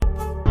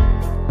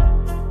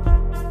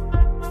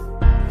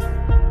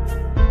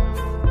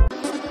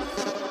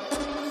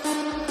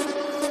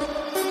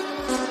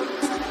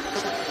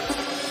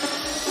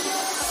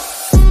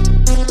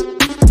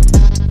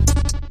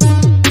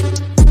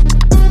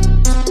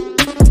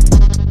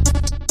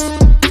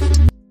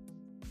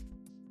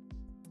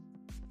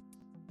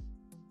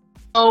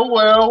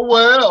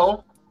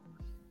Well.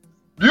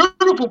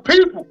 Beautiful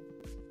people.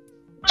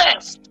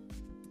 Best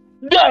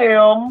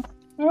damn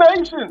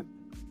nation.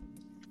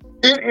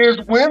 It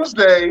is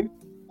Wednesday,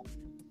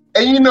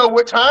 and you know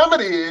what time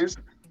it is.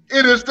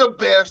 It is the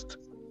best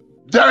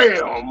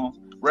damn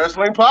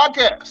wrestling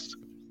podcast.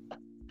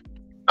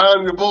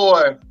 I'm your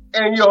boy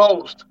and your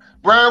host,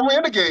 Brian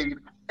Renegade,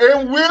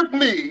 and with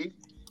me,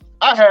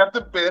 I have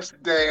the best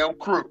damn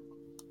crew.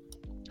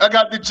 I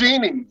got the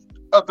genie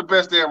of the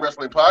best damn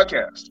wrestling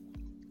podcast,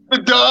 the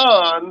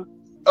Don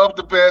of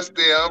the best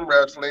damn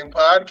wrestling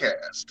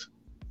podcast.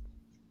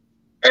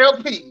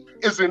 LP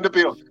is in the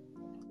building.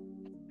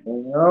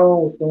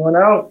 What's going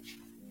on?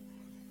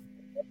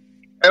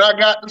 And I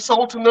got the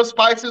Sultan of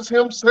Spices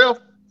himself,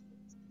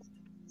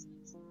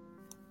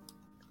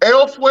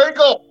 El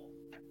Fuego,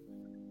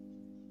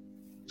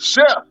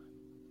 Chef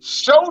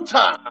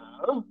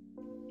Showtime.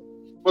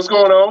 What's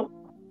going on?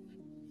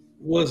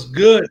 What's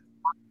good?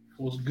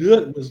 What's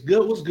good?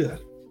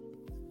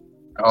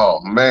 Oh,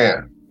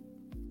 man.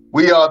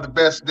 We are the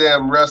best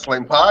damn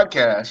wrestling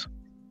podcast.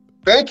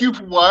 Thank you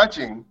for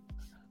watching.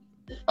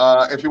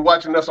 If you're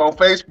watching us on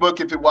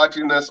Facebook, if you're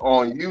watching us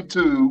on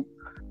YouTube,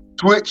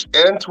 Twitch,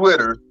 and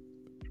Twitter,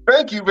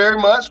 thank you very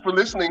much for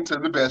listening to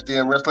the Best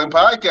Damn Wrestling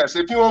Podcast.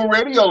 If you're on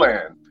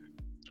Radioland,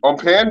 on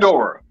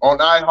Pandora, on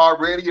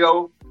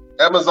iHeartRadio,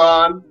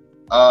 Amazon,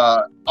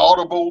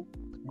 Audible,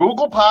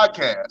 Google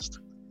Podcast,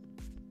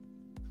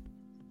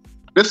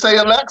 just say,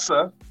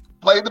 Alexa,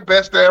 play the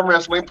Best Damn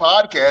Wrestling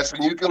Podcast,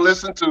 and you can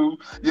listen to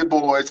your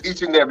boys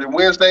each and every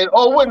Wednesday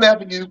or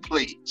whenever you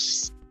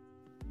please.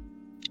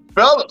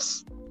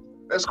 Fellas,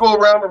 let's go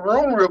around the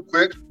room real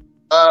quick.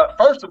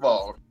 First of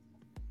all,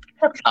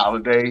 happy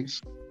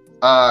holidays.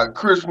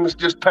 Christmas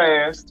just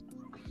passed.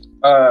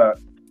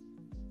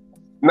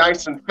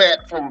 Nice and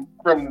fat from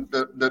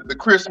the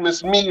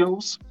Christmas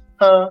meals,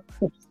 huh?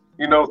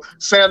 You know,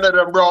 Santa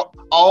done brought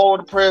all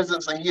the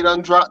presents and he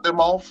done dropped them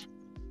off.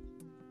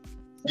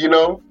 You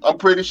know, I'm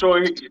pretty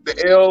sure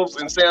the elves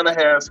and Santa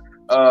has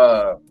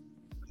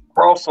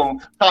crossed some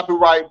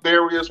copyright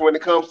barriers when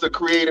it comes to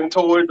creating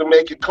toys and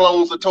making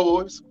clones of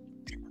toys.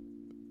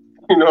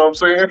 You know what I'm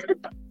saying?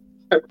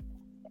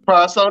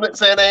 Price on it,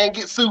 Santa ain't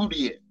get sued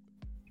yet.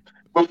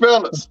 But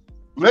fellas,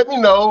 let me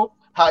know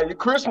how your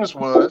Christmas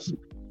was.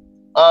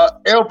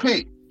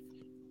 LP.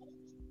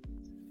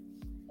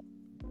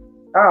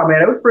 Oh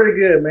man, it was pretty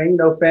good, man. You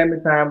know, family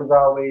time was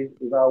always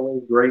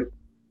great.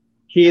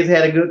 Kids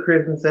had a good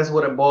Christmas. That's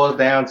what it boils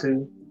down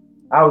to.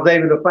 I was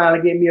able to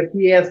finally get me a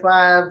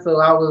PS5, so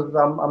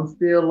I'm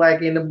still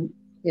like in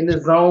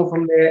the zone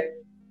from that.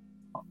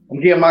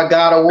 I'm getting my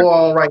God of War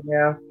on right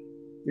now.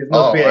 It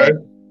must be an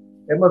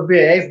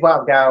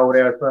Xbox guy over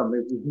there or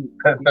something.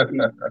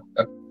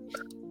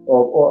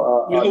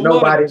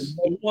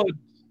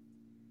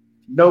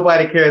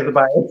 Nobody cares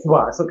about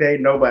Xbox. Okay,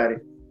 nobody.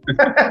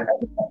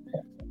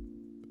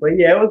 But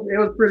yeah, it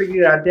was pretty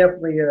good. I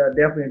definitely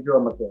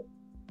enjoyed myself.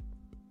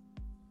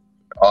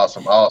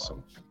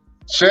 Awesome.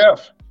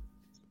 Chef,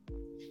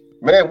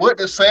 man, what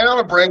did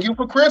Santa bring you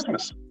for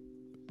Christmas?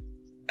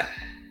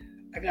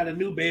 I got a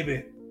new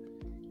baby.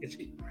 It's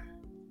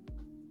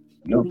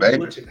new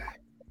baby.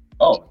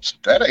 Oh,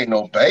 that ain't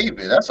no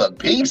baby. That's a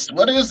beast.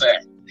 What is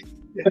that?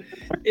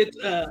 It's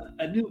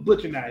a new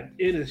butcher knife.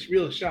 It is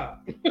real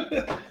sharp.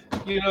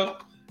 You know,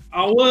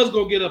 I was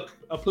gonna get a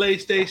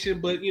PlayStation,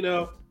 but you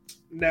know,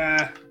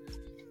 nah.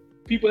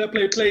 People that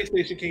play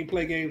PlayStation can't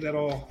play games at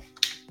all.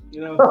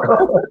 You know.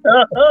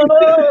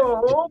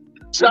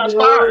 Shots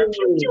fired.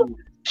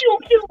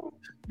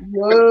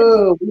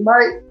 Whoa,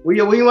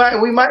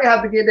 we might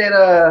have to get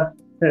that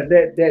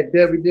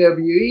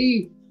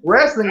WWE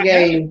wrestling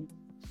game.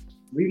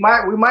 We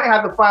might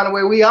have to find a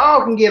way we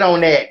all can get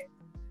on that.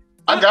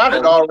 I got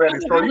it already,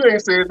 so you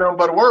ain't saying nothing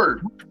but a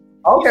word.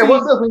 Okay,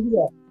 what's this one you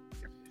got?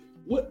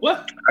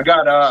 What? I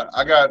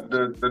got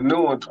the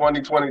new one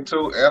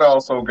 2022 and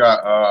also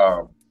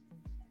got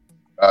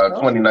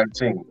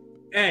 2019.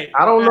 Hey,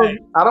 I don't know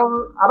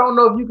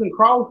if you can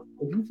cross.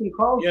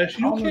 Yes,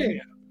 you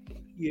can.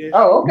 Yeah.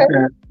 Oh, okay.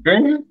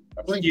 Can you?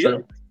 I believe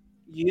so.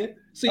 Yeah.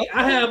 See,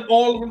 I have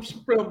all of them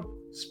from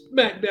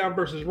SmackDown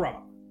versus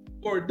Raw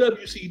or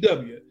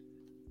WCW.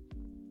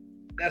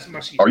 That's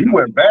my shit. Oh, you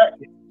went back?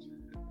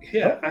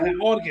 Yeah, I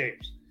have all the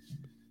games.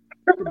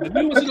 From the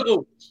newest to the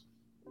oldest.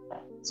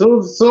 Soon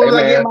as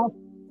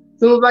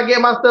I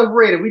get my stuff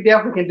ready, we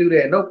definitely can do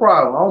that. No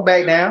problem. I'm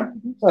back down.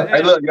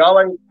 Hey, look,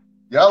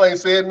 y'all ain't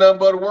said nothing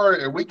but a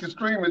word, and we can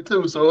stream it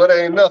too, so it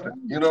ain't nothing.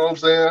 You know what I'm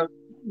saying?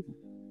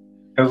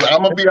 Because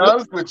I'm gonna be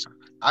honest with you,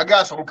 I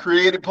got some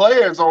creative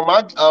players on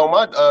my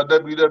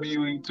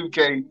WWE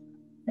 2K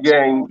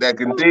game that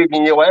can dig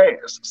in your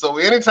ass. So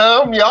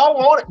anytime y'all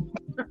want it,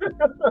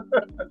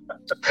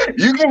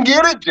 you can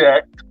get it,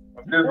 Jack.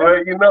 I'm just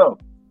letting you know.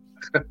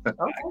 Okay.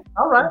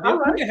 All right.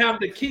 We can have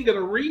the King of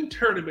the Ring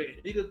tournament.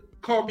 You can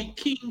call me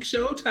King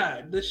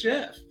Showtime, the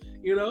chef.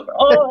 You know.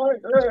 All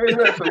right.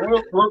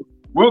 So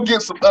we'll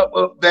get some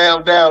up,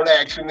 down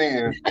action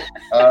in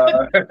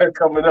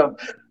coming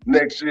up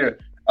next year.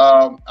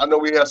 I know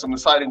we have some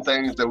exciting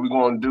things that we're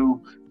going to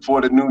do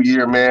for the new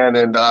year, man.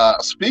 And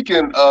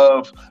speaking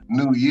of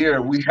new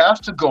year, we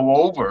have to go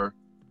over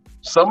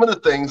some of the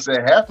things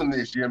that happened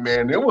this year,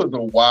 man. It was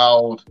a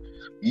wild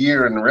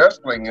year in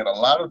wrestling, and a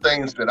lot of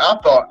things that I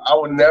thought I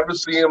would never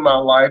see in my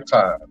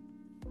lifetime,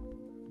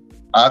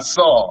 I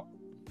saw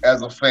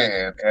as a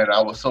fan, and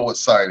I was so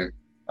excited.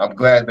 I'm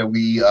glad that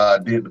we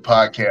did the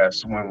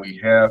podcast when we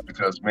have,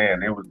 because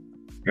man, it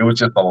was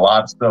just a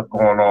lot of stuff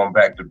going on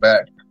back to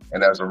back.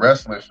 And as a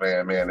wrestling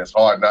fan, man, it's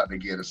hard not to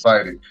get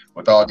excited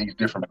with all these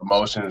different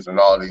promotions and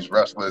all these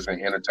wrestlers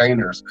and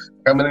entertainers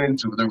coming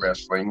into the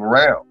wrestling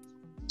realm.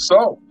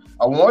 So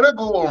I want to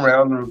go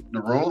around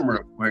the room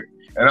real quick,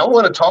 and I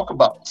want to talk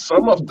about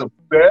some of the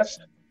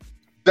best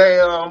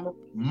damn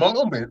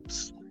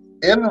moments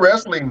in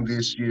wrestling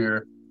this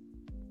year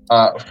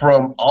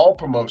from all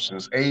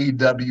promotions: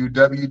 AEW,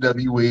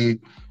 WWE,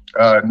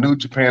 New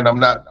Japan.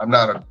 I'm not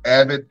an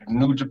avid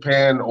New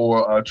Japan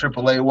or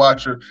AAA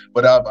watcher,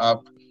 but I've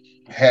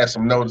had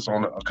some notice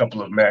on a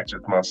couple of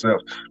matches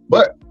myself.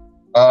 But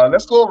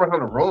let's go around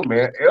the room,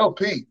 man.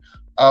 LP,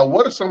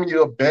 what are some of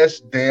your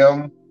best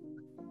damn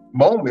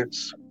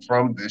moments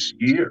from this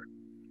year?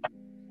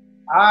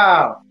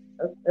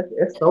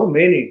 It's so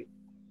many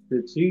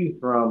to choose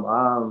from.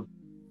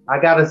 I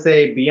gotta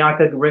say,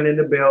 Bianca winning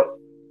the belt.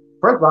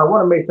 First of all, I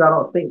want to make sure I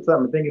don't think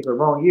it's the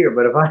wrong year,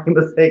 but if I'm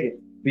mistaken,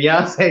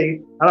 Bianca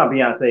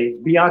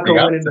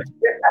winning the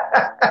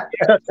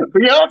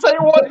Beyonce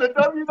won the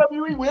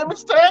WWE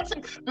Women's Tag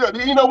Team.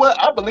 You know what?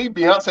 I believe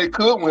Beyonce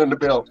could win the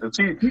belt if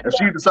she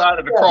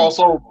decided to cross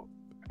over.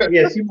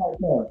 Yeah, she might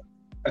come.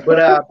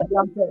 But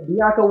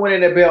Bianca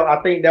winning the belt,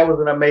 I think that was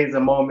an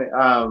amazing moment.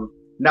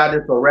 Not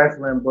just for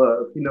wrestling,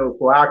 but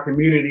for our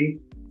community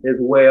as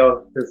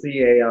well, to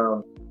see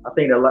I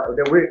think there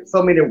were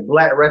so many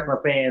black wrestling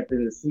fans,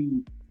 and to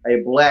see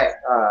a black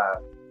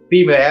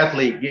female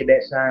athlete get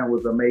that shine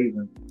was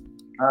amazing.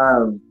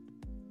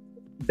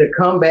 The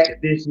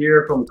comeback this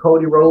year from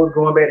Cody Rhodes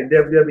going back to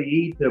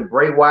WWE to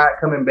Bray Wyatt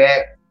coming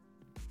back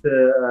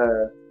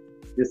to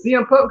the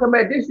CM Punk come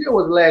back this year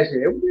was last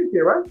year. It was this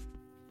year, right?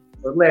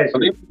 It was last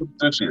year.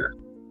 This year.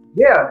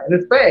 Yeah, and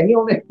it's bad. He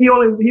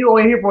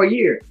only here for a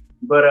year.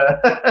 But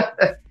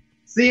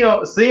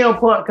CM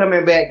Punk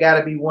coming back got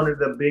to be one of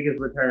the biggest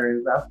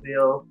returns. I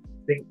still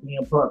think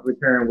CM Punk's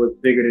return was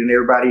bigger than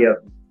everybody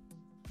else.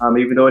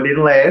 Even though it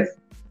didn't last,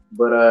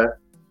 but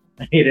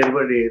it is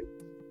what it is.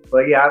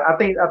 But yeah, I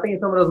think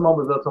some of those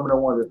moments are some of the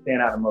ones that stand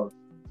out the most.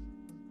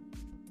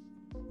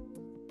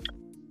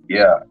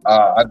 Yeah,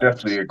 I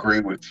definitely agree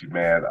with you,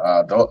 man.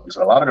 A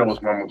lot of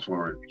those moments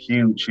were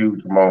huge,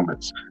 huge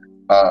moments.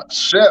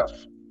 Chef,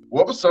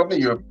 what were some of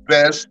your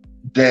best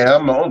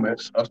damn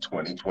moments of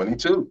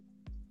 2022?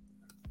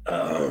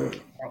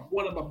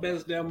 One of my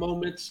best damn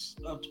moments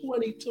of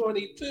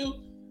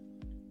 2022,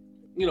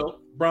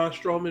 Braun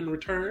Strowman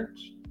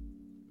returns.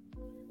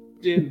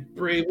 Then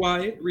Bray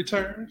Wyatt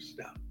returns.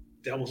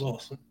 That was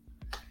awesome.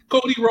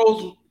 Cody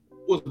Rhodes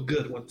was a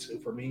good one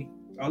too for me.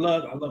 I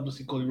love to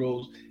see Cody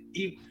Rhodes.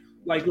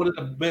 Like one of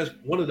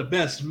the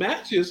best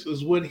matches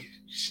is when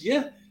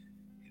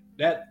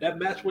that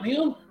match with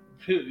him,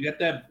 he got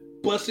that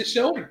busted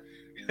shoulder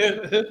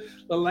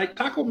like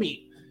taco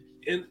meat,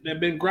 and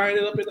they've been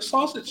grinding up in the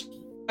sausage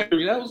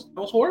factory. That was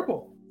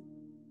horrible.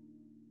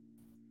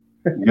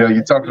 Yeah,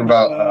 you're talking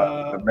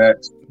about the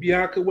match.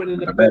 Bianca winning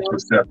the match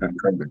with Seth and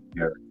Cody.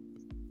 Yeah.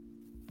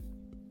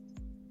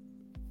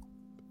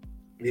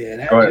 Yeah,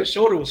 that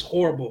shoulder was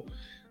horrible.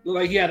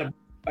 Looked like he had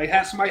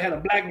somebody had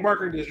a black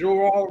marker just drove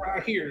all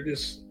around here.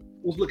 This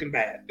was looking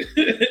bad.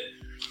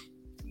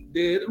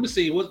 Let me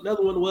see what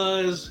another one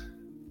was.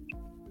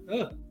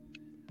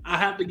 I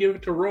have to give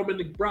it to Roman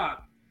and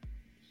Brock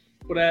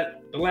for the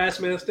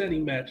last man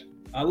standing match.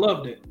 I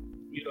loved it,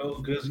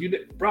 because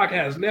Brock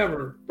has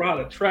never brought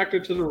a tractor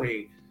to the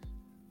ring.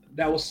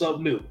 That was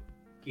something new.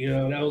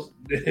 That was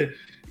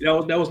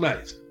that was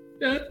nice.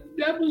 That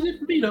was it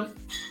for me though.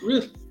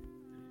 Really.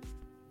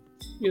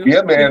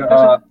 Yeah, man.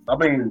 I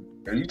mean,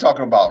 you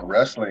talking about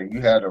wrestling? You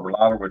had a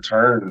lot of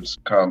returns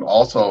come.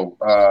 Also,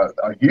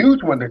 a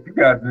huge one that you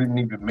guys didn't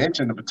even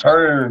mention: the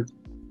return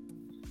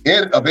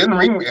of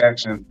in-ring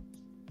action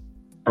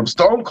from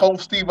Stone Cold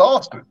Steve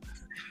Austin.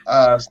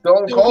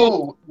 Stone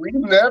Cold, we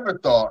never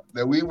thought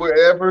that we would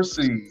ever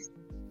see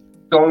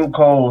Stone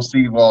Cold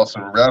Steve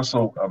Austin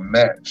wrestle a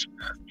match,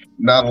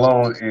 not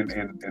alone in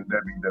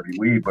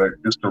WWE, but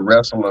just to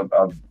wrestle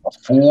a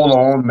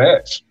full-on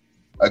match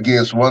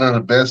against one of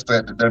the best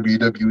that the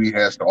WWE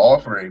has to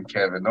offer in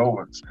Kevin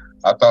Owens.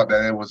 I thought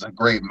that it was a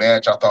great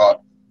match. I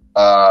thought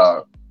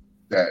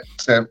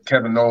that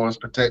Kevin Owens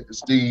protected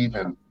Steve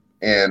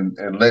and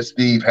let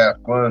Steve have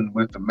fun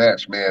with the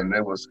match, man.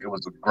 It was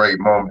a great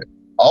moment.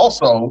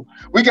 Also,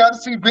 we got to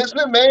see Vince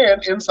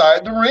McMahon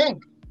inside the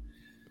ring.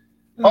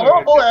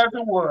 Horrible as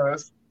it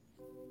was,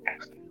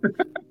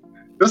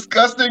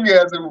 disgusting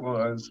as it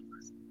was,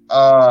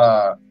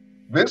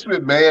 Vince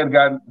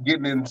McMahon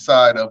getting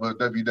inside of a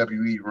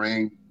WWE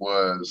ring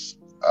was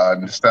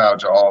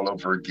nostalgia all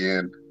over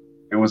again.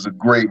 It was a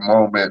great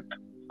moment.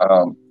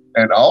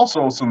 And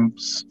also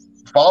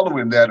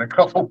following that, a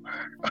couple,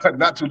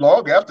 not too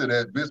long after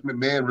that, Vince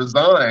McMahon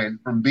resigned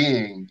from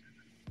being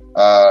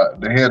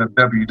the head of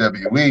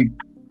WWE,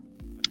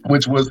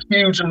 which was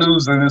huge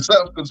news in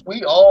itself because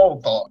we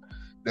all thought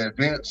that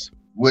Vince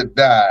would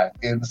die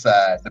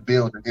inside the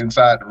building,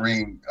 inside the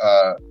ring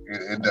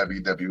in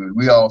WWE.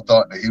 We all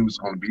thought that he was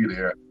going to be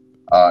there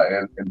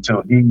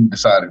until he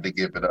decided to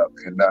give it up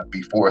and not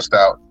be forced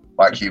out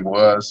like he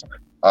was.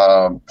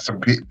 Some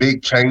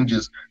big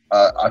changes.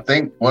 I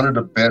think one of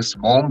the best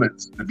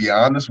moments, to be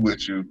honest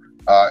with you,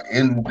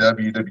 in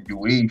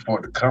WWE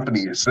for the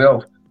company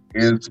itself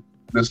is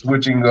the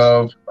switching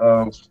of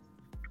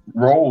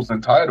roles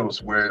and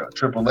titles where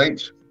Triple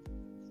H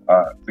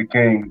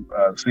became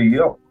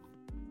CEO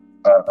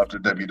of the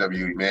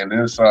WWE. Man,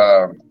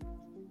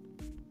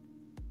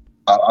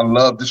 I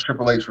love this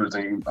Triple H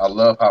regime. I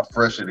love how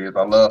fresh it is.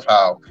 I love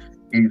how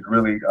he's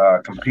really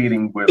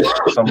competing with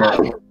some of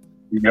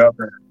the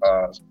other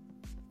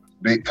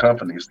big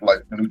companies like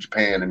New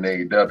Japan and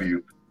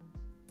AEW.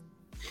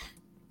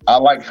 I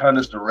like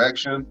Hunter's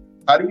direction.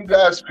 How do you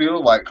guys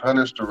feel like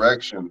Hunter's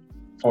direction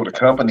for the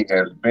company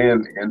has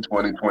been in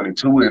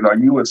 2022? And are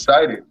you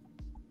excited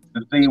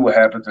to see what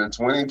happens in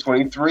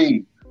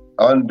 2023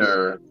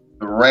 under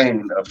the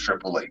reign of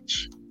Triple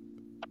H?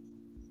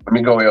 Let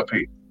me go,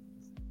 LP.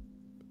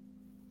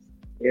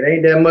 It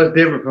ain't that much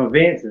different from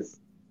Vince's.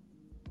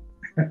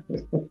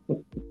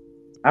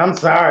 I'm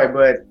sorry,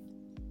 but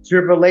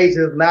Triple H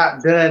has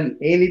not done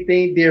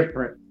anything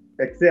different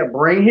except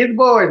bring his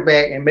boys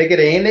back and make it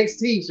an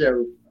NXT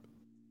show.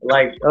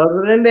 Like,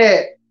 other than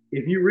that,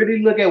 if you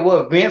really look at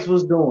what Vince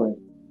was doing,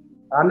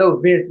 I know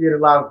Vince did a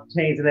lot of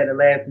changing at the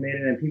last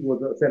minute and people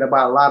was upset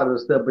about a lot of the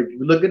stuff, but if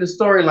you look at the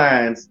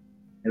storylines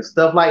and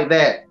stuff like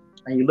that,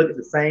 and you look at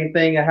the same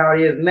thing and how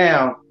it is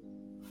now,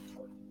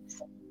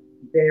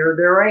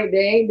 there ain't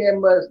that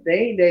much,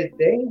 they ain't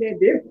that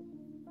different.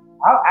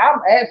 I'm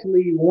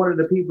actually one of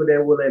the people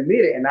that will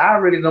admit it, and I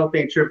really don't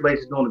think Triple H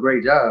is doing a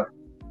great job.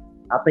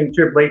 I think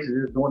Triple H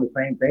is just doing the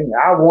same thing.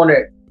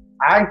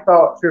 I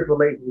thought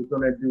Triple H was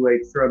going to do a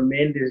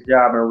tremendous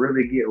job and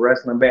really get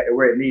wrestling back to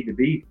where it needs to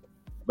be.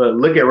 But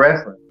look at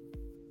wrestling.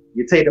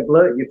 You take the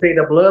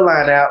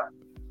bloodline out,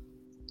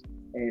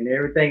 and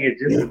everything is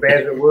just as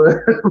bad as it was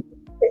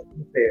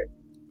there.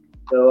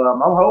 So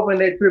I'm hoping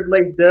that Triple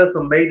H does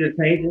some major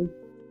changes.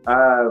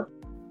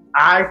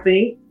 I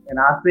think, and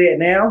I say it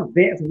now,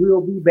 Vince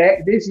will be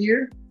back this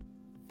year.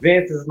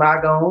 Vince is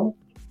not gone.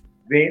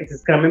 Vince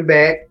is coming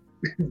back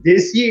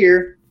this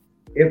year,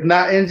 if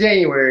not in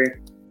January.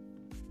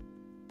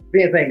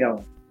 Vince ain't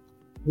gone.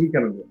 He's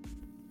coming back.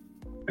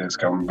 It's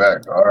coming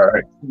back. All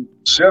right.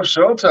 Chef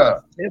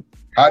Showtime. Yep.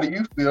 How do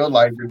you feel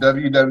like the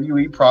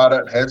WWE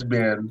product has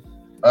been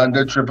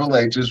under Triple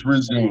H's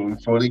regime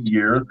for the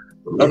year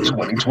of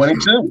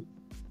 2022?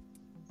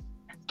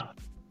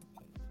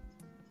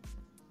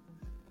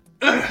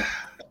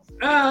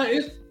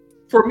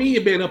 For me,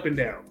 it's been up and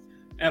down.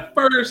 At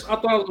first, I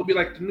thought it was going to be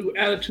like the new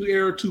Attitude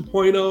Era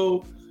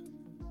 2.0.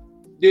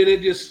 Then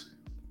it just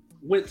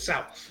went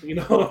south, you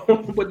know.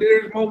 But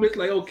there's moments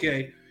like,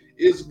 okay,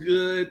 it's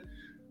good.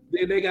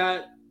 Then they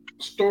got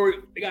some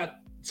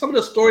of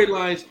the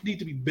storylines need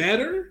to be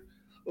better,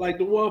 like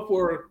the one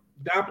for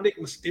Dominic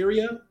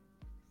Mysterio.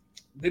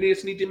 They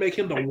just need to make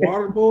him the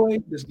water boy,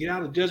 just get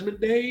out of Judgment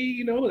Day,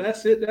 you know.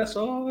 That's it. That's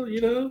all,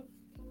 you know.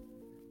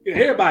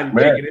 Everybody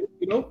making it,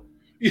 you know.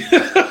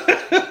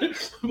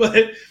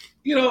 But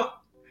you know,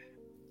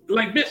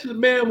 like Vince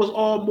McMahon was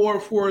all more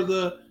for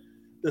the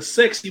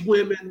sexy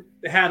women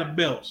that had the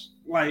belts,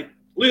 like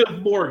Liv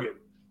Morgan,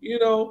 you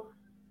know.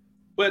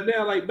 But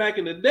now, like back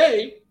in the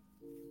day,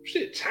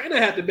 shit, China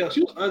had the belt.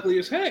 She was ugly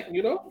as heck,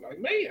 you know. Like,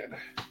 man.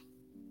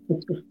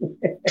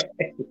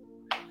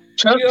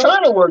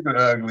 China wasn't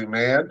ugly,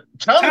 man.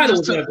 China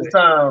just took some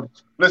time.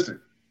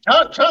 Listen,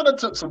 China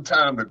took some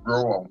time to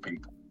grow on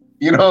people.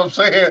 You know what I'm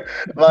saying?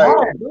 Like,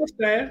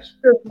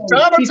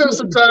 China took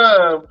some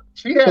time.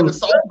 She had to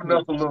soften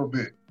up a little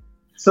bit.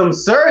 Some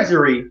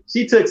surgery.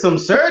 She took some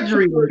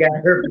surgery and got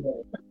her.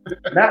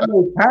 Not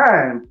no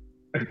time.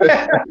 She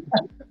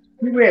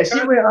went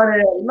under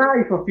that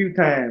knife a few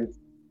times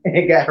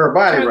and got her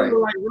body right.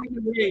 Like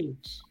Roman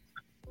Reigns.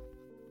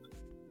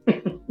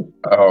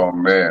 Oh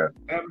man.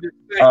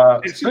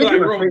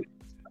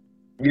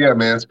 Yeah,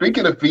 man.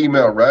 Speaking of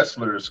female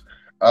wrestlers,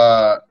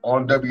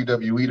 on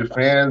WWE, the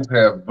fans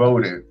have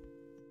voted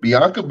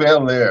Bianca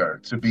Belair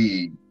to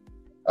be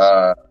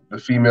the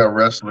female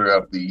wrestler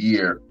of the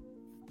year.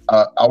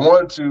 I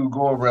want to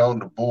go around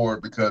the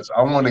board because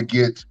I want to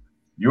get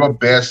your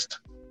best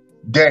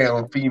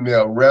damn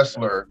female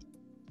wrestler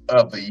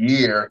of the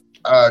year.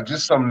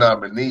 Just some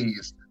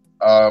nominees.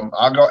 I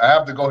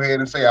have to go ahead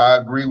and say I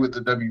agree with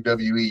the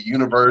WWE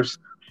Universe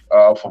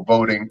for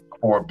voting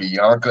for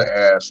Bianca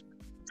as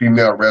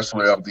female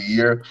wrestler of the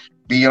year.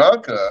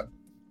 Bianca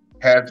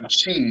has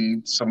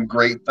achieved some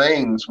great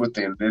things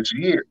within this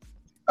year.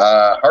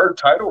 Her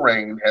title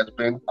reign has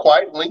been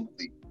quite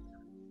lengthy.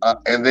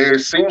 And there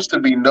seems to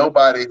be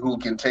nobody who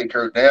can take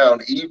her down,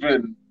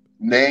 even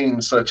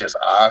names such as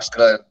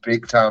Asuka and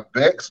Big Time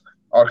Bex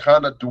are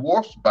kind of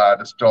dwarfed by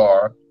the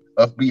star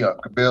of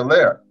Bianca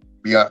Belair.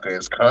 Bianca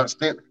is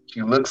constant.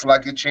 She looks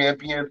like a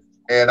champion,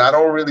 and I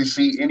don't really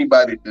see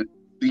anybody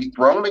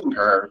dethroning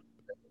her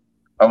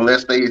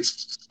unless they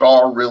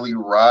star really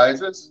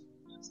rises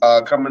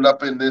coming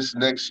up in this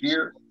next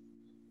year.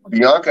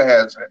 Bianca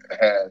has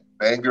had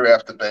banger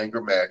after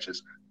banger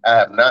matches. I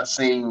have not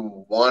seen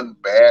one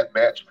bad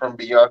match from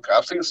Bianca.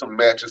 I've seen some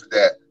matches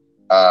that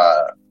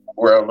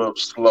were a little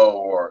slow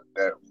or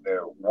that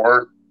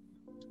weren't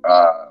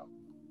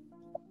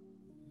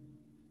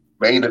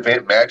main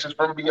event matches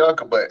from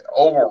Bianca, but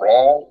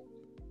overall,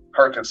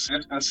 her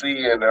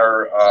consistency and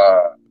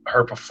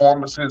her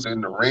performances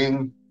in the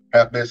ring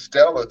have been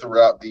stellar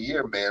throughout the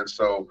year, man.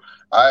 So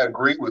I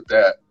agree with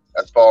that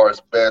as far as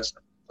best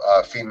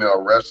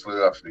female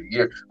wrestler of the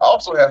year. I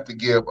also have to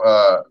give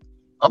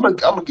I'm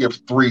gonna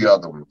give three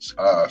other ones,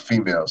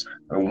 females,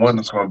 and one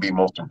that's gonna be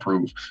most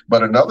improved.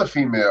 But another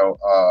female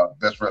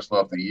best wrestler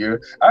of the year,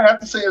 I have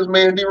to say, is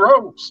Mandy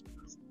Rose.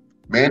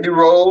 Mandy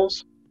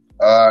Rose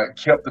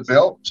kept the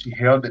belt. She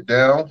held it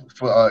down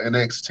for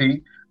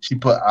NXT. She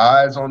put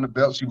eyes on the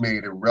belt. She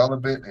made it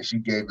relevant, and she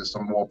gave it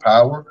some more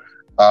power.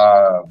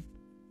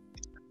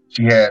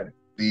 She had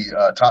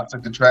the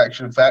Toxic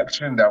Attraction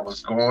faction that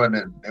was going,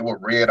 and they were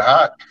red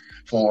hot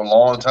for a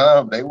long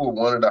time. They were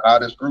one of the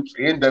hottest groups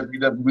in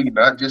WWE,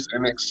 not just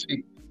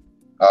NXT.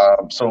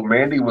 So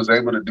Mandy was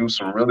able to do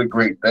some really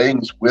great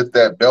things with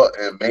that belt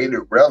and made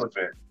it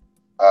relevant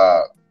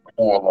for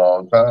a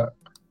long time.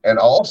 And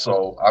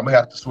also, I'm going to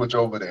have to switch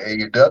over to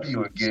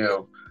AEW and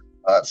give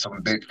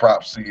some big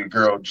props to your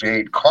girl,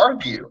 Jade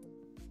Cargill,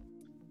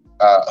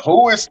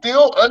 who is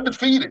still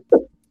undefeated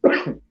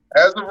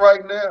as of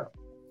right now.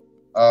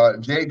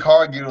 Jade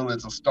Cargill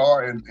is a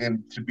star,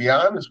 and to be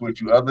honest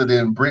with you, other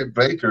than Britt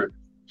Baker,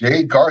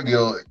 Jade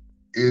Cargill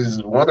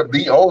is one of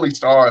the only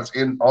stars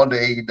on the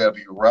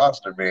AEW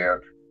roster, man.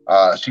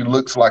 She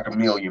looks like $1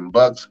 million.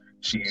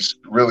 She's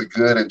really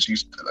good, and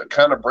she's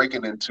kind of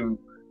breaking into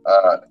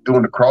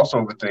doing the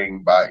crossover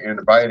thing by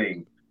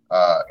inviting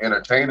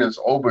entertainers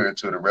over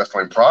into the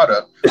wrestling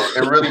product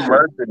and really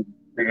merging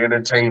the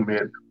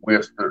entertainment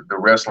with the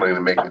wrestling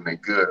and making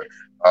it good.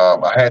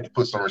 I had to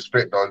put some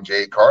respect on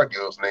Jade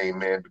Cargill's name,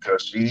 man,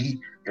 because she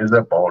is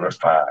a bona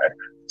fide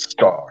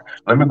star.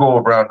 Let me go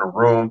around the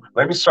room.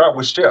 Let me start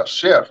with Chef.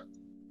 Chef,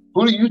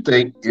 who do you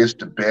think is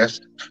the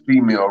best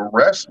female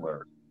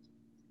wrestler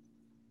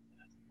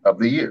of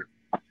the year?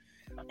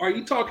 Are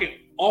you talking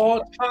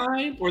all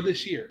time or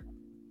this year?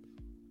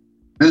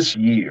 This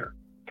year.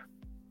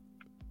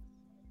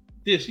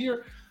 This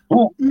year?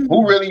 Who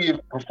really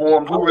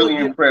performed? Who really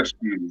impressed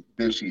you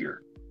this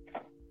year?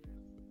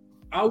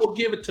 I will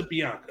give it to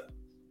Bianca.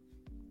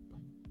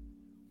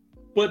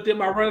 But then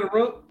my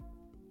runner-up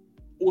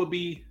would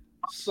be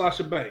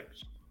Sasha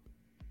Banks.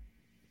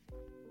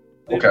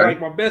 Okay.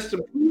 Like my best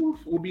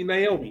improved would be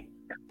Naomi.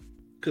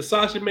 Because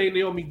Sasha made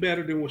Naomi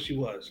better than what she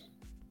was.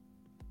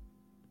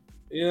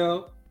 You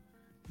know?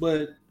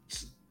 But,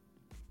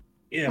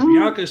 yeah,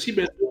 Bianca, she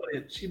been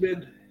doing it. She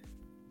been...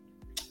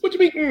 What you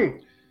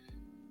mean?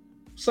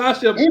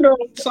 Sasha,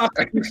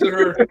 Sasha to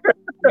her.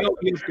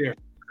 Naomi up there.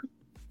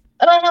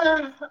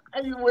 That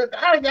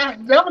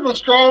was a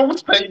strong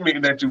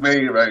statement that you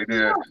made right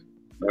there.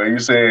 When you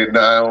said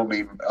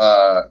Naomi,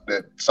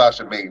 that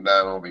Sasha made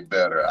Naomi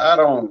better. I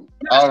don't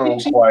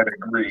quite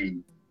agree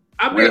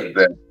with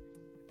that.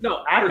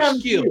 No, her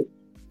skill.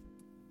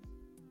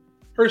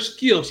 Her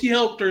skill. She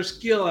helped her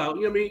skill out.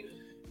 You know what I mean?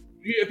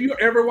 If you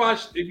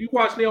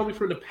watch Naomi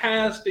from the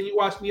past, and you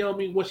watch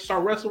Naomi when she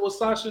started wrestling with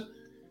Sasha,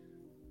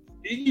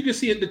 you can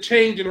see the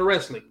change in her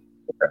wrestling.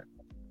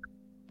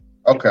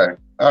 Okay.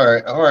 All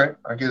right.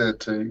 I get it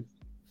to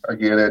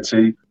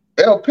you.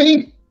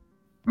 LP,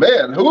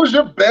 man, who's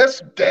your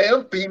best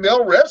damn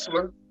female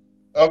wrestler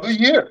of the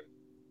year?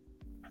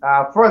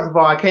 First of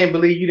all, I can't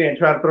believe you didn't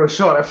try to throw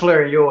Charlotte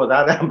Flair in yours.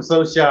 I'm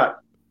so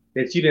shocked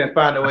that you didn't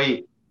find a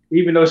way.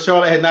 Even though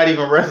Charlotte had not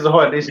even wrestled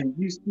her this year,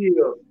 you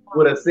still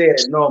would have said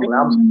it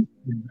normally.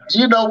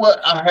 You know what?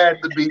 I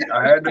had to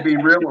be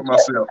real with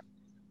myself.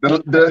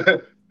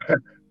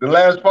 The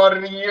last part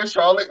of the year,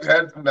 Charlotte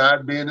has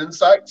not been in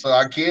sight, so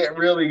I can't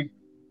really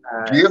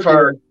give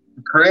her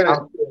credit.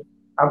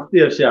 I'm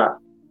still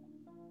shocked.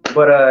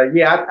 But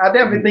yeah, I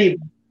definitely think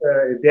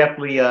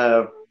definitely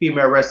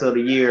female wrestler of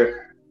the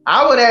year.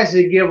 I would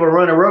actually give a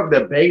runner-up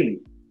to Bayley,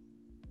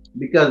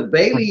 because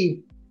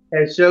Bayley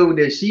has showed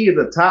that she is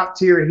a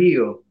top-tier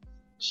heel.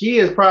 She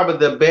is probably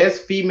the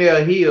best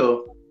female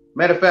heel.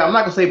 Matter of fact, I'm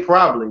not gonna say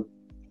probably.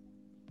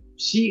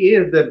 She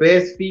is the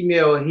best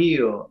female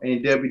heel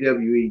in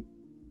WWE,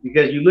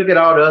 because you look at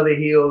all the other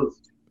heels,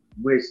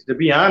 which, to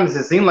be honest,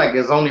 it seems like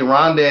it's only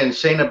Ronda and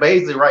Shayna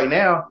Baszler right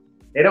now.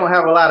 They don't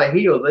have a lot of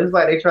heels. It's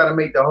like they try to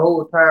make the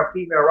whole entire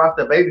female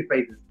roster baby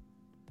faces.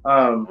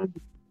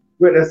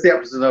 With the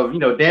exception of,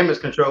 Damage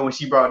Control when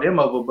she brought them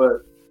over,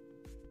 but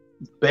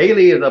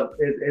Bayley is a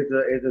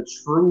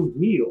true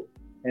heel,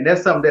 and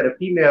that's something that the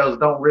females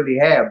don't really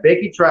have.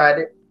 Becky tried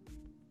it.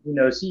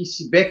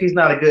 Becky's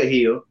not a good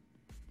heel.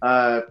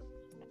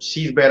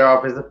 she's better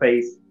off as a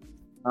face.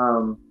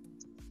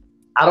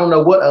 I don't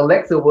know what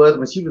Alexa was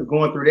when she was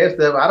going through that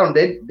stuff. I don't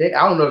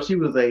know if she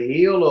was a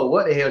heel or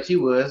what the hell she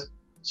was.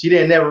 She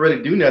didn't never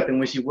really do nothing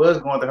when she was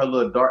going through her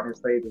little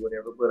darkness phase or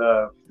whatever.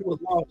 But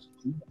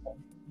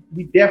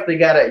you definitely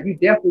gotta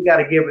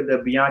give it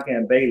to Bianca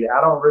and Bayley.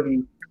 I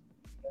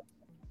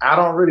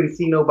don't really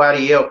see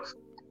nobody else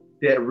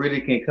that really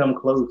can come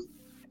close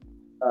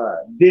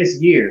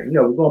this year. You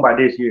know, we're going by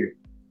this year.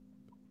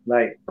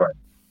 Like,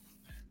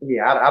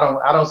 yeah,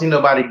 I don't see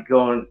nobody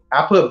going.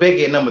 I put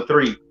Becky at number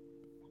 3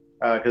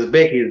 because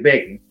Becky is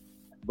Becky.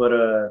 But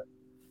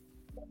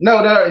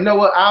no, you know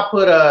what? I'll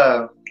put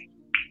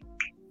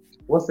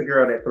what's the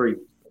girl at 3?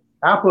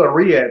 I'll put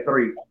Rhea at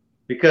 3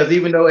 because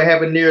even though it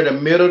happened near the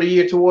middle of the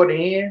year toward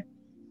the end,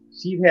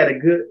 she's had a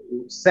good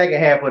second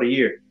half of the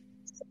year.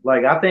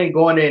 Like, I think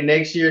going in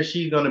next year,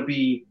 she's gonna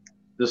be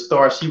the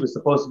star she was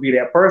supposed to be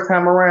that first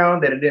time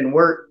around. That it didn't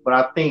work, but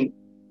I think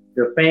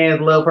the fans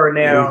love her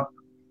now.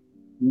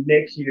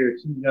 Next year,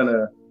 she's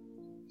gonna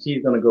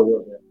go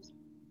with it.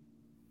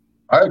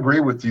 I agree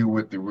with you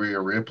with the Rhea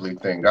Ripley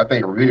thing. I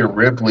think Rhea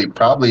Ripley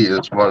probably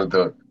is one of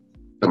the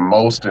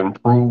most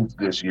improved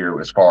this year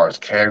as far as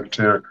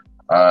character,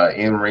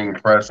 in-ring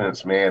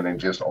presence, man, and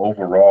just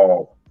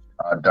overall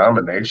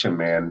domination,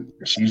 man.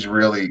 She's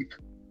really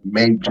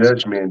made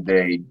Judgment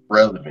Day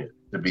relevant,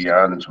 to be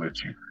honest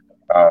with you.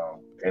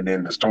 And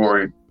then the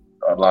story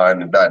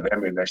line and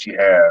dynamic that she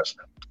has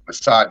with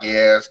soggy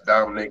ass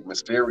Dominic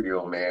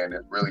Mysterio, man,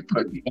 is really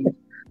putting heat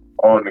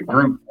on the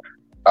group.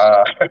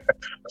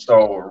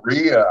 So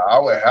Rhea, I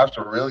would have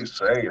to really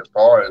say, as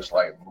far as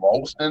like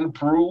most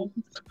improved,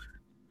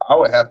 I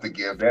would have to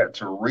give that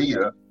to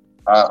Rhea.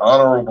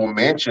 Honorable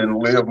mention,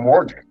 Liv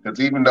Morgan,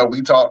 because even though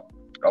we talked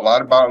a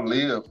lot about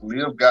Liv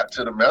got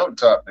to the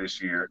mountaintop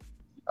this year.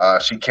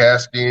 She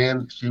cashed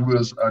in. She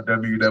was a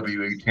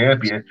WWE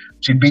champion.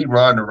 She beat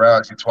Ronda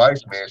Rousey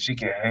twice, man. She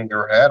can hang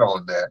her hat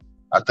on that.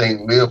 I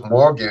think Liv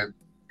Morgan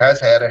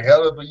has had a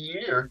hell of a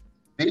year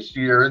this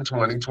year in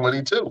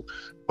 2022.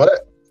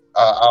 But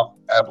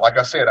like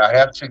I said, I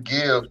have to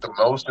give the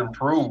most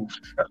improved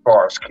as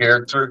far as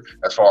character,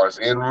 as far as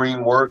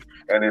in-ring work,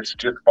 and it's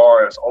just as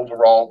far as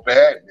overall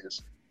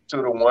badness to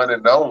the one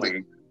and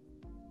only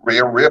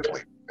Rhea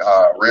Ripley.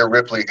 Rhea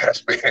Ripley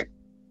has been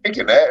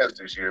kicking ass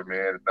this year,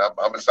 man. And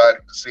I'm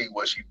excited to see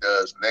what she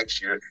does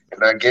next year.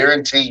 And I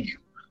guarantee you,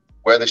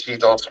 whether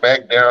she's on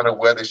SmackDown or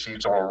whether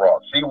she's on Raw,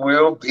 she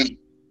will be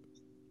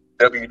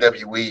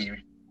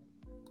WWE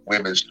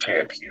Women's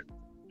Champion.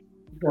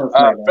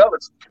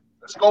 Fellas,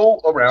 let's go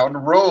around the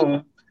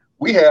room.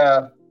 We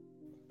have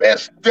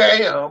Best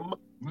Damn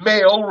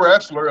Male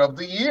Wrestler of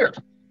the Year.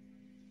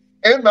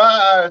 In my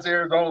eyes,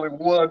 there's only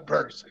one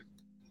person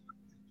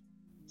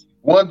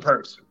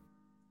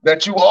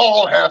that you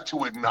all have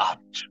to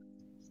acknowledge.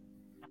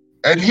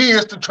 And he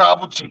is the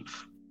tribal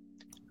chief,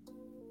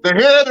 the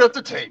head of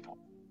the table,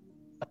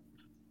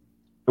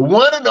 the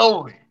one and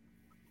only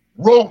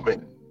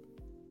Roman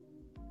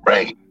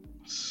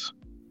Reigns.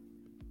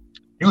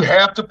 You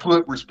have to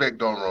put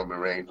respect on Roman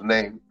Reigns'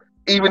 name,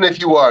 even if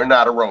you are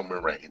not a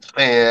Roman Reigns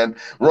fan.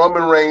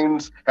 Roman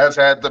Reigns has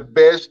had the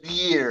best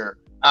year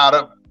out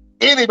of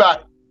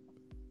anybody.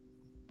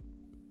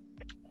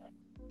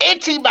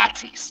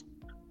 Antibodies.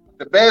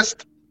 The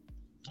best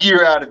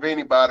year out of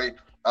anybody.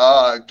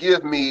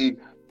 Give me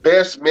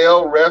Best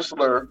Male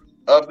Wrestler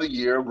of the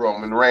Year,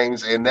 Roman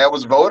Reigns. And that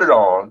was voted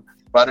on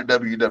by the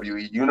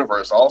WWE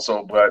Universe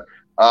also. But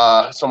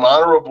some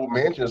honorable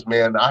mentions,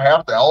 man. I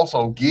have to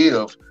also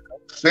give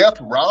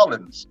Seth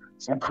Rollins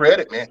some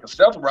credit, man, because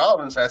Seth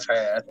Rollins has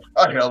had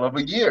a hell of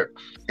a year.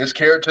 His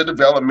character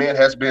development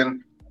has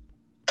been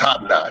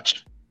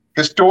top-notch.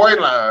 His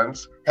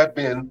storylines have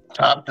been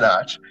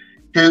top-notch.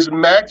 His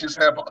matches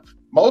have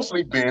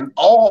mostly been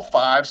all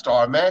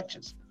 5-star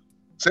matches.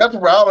 Seth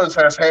Rollins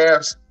has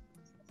had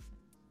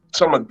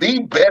some of the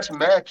best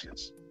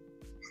matches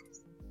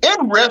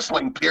in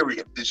wrestling,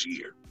 period, this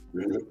year.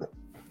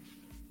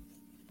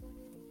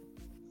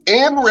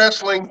 In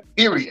wrestling,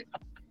 period.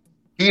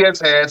 He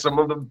has had some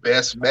of the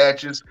best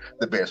matches,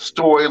 the best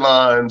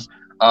storylines,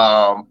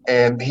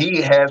 and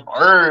he has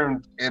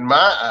earned, in my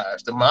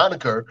eyes, the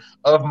moniker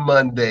of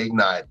Monday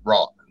Night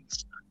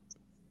Rollins.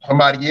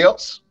 Somebody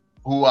else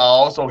who I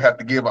also have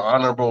to give an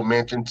honorable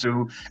mention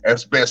to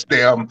as Best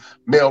Damn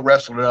Male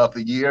Wrestler of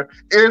the Year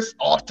is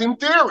Austin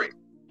Theory.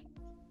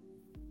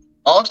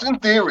 Austin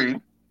Theory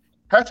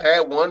has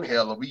had one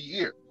hell of a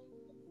year.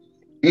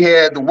 He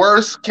had the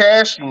worst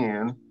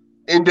cash-in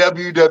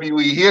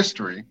WWE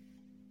history,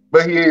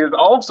 but he is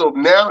also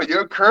now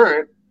your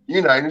current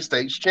United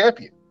States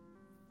champion.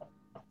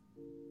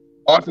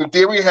 Austin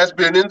Theory has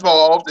been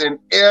involved in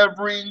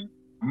every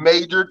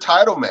major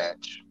title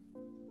match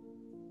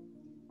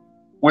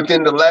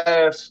within the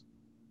last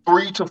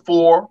 3 to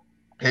 4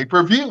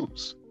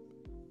 pay-per-views.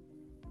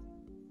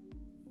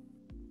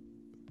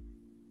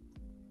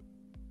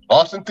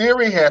 Austin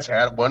Theory has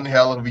had one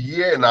hell of a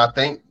year, and I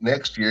think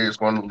next year is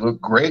going to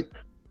look great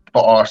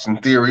for Austin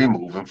Theory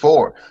moving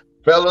forward.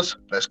 Fellas,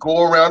 let's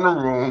go around the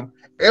room.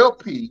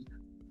 LP,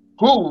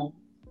 who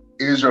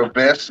is your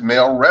best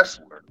male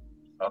wrestler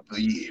of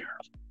the year?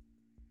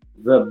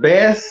 The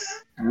best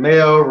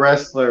male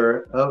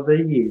wrestler of the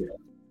year.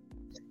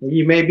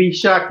 You may be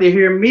shocked to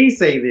hear me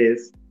say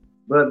this,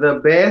 but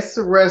the best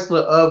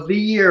wrestler of the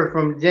year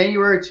from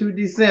January to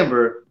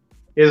December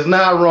is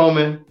not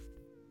Roman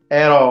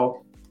at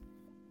all.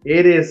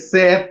 It is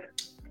Seth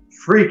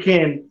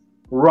freaking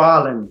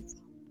Rollins.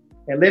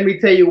 And let me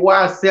tell you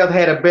why Seth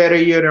had a better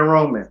year than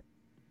Roman.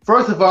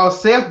 First of all,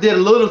 Seth did a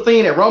little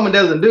thing that Roman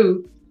doesn't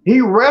do.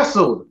 He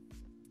wrestled.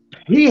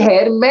 He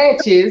had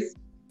matches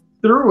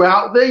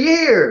throughout the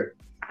year.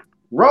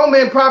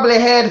 Roman probably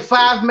had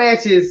 5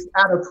 matches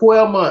out of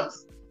 12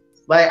 months.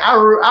 Like,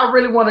 I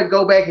really want to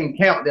go back and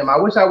count them. I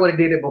wish I would have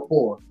did it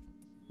before.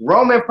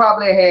 Roman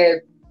probably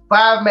had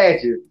 5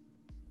 matches,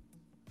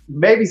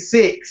 maybe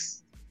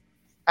 6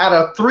 out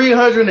of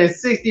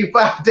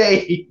 365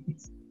 days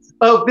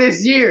of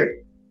this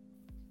year.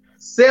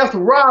 Seth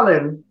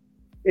Rollins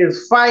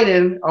is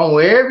fighting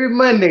on every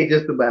Monday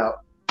just about.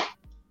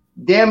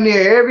 Damn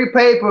near every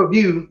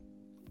pay-per-view.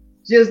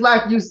 Just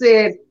like you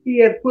said, he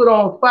had put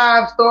on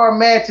 5-star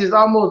matches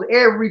almost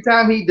every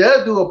time he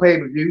does do a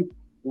pay-per-view.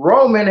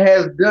 Roman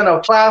has done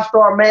a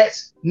 5-star match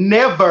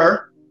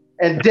never,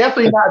 and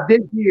definitely not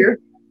this year.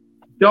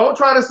 Don't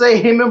try to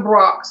say him and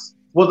Brock's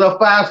was a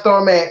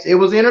 5-star match. It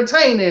was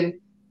entertaining,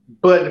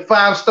 but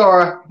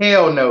 5-star,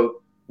 hell no.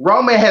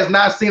 Roman has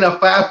not seen a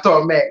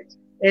 5-star match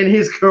in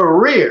his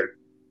career.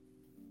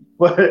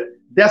 But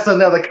that's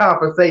another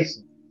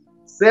conversation.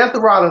 Seth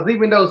Rollins,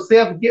 even though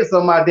Seth gets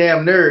on my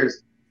damn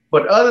nerves,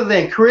 but other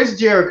than Chris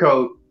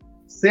Jericho,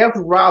 Seth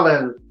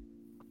Rollins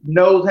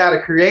knows how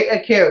to create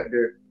a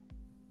character,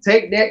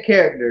 take that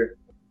character,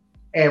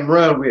 and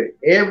run with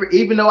it.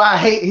 Even though I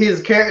hate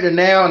his character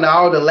now and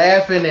all the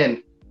laughing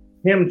and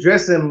him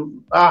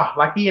dressing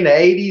like he in the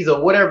 80s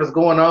or whatever's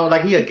going on,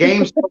 like he a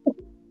game show.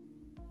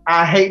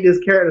 I hate this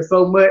character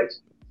so much,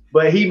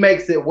 but he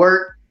makes it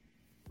work.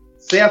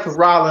 Seth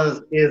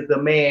Rollins is the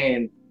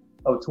man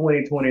of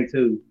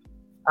 2022.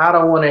 I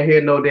don't want to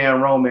hear no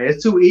damn Roman.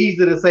 It's too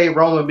easy to say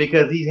Roman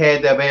because he's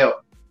had that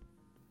belt.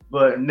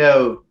 But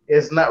no,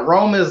 it's not.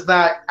 Roman's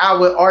not. I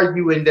would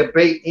argue and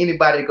debate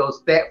anybody to go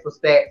stat for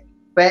stat,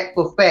 fact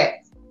for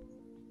fact.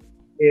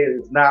 It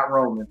is not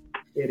Roman.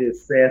 It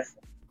is Seth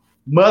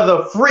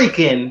mother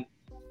freaking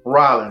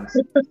Rollins.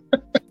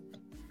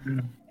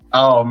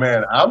 Oh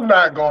man, I'm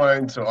not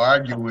going to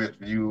argue with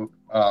you.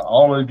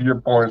 All of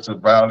your points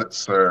about it,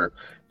 sir.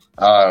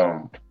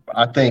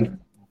 I think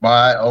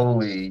my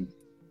only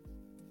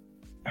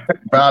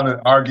valid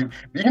argument,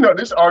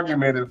 this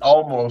argument is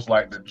almost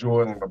like the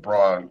Jordan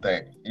LeBron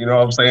thing. You know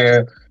what I'm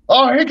saying?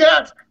 Oh, he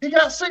got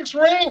 6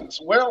 rings.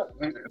 Well,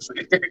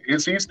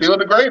 is he still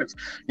the greatest?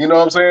 You know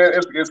what I'm saying?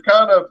 It's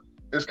kind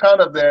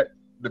of that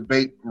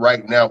debate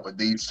right now with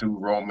these two,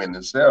 Roman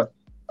and Seth,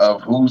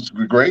 of who's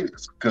the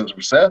greatest. Because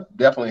Seth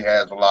definitely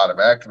has a lot of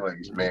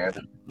accolades, man.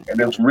 And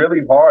it's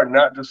really hard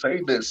not to say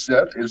that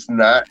Seth is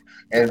not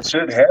and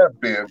should have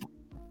been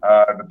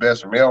the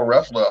best male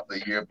wrestler of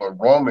the year, but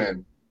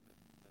Roman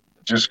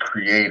just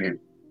created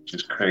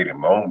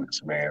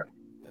moments, man.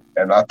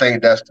 And I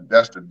think that's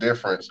the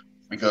difference,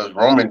 because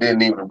Roman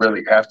didn't even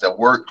really have to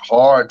work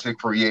hard to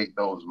create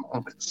those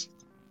moments.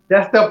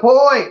 That's the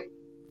point.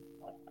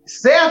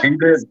 Seth did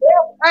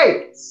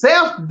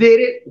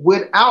it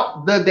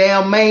without the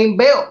damn main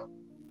belt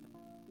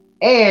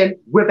and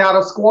without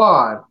a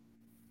squad.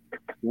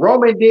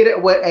 Roman did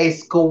it with a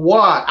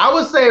squad. I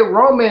would say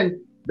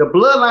Roman, the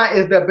Bloodline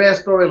is the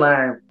best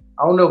storyline.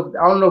 I don't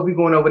know if we're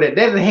going over that.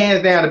 That is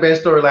hands down the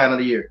best storyline of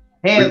the year.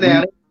 Hands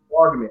down,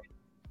 argument.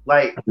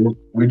 Like,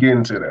 we get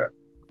into that.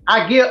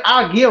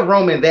 I'll give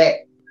Roman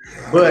that,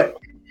 but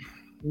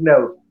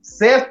no,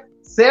 Seth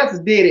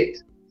did it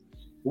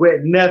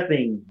with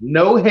nothing,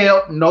 no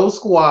help, no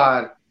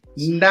squad,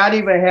 not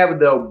even having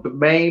the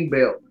main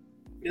belt.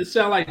 It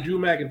sounds like Drew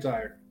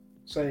McIntyre.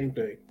 Same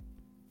thing.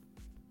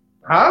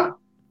 Huh?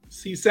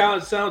 He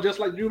sounds just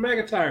like Drew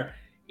McIntyre.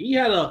 He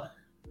had a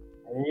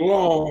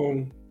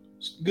long,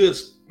 good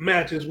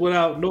matches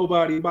without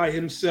nobody by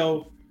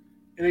himself,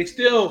 and they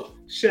still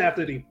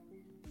shafted him.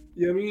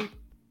 You know what I mean?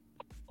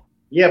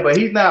 Yeah, but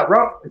he's not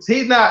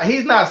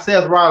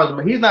Seth Rollins,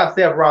 but he's not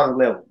Seth Rollins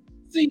level.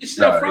 See,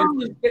 Seth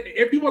Rollins,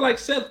 people like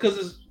Seth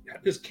because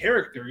his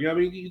character. You know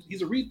what I mean? He's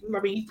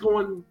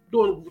doing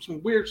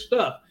some weird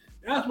stuff.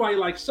 That's why you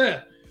like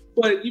Seth.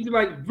 But you be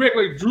like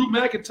regular Drew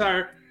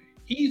McIntyre,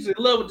 he's in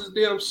love with this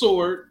damn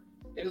sword.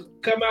 And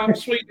come out and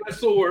swing that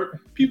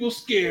sword. People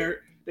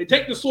scared. They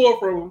take the sword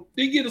from him.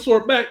 They get the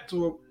sword back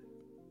to him.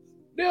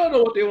 They don't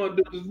know what they want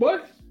to do with this boy.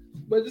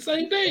 But the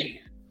same thing.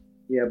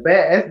 Yeah,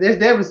 bad. There's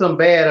definitely some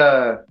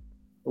bad.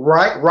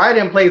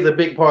 Writing plays a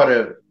big part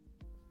of it.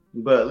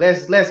 But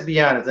let's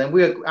be honest, and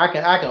I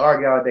can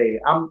argue all day.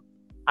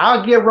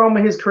 I'll give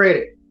Roman his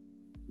credit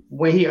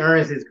when he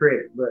earns his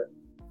credit, but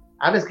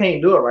I just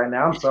can't do it right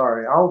now. I'm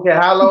sorry. I don't care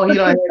how long he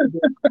don't have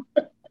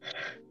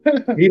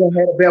he don't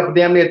have a belt for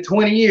damn near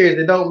 20 years.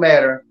 It don't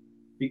matter,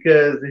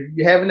 because if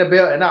you're having a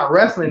belt and not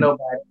wrestling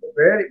nobody,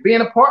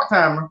 being a part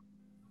timer,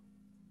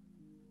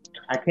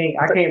 I can't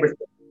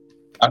respect.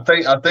 I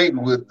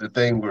think with the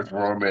thing with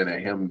Roman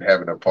and him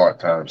having a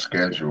part-time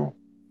schedule,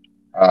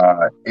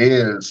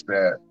 is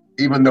that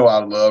even though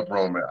I love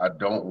Roman, I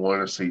don't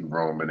want to see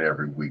Roman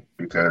every week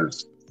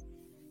because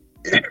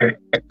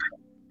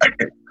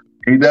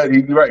he does.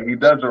 He's right. He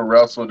doesn't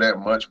wrestle that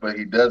much, but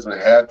he doesn't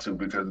have to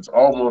because it's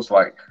almost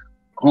like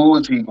who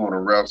is he going to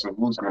wrestle?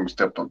 Who's going to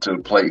step up to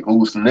the plate?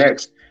 Who's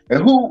next?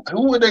 And who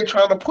are they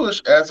trying to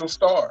push as a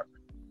star?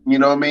 You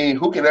know what I mean?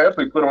 Who can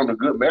actually put on a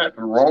good match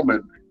with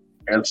Roman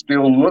and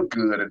still look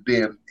good, and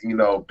then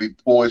be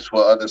poised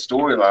for other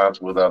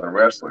storylines with other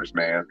wrestlers,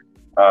 man.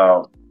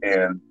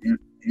 And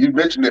you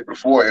mentioned it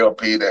before,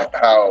 LP, that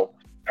how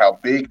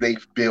big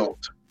they've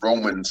built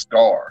Roman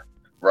Star,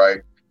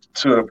 right?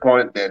 To the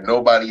point that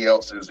nobody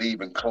else is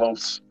even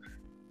close.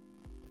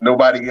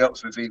 Nobody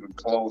else is even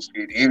close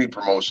in any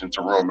promotion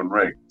to Roman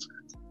Reigns.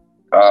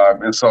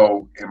 And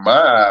so, in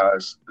my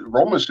eyes,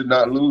 Roman should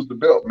not lose the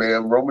belt,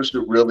 man. Roman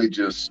should really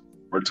just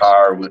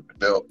retire with the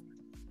belt,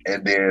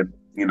 and then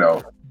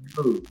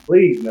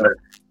Please, no.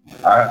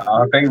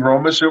 I think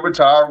Roman should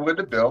retire with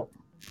the belt,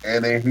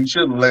 and then he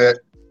should let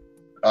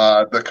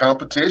the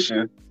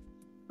competition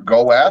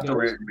go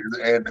after it,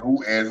 and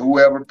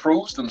whoever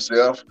proves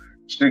themselves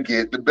should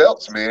get the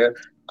belts, man.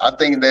 I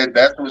think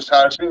that's what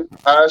how it should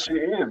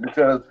end,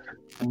 because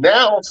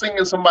now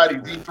seeing somebody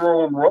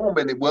dethrone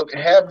Roman, it will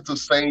have the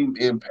same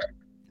impact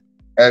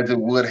as it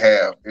would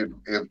have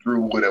if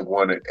Drew would have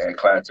won it at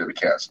Clash of the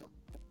Castle.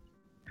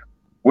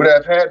 Would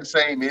have had the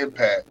same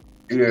impact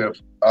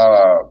if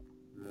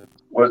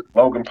what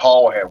Logan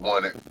Paul had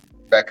won it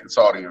back in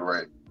Saudi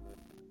Arabia.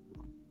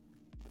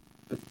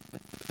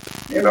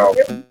 It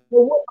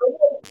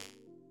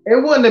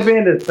wouldn't have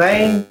been the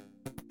same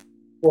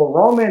for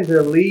Roman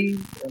to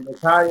leave and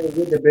retire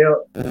with the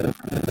belt.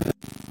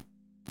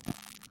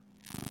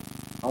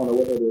 I don't know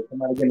what it is.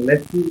 Somebody getting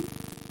left feet.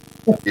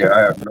 Yeah, I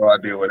have no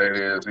idea what that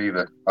is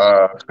either.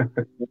 I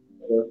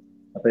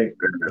think.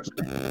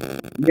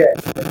 Yeah.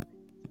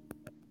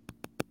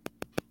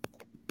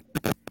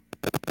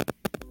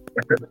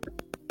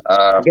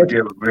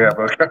 Forgive us, we have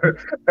a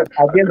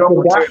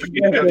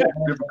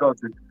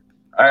difficulty.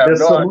 I have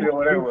no idea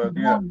what that was.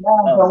 Yeah.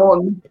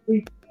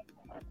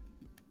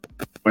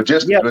 But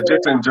just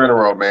in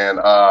general, man.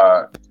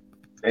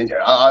 And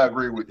I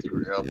agree with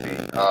you, LP.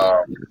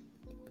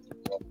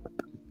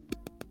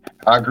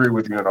 I agree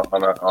with you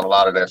on a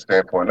lot of that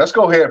standpoint. Let's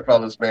go ahead,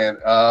 fellas, man.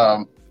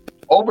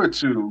 Over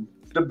to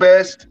the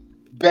best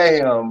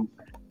damn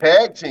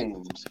tag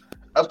teams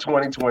of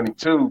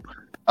 2022.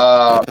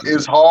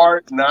 It's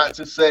hard not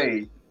to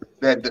say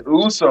that the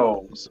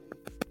Usos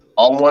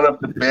are one of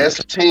the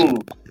best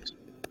teams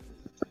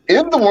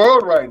in the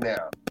world right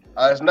now.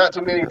 There's not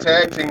too many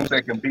tag teams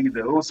that can beat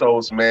the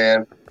Usos,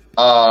 man.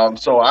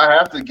 So I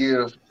have to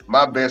give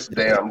my best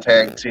damn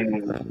tag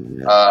team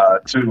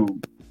to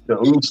the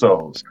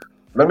Usos.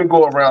 Let me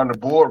go around the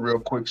board real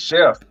quick.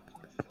 Chef,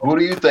 who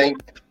do you think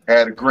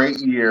had a great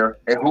year,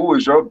 and who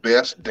is your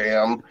best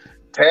damn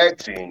tag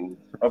team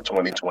of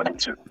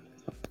 2022?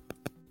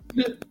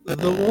 The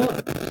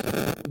ones.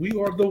 We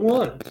are the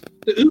ones.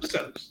 The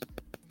Usos.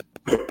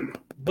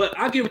 But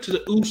I give it to the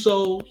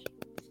Usos.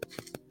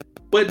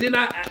 But then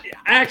I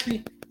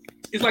actually,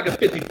 it's like a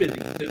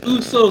 50-50. The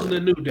Usos and the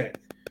New Day.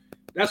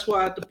 That's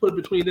why I have to put it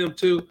between them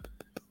two.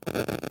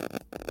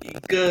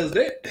 Because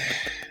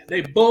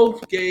they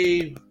both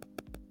gave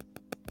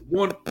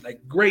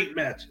great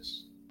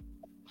matches.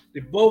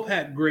 They both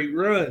had great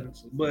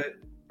runs. But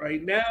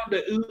right now,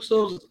 the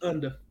Usos is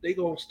under. They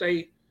going to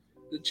stay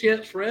the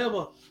champs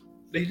forever.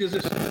 They just,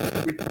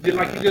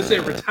 like you just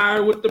said,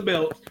 retire with the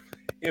belts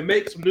and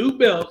make some new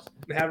belts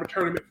and have a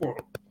tournament for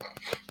them.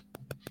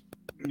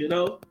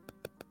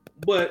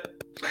 But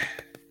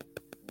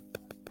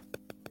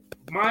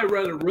my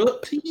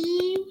runner-up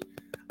team,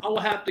 I will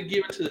have to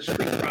give it to the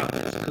Street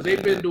Profits because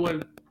they've been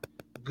doing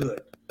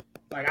good.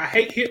 Like, I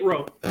hate Hit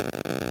Row.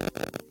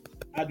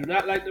 I do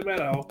not like them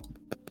at all.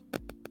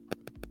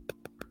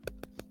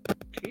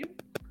 Can you?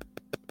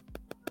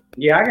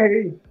 Yeah, I can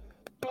hear you.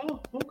 Oh,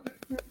 okay.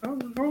 I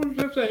was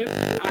just saying.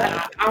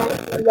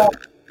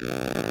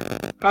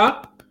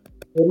 Huh?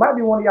 It might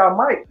be one of y'all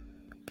mics.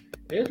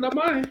 It's not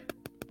mine.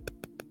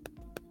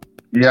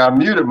 Yeah, I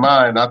muted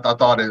mine. I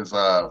thought it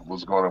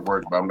was going to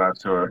work, but I'm not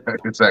sure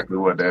exactly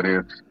what that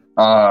is.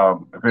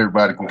 If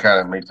everybody can kind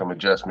of make some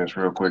adjustments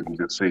real quick and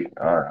just see.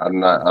 I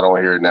don't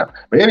hear it now.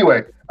 But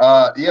anyway,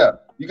 yeah,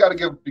 you gotta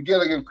give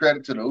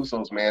credit to the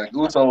Usos, man. The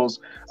Usos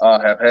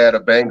have had a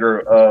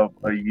banger of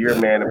a year,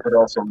 man, and put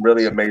on some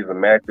really amazing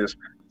matches.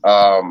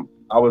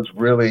 I was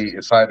really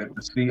excited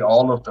to see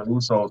all of the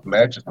Usos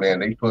matches, man.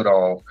 They put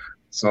on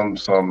some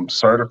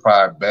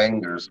certified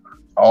bangers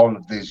all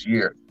of this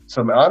year.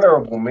 Some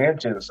honorable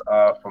mentions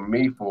for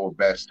me for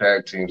best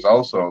tag teams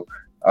also.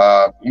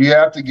 You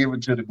have to give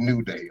it to the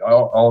New Day.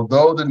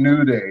 Although the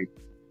New Day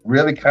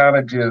really kind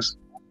of just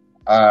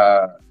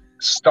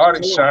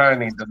started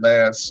shining the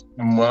last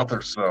month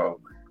or so,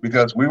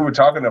 because we were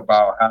talking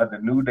about how the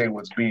New Day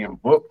was being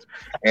booked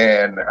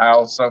and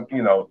how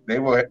they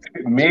were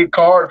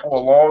mid-card for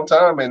a long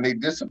time and they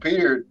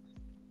disappeared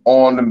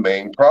on the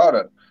main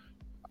product.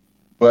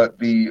 But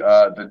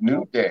the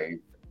New Day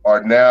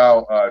are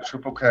now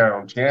Triple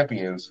Crown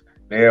champions.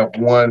 They have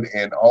won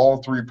in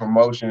all three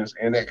promotions: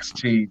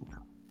 NXT,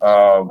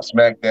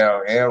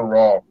 SmackDown, and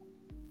Raw,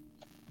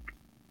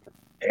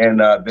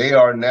 and they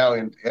are now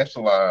in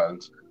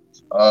echelons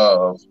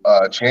of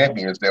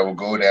champions that will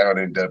go down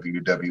in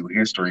WWE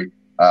history.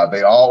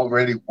 They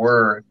already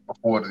were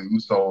before the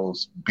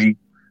Usos beat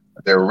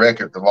their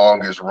record, the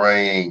longest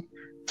reign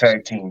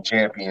tag team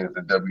champions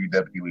in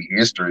WWE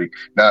history.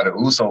 Now the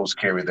Usos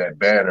carry that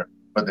banner,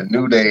 but the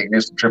New Day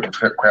is the Triple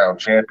Crown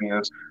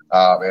champions,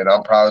 and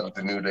I'm proud of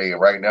the New Day.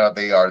 Right now,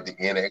 they are the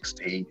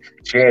NXT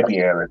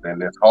champions,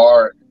 and it's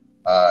hard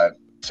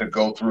to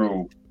go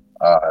through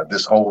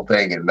this whole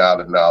thing and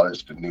not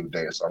acknowledge the New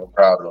Day. So I'm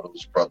proud of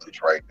those brothers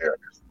right there.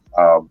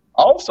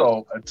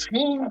 Also, a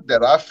team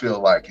that I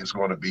feel like is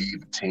going to be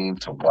the team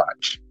to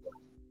watch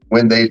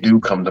when they do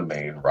come to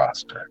main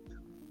roster.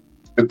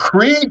 The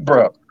Creed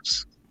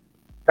brothers.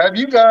 Have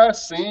you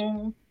guys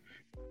seen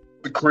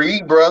the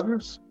Creed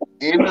brothers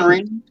in the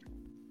ring?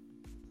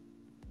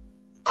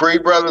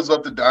 Creed brothers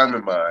of the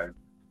Diamond Mine.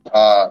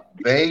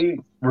 They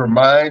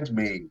remind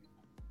me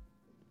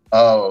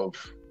of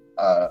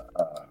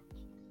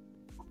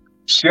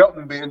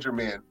Shelton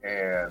Benjamin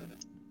and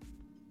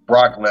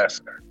Brock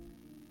Lesnar.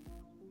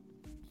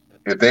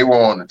 If they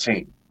were on the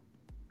team,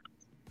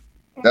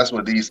 that's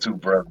what these two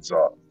brothers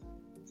are.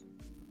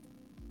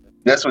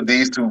 That's what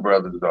these two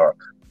brothers are.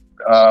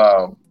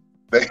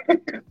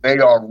 They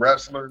are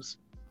wrestlers.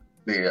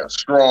 They are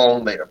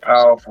strong. They are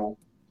powerful.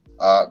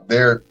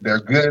 They're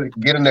good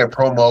getting their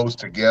promos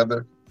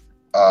together.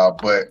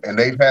 And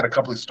they've had a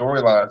couple of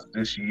storylines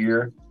this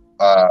year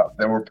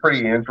that were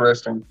pretty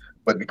interesting.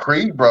 But the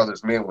Creed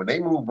brothers, man, when they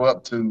move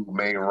up to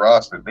main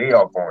roster, they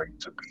are going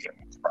to be a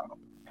problem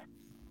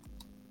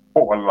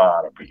for a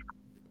lot of people.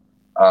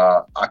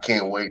 I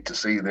can't wait to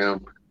see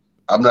them.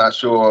 I'm not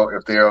sure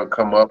if they'll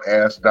come up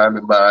as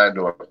Diamond Mine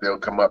or if they'll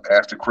come up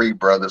as the Creed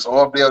brothers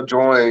or if they'll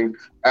join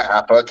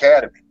Alpha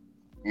Academy.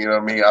 You know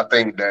what I mean? I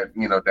think that,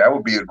 that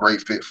would be a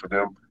great fit for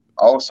them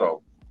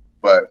also.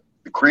 But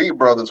the Creed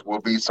brothers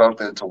will be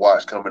something to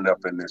watch coming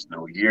up in this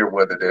new year,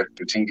 whether they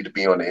continue to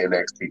be on the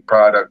NXT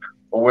product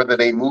or whether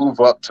they move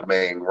up to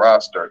main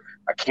roster.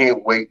 I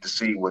can't wait to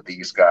see what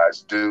these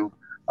guys do.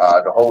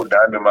 The whole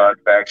Diamond Mine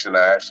faction,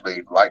 I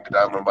actually like the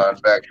Diamond Mine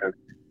faction.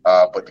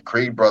 But the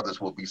Creed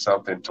brothers will be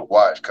something to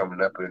watch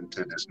coming up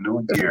into this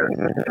new year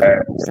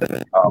as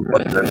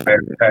one of the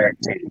best tag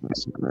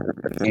teams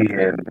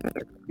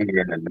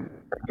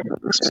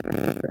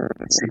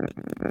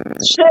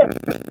Shit.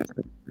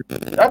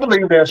 I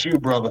believe that's you,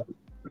 brother.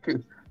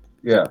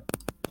 Yeah.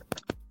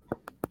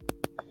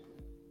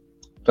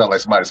 Sound like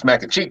somebody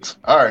smacking cheeks.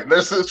 All right,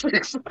 let's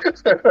fix.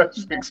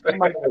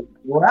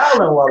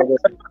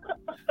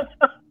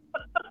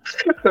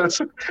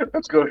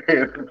 Let's go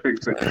ahead and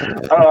fix it.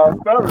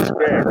 That was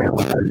bad.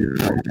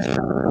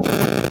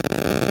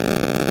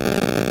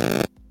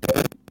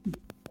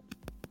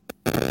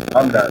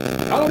 I'm done.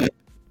 Oh, yeah.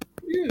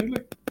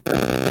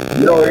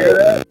 You don't hear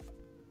that?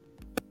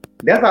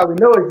 That's how we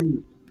know it's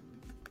you.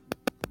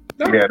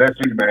 Yeah, that's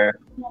you, man.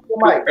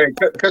 Hey,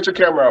 cut your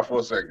camera off for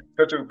a second.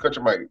 Cut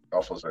your mic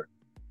off for a second.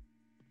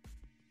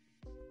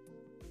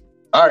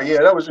 All right,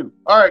 yeah, that was you.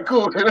 All right,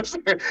 cool. Let's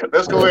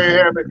go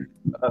ahead and have it.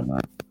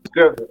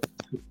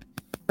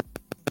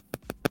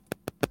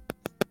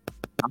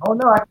 I don't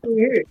know. I can't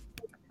hear it.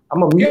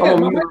 I'm a mute.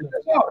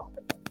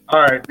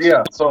 All right,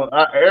 yeah. So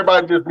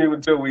everybody just mute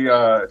until we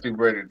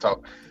ready to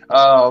talk.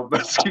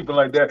 Let's keep it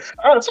like that.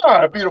 It's all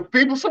right, beautiful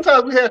people.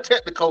 Sometimes we have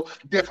technical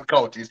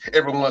difficulties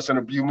every once in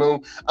a blue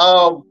moon.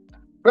 Fellas,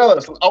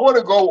 I want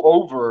to go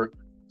over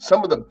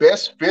some of the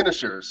best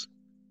finishers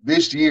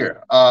this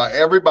year.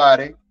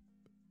 Everybody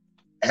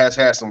has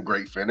had some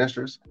great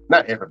finishers.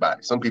 Not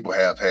everybody. Some people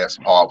have had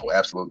some horrible,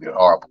 absolutely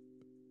horrible,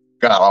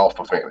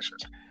 god-awful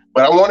finishers.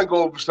 But I want to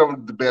go over some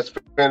of the best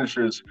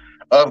finishers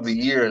of the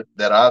year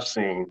that I've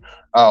seen.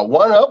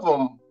 One of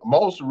them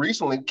most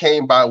recently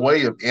came by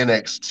way of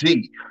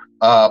NXT,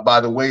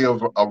 by the way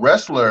of a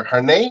wrestler.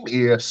 Her name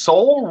is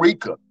Sol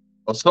Ruca,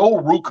 or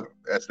Sol Ruca,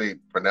 as they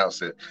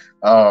pronounce it.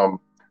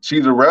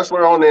 She's a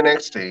wrestler on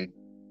NXT.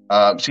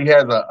 She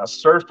has a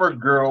surfer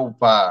girl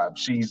vibe.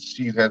 She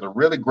has a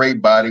really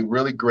great body,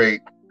 really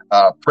great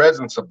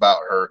presence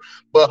about her.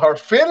 But her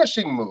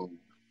finishing move,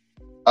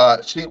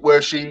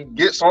 where she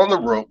gets on the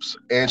ropes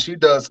and she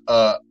does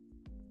a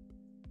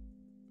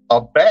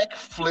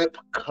backflip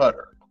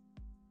cutter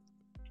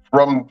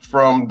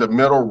from the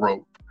middle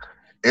rope.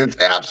 It's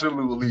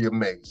absolutely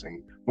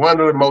amazing.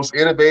 One of the most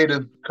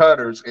innovative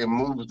cutters and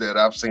moves that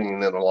I've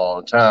seen in a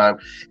long time.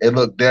 It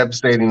looked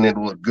devastating. It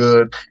looked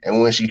good.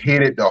 And when she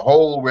hit it, the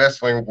whole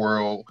wrestling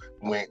world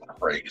went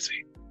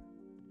crazy.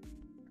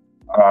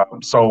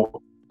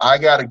 So I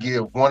got to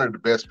give one of the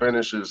best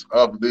finishers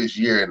of this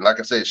year. And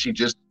like I said, she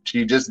just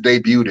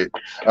debuted it.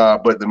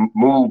 But the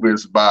move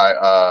is by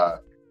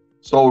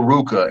Sol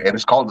Ruca, and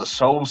it's called the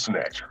Soul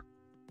Snatcher.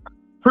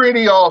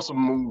 Pretty awesome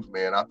move,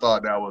 man. I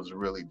thought that was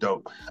really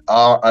dope.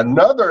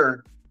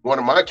 Another one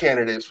of my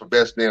candidates for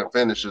best damn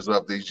finishers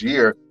of this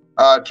year,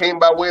 came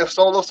by way of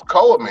Solo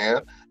Sikoa,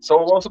 man.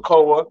 Solo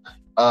Sikoa,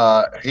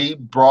 he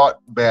brought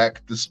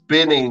back the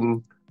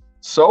spinning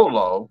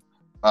solo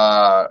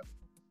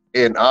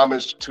in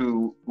homage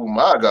to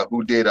Umaga,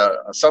 who did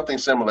something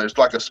similar. It's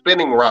like a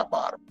spinning rock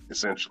bottom,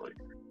 essentially.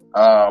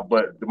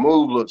 But the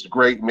move looks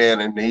great,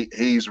 man, and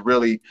he's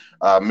really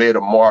made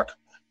a mark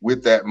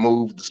with that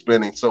move, the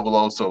spinning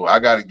solo. So I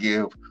got to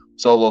give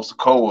Solo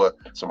Sikoa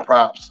some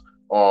props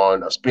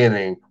on a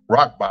spinning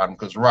rock bottom,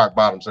 because rock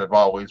bottoms have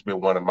always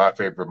been one of my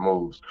favorite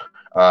moves.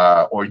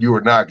 Or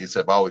Uranagis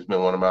have always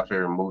been one of my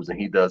favorite moves, and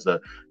he does a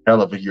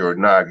hell of a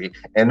Uranagi.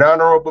 And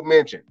honorable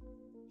mention,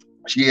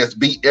 she has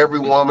beat every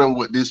woman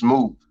with this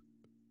move.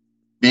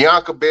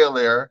 Bianca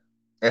Belair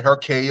and her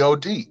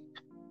KOD.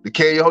 The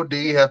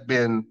KOD have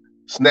been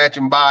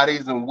snatching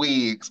bodies and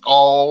wigs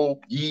all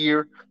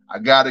year. I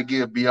got to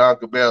give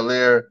Bianca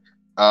Belair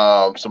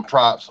some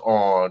props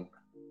on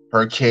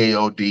her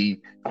KOD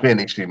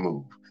finishing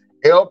move.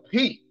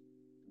 LP,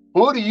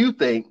 who do you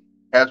think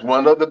has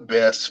one of the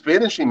best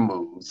finishing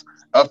moves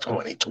of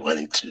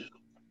 2022?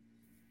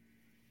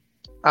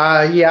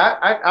 I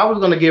was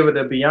going to give it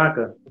to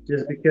Bianca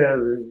just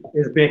because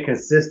it's been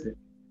consistent.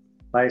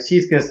 Like,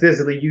 she's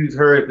consistently used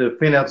her to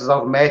finish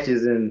off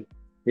matches, and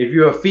if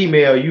you're a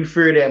female, you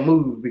fear that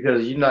move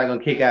because you're not going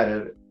to kick out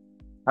of it.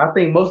 I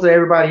think most of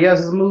everybody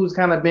else's moves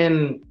kind of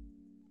been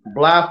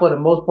blah for the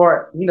most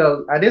part. You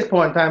know, at this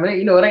point in time, it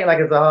ain't like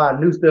it's a lot of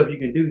new stuff you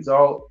can do.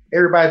 So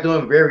everybody's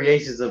doing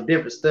variations of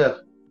different stuff.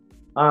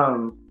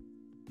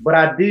 But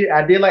I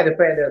did like the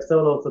fact that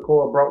Solo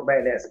Sikoa brought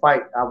back that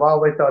spike. I've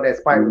always thought that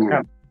spike was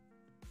kind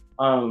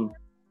of,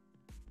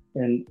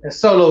 and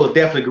Solo has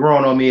definitely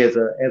grown on me as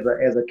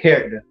a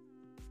character.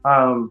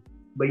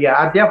 But yeah,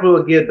 I definitely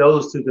would give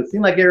those two, because it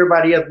seems like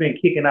everybody else been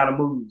kicking out of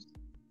moves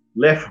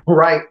left and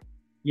right.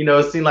 You know,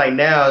 it seems like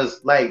now it's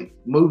like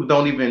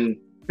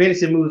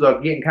finishing moves are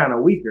getting kind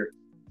of weaker.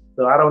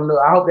 So I don't know.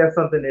 I hope that's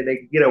something that they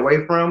can get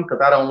away from,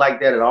 because I don't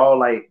like that at all.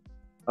 Like,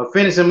 a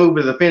finishing move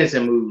is a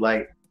finishing move.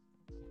 Like,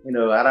 you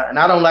know,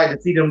 I don't like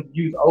to see them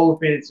use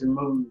old finishing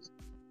moves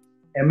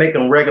and make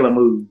them regular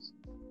moves.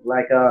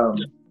 Like,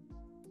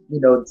 you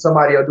know,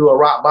 somebody will do a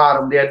rock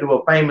bottom, they'll do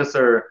a famous,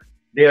 or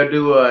they'll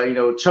do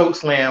a, choke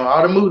slam.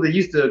 All the moves that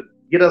used to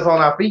get us on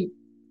our feet.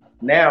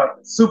 Now,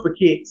 super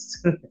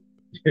kicks.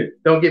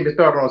 Don't get me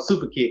started on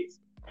super kicks.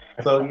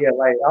 So yeah,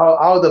 like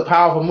all the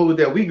powerful moves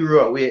that we grew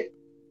up with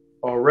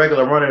are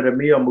regular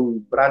run-of-the-mill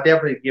moves. But I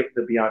definitely give it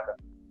to Bianca.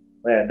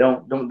 Man,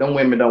 don't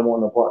women don't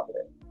want no part of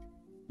that.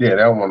 Yeah, they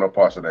don't want no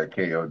parts of that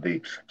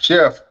KOD.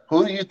 Chef,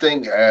 who do you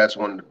think has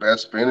one of the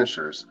best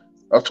finishers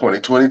of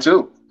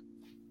 2022?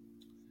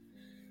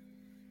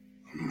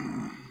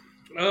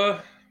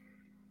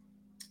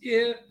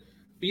 Yeah,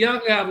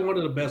 Bianca have one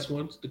of the best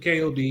ones. The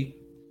KOD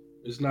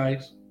is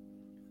nice.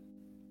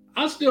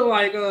 I still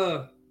like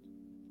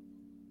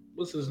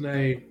what's his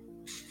name?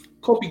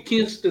 Kofi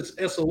Kingston's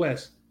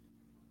SOS.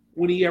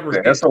 When he ever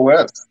the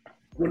SOS.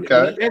 When he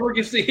ever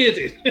gets to hit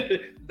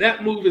it,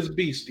 that move is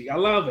beastie. I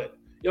love it.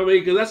 You know what I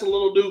mean? Because that's a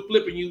little dude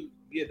flipping you.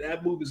 Yeah,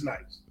 that move is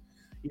nice.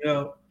 You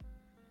know.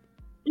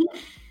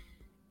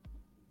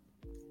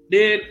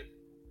 Then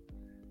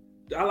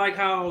I like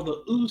how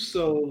the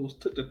Usos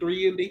took the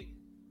 3 indie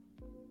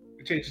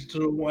and changed it to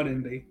the 1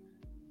 indie.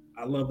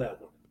 I love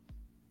that one.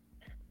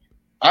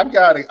 I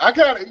got it.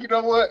 You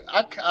know what?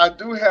 I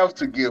do have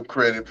to give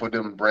credit for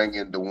them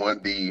bringing the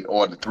 1D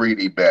or the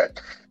 3D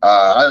back.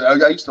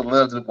 I used to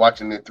love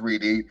watching the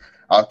 3D.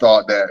 I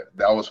thought that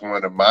was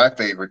one of my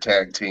favorite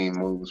tag team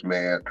moves,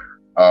 man.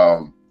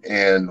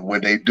 And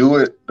when they do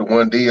it, the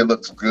 1D, it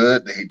looks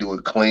good. They do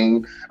it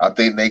clean. I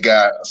think they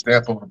got a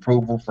stamp of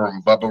approval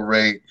from Bubba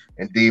Ray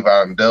and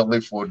Devon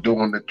Dudley for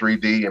doing the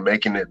 3D and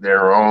making it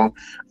their own.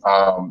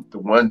 The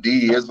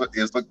 1D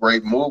is a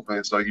great move.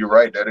 And so you're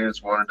right. That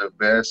is one of the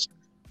best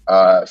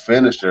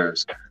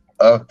finishers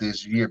of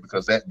this year,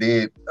 because that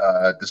did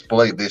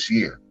display this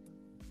year,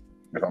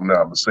 if I'm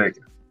not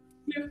mistaken.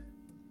 Yeah.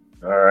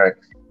 All right.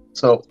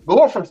 So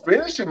going from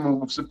finishing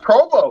moves to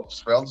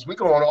promos, fellas, we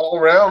going all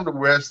around the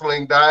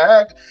wrestling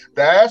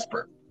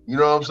diaspora. You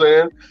know what I'm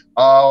saying?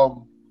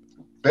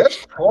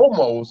 Best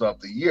promos of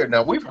the year.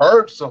 Now, we've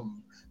heard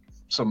some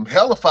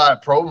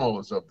hellified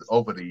promos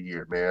over the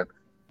year, man.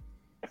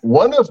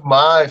 One of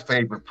my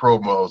favorite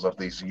promos of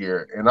this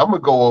year, and I'm gonna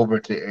go over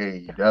to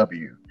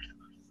AEW,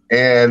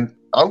 and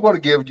I'm going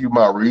to give you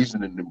my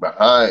reasoning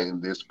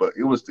behind this, but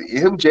it was the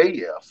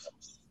MJF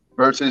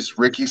versus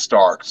Ricky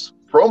Starks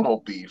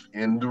promo beef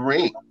in the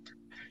ring.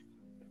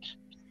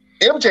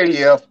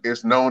 MJF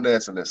is known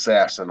as an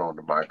assassin on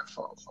the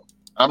microphone.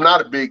 I'm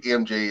not a big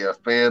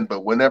MJF fan,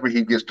 but whenever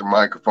he gets the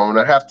microphone,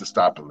 I have to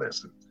stop and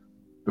listen.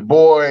 The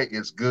boy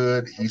is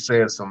good. He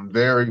says some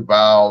very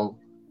vile,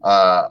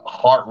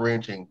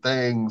 heart-wrenching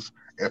things.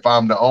 If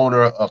I'm the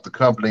owner of the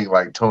company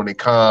like Tony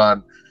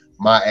Khan,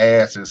 my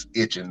ass is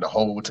itching the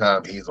whole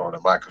time he's on the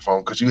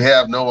microphone, because you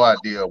have no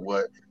idea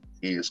what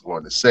he is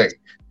going to say.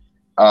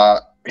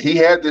 He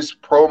had this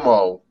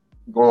promo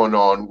going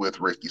on with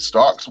Ricky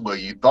Starks where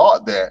you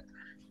thought that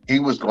he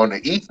was going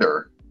to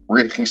ether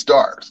Ricky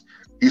Starks.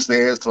 He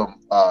said some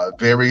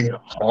very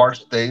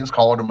harsh things,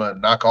 called him a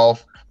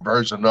knockoff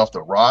version of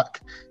The Rock,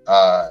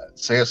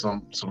 said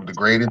some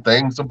degrading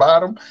things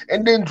about him,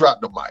 and then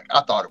dropped the mic.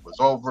 I thought it was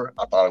over.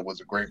 I thought it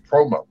was a great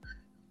promo.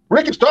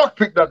 Ricky Starks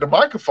picked up the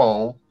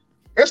microphone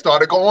and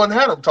started going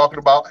at him, talking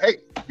about, hey,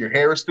 your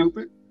hair is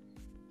stupid.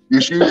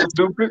 Your shoes are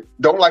stupid.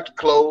 Don't like your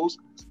clothes.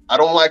 I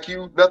don't like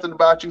you. Nothing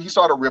about you. He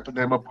started ripping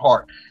them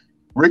apart.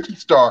 Ricky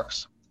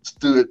Starks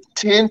stood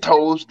 10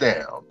 toes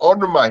down on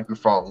the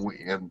microphone with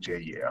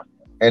MJF,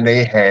 and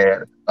they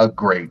had a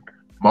great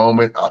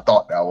moment. I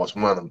thought that was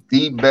one of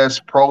the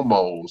best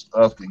promos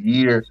of the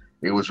year.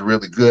 It was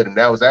really good, and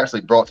that was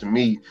actually brought to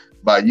me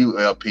by you,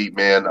 LP,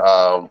 man,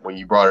 when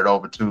you brought it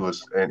over to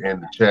us in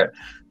the chat.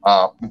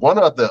 One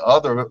of the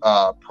other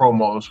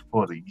promos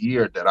for the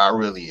year that I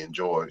really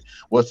enjoyed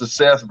was the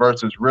Seth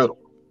versus Riddle.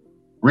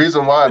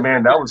 Reason why,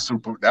 man, that was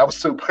super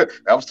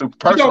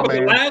personal,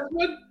 man. The last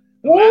one?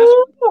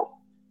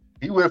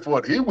 He went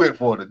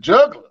for the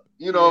juggler.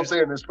 You know what I'm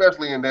saying?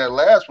 Especially in that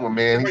last one,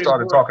 man. He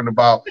started talking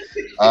about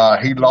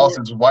he lost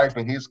his wife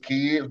and his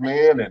kids,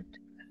 man, and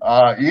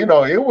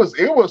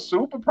it was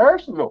super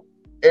personal.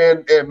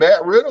 And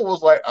Matt Riddle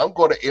was like, I'm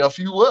going to F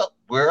you up.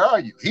 Where are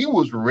you? He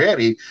was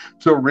ready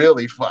to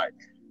really fight.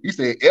 He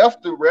said,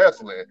 F the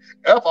wrestling,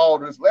 F all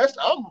this.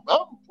 I'm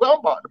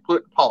about to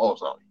put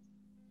pause on you.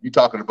 You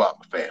talking about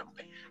my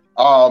family.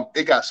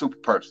 It got super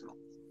personal.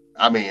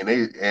 I mean,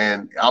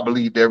 and I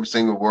believed every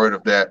single word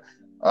of that.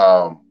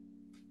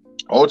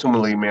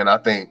 Ultimately, man, I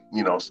think,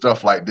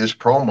 stuff like this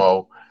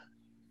promo,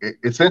 it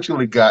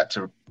essentially got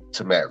to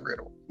Matt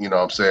Riddle. You know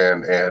what I'm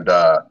saying? And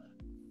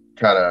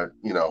kind of,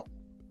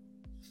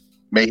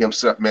 made him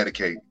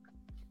self-medicate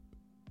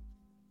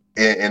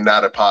in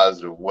not a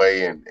positive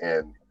way, and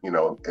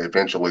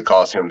eventually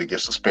caused him to get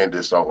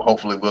suspended. So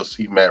hopefully we'll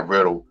see Matt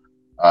Riddle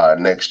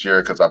next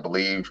year, because I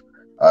believe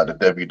the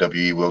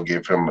WWE will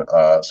give him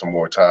some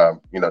more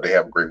time. They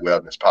have a great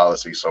wellness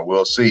policy, so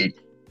we'll see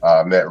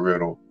Matt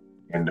Riddle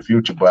in the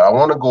future. But I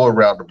want to go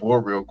around the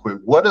board real quick.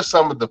 What are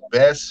some of the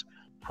best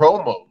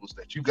promos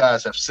that you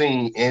guys have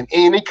seen in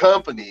any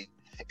company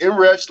in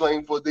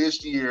wrestling for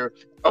this year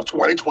of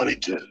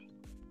 2022?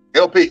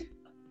 LP.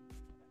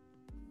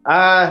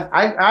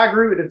 I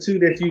agree with the two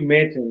that you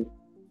mentioned.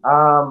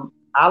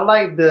 I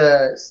like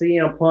the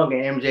CM Punk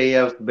and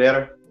MJF's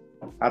better.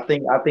 I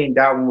think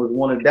that one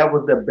was that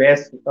was the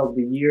best of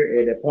the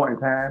year at that point in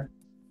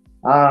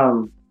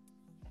time.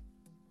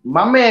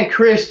 My man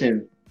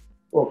Christian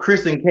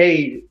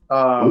Cage,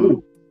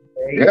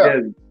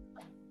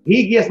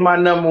 he gets my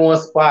number one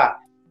spot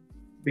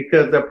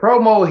because the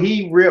promo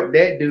he ripped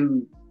that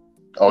dude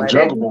on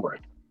Jungle Boy.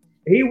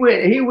 He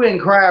went and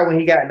cried when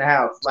he got in the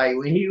house. Like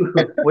when he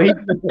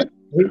went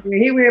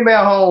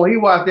back home, he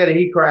watched that and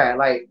he cried.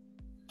 Like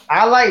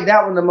I like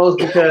that one the most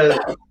because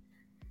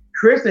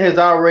Christian has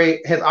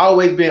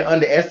always been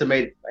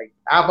underestimated. Like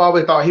I've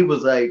always thought he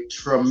was a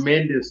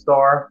tremendous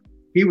star.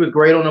 He was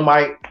great on the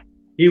mic.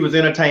 He was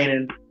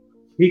entertaining.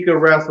 He could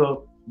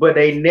wrestle, but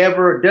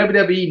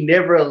WWE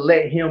never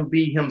let him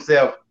be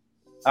himself.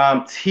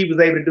 He was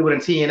able to do it in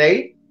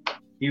TNA.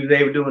 He was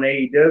able to do it in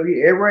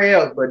AEW, everywhere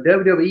else, but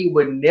WWE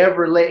would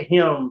never let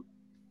him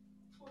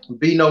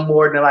be no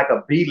more than like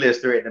a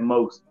B-lister at the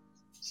most.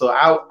 So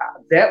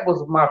that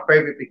was my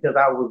favorite because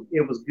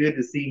it was good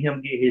to see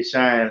him get his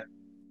shine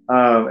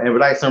and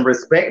like some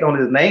respect on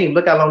his name.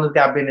 Look how long this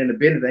guy been in the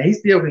business, and he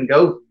still can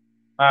go.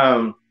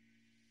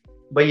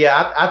 But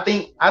yeah, I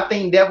think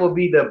that will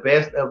be the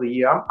best of the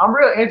year. I'm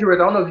real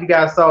interested. I don't know if you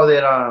guys saw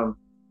that.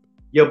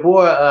 Your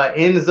boy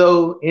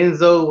Enzo.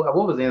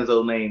 What was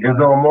Enzo's name?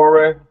 Enzo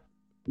Amore.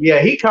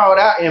 Yeah, he called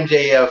out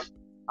MJF.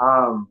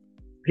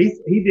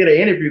 He did an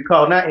interview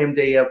calling out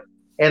MJF,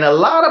 and a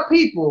lot of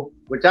people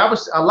in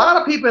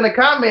the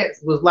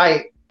comments was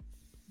like,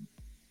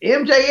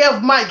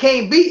 MJF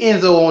can't beat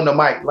Enzo on the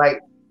mic.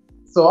 Like,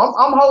 so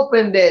I'm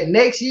hoping that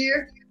next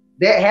year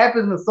that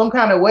happens in some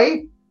kind of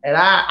way. And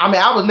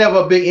I was never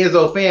a big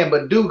Enzo fan,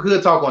 but dude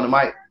could talk on the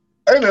mic.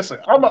 Hey, listen,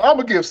 I'm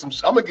gonna give some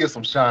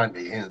shine to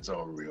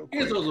Enzo real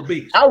quick. Enzo's a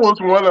beast. I was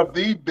one of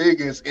the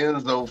biggest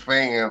Enzo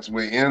fans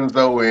when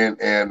Enzo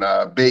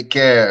and Big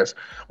Cass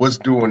was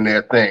doing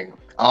their thing.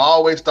 I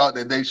always thought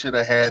that they should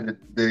have had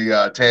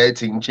the tag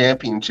team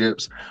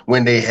championships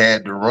when they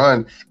had the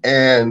run,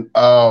 and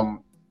I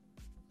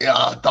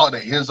thought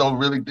that Enzo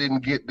really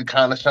didn't get the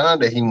kind of shine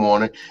that he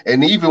wanted.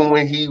 And even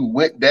when he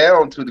went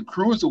down to the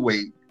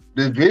cruiserweight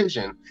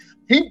division,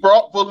 he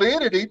brought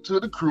validity to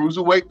the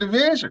cruiserweight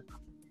division.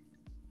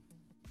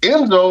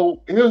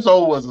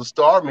 Enzo was a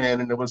star,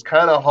 man, and it was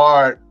kind of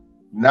hard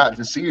not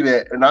to see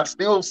that. And I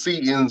still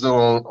see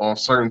Enzo on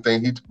certain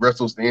things. He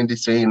wrestles the indie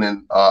scene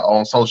and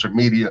on social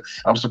media.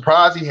 I'm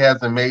surprised he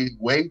hasn't made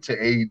way to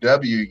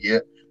AEW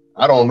yet.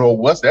 I don't know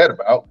what's that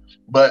about,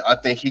 but I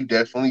think he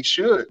definitely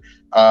should.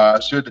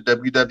 Should the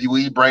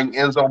WWE bring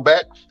Enzo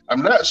back?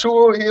 I'm not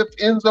sure if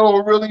Enzo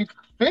will really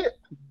fit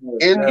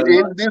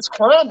in this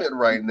climate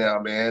right now,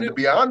 man. To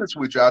be honest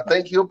with you, I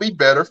think he'll be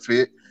better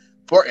fit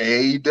for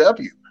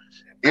AEW.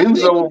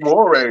 Enzo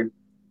Amore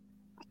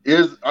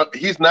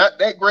he's not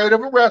that great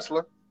of a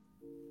wrestler.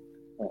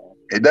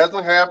 It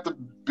doesn't have the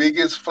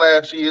biggest,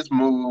 flashiest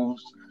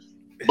moves,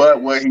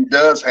 but what he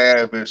does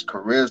have is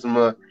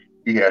charisma.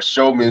 He has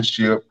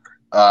showmanship,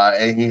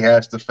 and he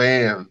has the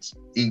fans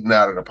eating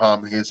out of the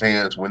palm of his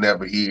hands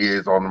whenever he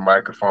is on the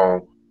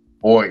microphone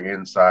or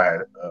inside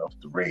of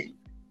the ring.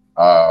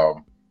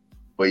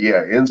 But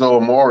yeah, Enzo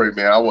Amore,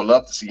 man, I would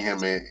love to see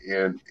him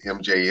in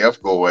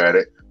MJF go at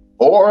it,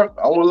 or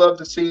I would love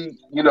to see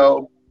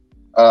Enzo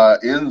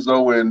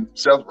and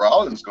Seth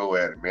Rollins go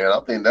at it, man.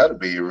 I think that'd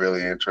be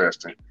really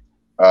interesting.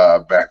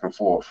 Back and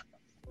forth.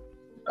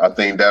 I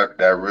think that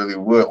really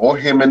would. Or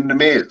him and The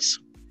Miz.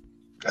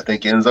 I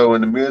think Enzo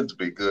and The Miz would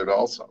be good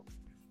also.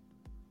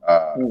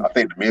 I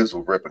think The Miz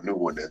will rip a new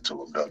one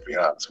into him, though, to be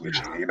honest with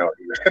you.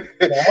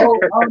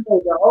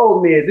 The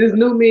old Miz. This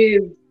new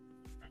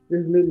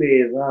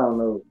Miz, I don't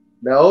know.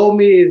 The old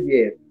Miz,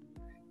 yes.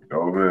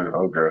 Oh, man,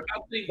 okay. I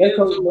think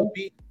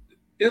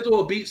Enzo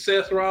will beat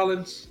Seth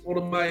Rollins on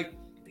the mic.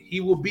 He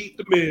will beat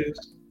The Miz.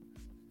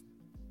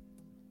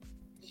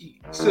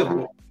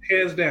 Simple.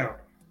 Hands down.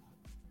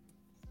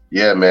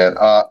 Yeah, man.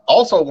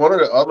 Also, one of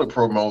the other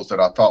promos that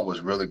I thought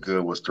was really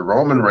good was the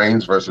Roman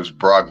Reigns versus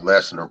Brock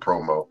Lesnar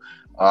promo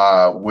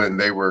when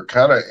they were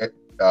kind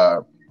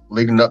of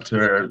leading up to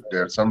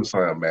their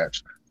SummerSlam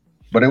match.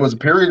 But it was a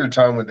period of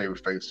time when they were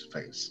face to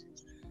face.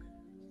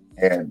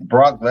 And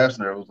Brock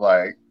Lesnar was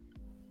like,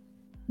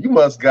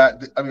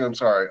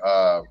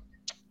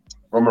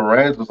 Roman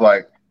Reigns was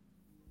like,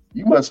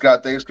 you must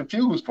got things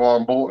confused,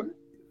 farm boy.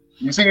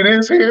 You see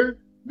this here?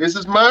 This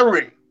is my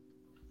ring.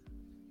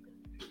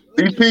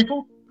 These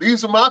people,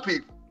 these are my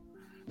people.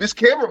 This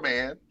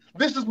cameraman,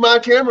 this is my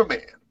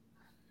cameraman.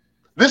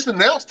 This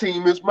announce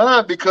team is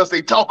mine because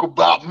they talk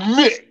about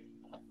me.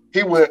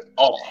 He went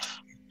off.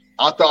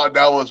 I thought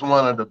that was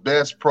one of the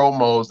best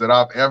promos that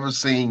I've ever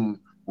seen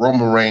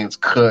Roman Reigns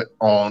cut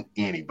on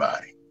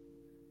anybody.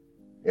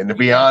 And to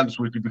be honest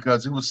with you,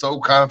 because he was so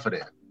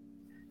confident,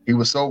 he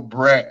was so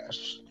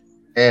brash,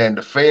 and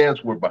the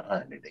fans were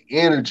behind it. The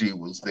energy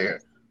was there.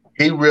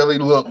 He really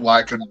looked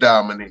like a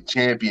dominant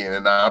champion,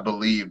 and I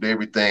believed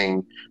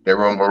everything that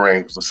Roman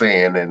Reigns was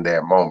saying in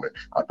that moment.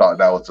 I thought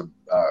that was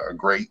a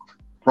great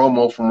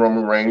promo from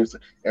Roman Reigns.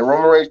 And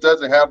Roman Reigns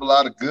doesn't have a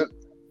lot of good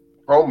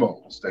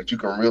promos that you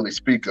can really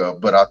speak of,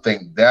 but I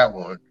think that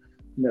one,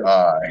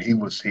 he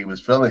was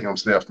feeling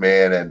himself,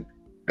 man, and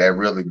that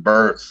really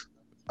birthed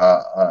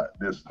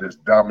this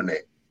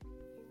dominant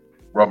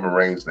Roman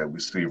Reigns that we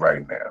see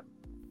right now.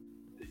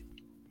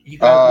 You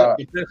guys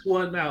the best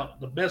one out,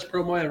 the best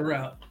promo ever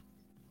out.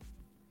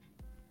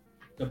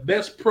 The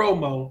best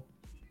promo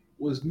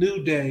was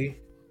New Day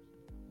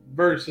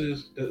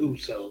versus the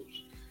Usos.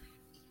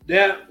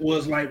 That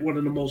was like one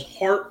of the most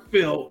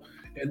heartfelt,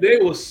 and they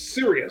was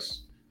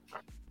serious.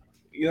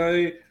 You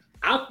know,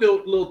 I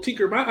felt a little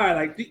tinker in my eye,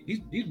 like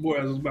these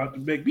boys was about to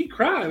make me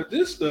cry with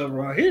this stuff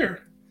right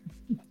here.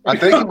 I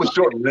think it was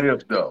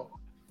short-lived, though.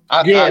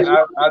 I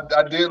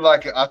did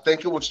like it. I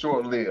think it was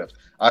short-lived.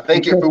 I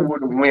think if it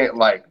would have went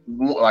like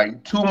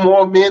 2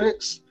 more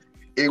minutes,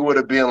 it would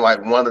have been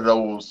like one of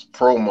those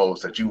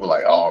promos that you were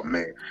like, oh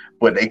man.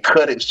 But they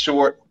cut it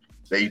short.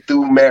 They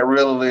threw Matt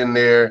Riddle in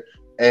there,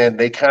 and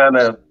they kind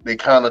of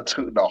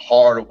took the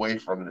heart away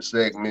from the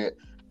segment,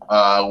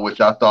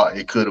 which I thought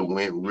it could have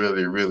went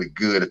really, really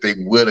good if they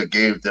would have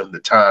gave them the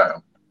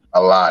time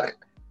allotted.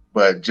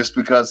 But just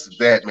because of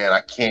that, man,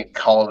 I can't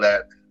call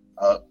that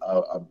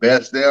a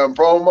best damn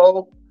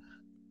promo.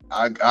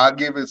 I'll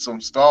give it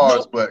some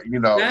stars, but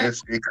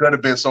it could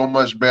have been so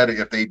much better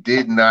if they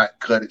did not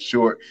cut it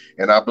short.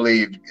 And I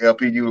believe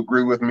LP, you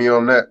agree with me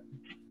on that?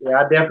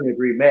 Yeah, I definitely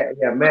agree. Matt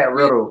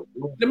Riddle.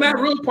 The Matt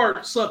Riddle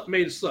part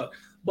made it suck,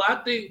 but I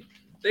think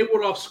they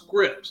went off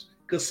scripts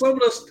because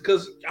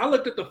I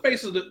looked at the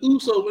faces of the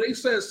Usos when they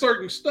said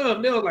certain stuff,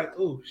 and they were like,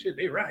 "Oh shit,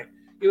 they right."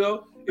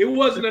 It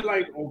wasn't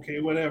like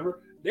okay,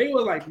 whatever. They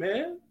were like,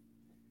 "Man,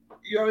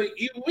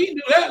 we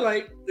do that."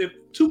 Like, if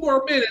 2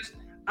 more minutes,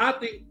 I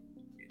think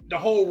the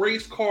whole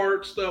race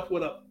card stuff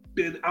would have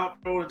been out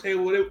on the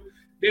table.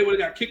 They would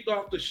have got kicked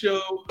off the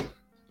show.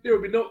 There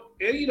would be no,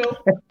 and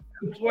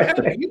what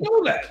happened? You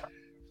know that.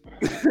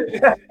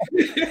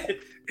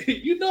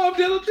 I'm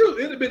telling the truth.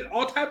 It'd have been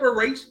all type of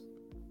race.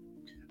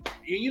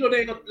 And they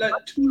ain't gonna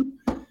let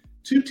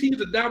two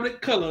teams of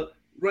dominant color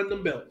run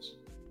them belts.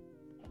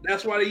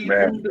 That's why they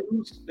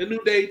moved the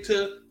New Day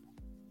to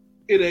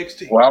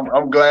NXT. Well,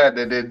 I'm glad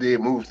that they did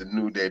move to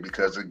New Day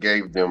because it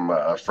gave them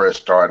a fresh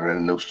start and a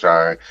new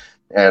shine.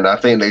 And I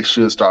think they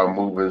should start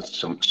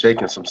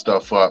shaking some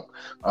stuff up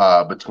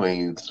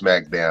between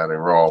SmackDown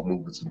and Raw,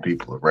 moving some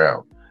people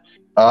around.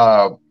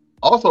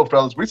 Also,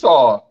 fellas, we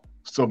saw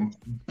some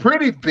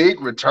pretty big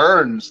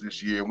returns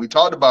this year. We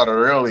talked about it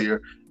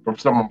earlier from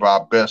some of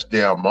our best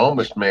damn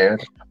moments, man.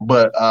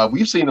 But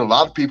we've seen a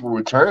lot of people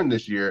return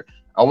this year.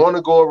 I want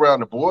to go around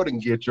the board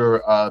and get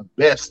your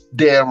best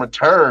damn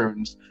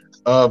returns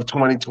of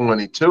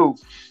 2022.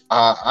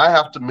 I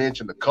have to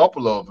mention a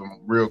couple of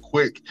them real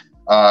quick.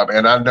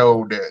 And I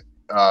know that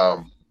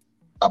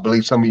I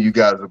believe some of you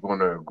guys are going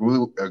to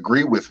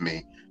agree with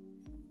me.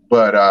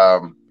 But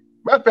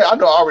matter of fact, I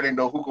already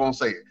know who's gonna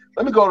say it.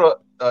 Let me go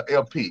to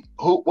LP.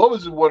 What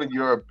was one of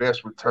your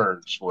best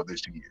returns for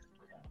this year?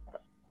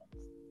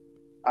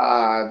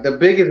 The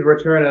biggest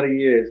return of the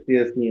year is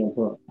still CM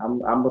Punk. I'm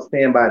gonna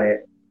stand by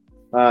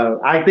that.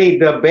 I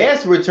think the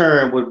best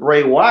return was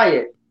Bray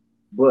Wyatt,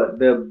 but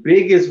the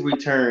biggest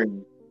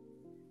return,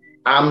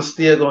 I'm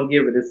still gonna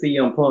give it to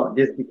CM Punk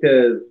just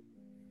because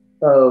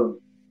of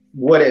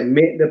what it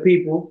meant to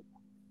people.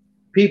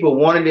 People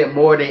wanted it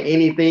more than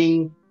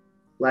anything.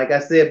 Like I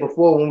said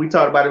before, when we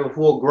talked about it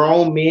before,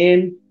 grown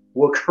men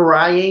were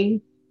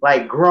crying.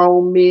 Like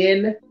grown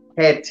men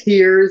had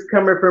tears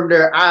coming from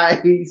their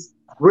eyes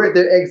with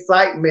their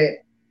excitement.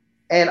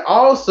 And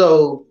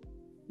also,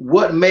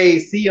 what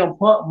made CM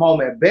Punk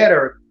moment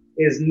better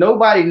is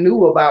nobody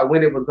knew about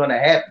when it was going to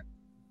happen.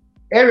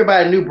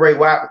 Everybody knew Bray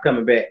Wyatt was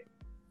coming back.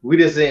 We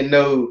just didn't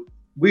know.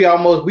 We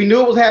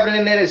knew it was happening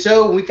in that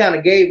show, and we kind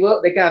of gave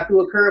up. They kind of threw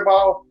a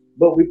curveball,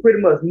 but we pretty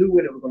much knew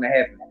when it was going to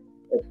happen.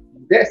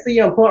 That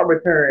CM Punk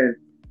return,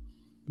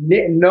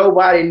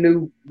 nobody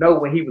know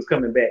when he was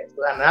coming back.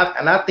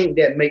 And I think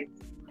that makes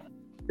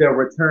the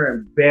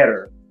return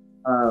better.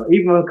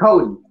 Even with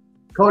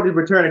Cody's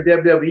return to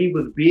WWE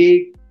was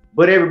big,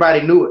 but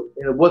everybody knew it.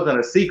 And it wasn't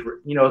a secret.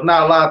 You know, it's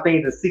not a lot of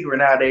things a secret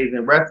nowadays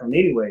in wrestling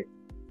anyway.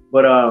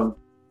 But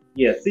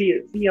yeah,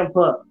 CM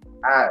Punk,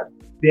 I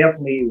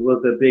definitely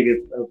was the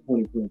biggest of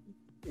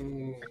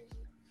 2020.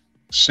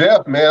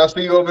 Chef, man, I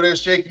see you over there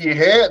shaking your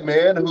head,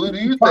 man. Who do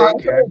you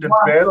think had the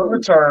best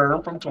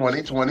return from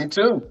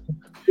 2022?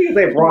 You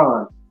say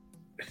Braun.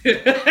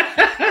 You're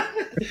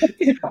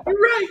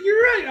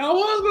right. I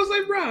was gonna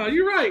say Braun.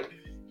 You're right.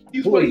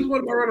 He's one of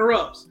my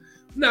runner-ups.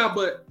 Now,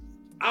 but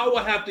I will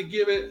have to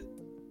give it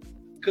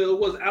because it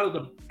was out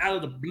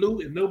of the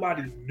blue and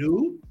nobody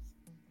knew.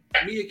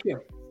 Mia Kim.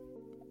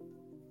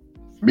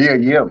 Mia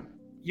Yim.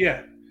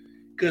 Yeah,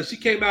 because she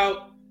came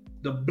out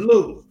the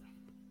blue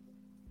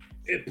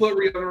and put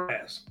Rhea on her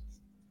ass.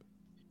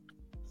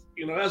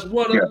 You know, that's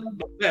one of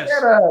the best.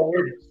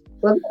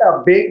 Was that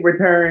a big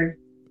return?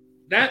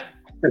 That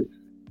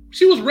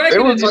she was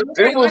regular.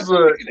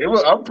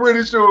 I'm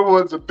pretty sure it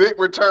was a big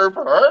return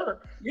for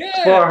her.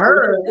 Yeah, for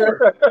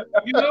her.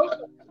 You know,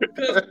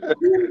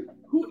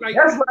 who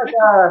that's like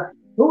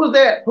who was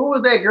that? Who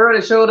was that girl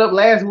that showed up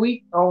last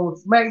week on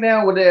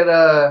SmackDown with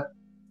that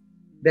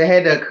that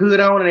had the hood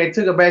on and they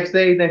took her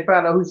backstage and they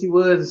found out who she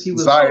was and she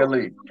was Xia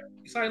Li.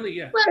 Xia Li,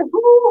 yeah. Like,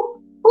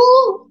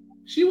 who?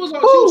 She was on.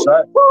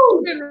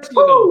 She been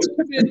wrestling though.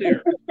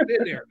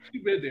 She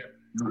been there.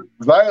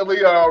 Xia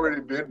Li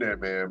already been there,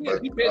 man. Yeah,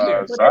 but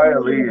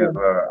Xia Li is.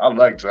 I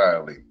like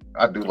Xia Li.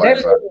 I do like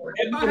Xia Li.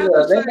 If I have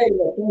to say,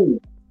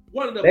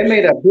 one of they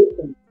made a big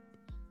thing.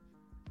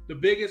 The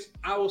biggest,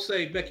 I will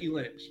say, Becky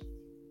Lynch.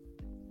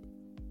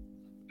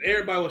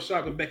 Everybody was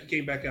shocked when Becky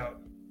came back out.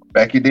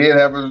 Becky did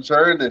have a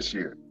return this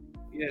year.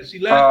 Yeah, she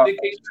left.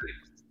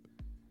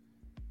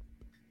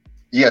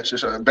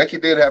 Becky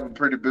did have a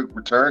pretty big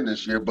return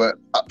this year. But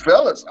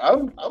fellas,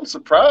 I'm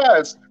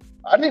surprised.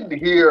 I didn't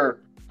hear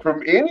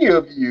from any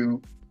of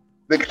you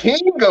the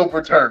king of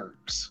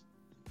returns.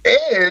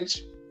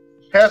 Edge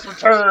has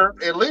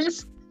returned at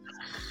least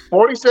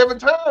 47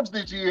 times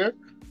this year,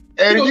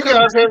 and you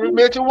guys haven't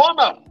mentioned one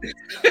of them.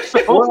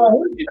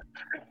 So,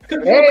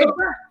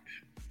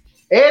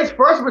 Edge's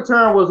first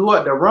return was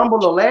what? The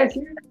Rumble of last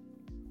year?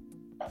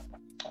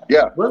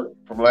 Yeah,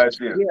 from last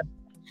year.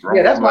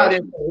 Yeah, that's why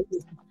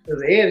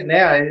because Edge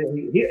now,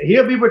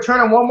 he'll be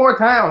returning one more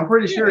time. I'm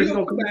pretty sure he's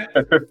going to come back.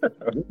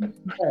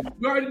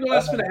 We already know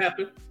that's going to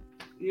happen.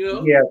 You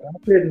know? Yeah,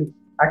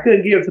 I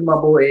couldn't give it to my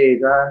boy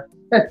Edge.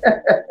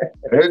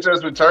 Edge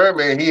just returned,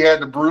 man. He had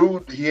the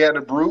Brood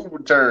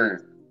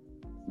return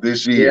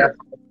this year. Yeah.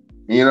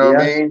 You know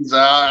what I mean? So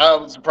I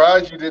was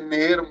surprised you didn't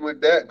hit him with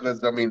that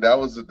because I mean that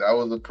was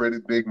a pretty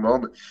big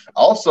moment.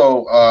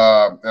 Also,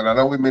 and I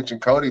know we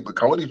mentioned Cody, but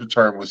Cody's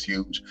return was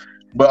huge.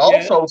 But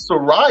also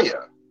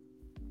Saraya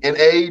in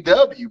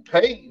AEW,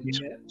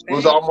 Paige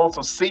was almost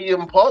a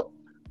CM Punk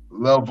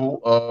level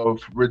of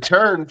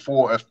return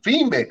for a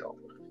female.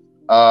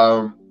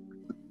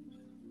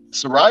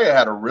 Saraya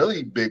had a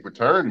really big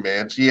return,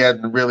 man. She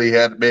hadn't really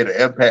made an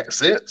impact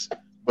since,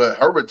 but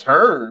her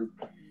return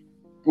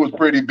was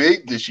pretty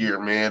big this year,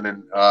 man.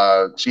 And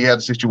she had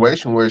a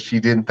situation where she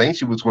didn't think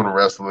she was going to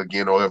wrestle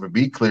again or ever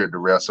be cleared to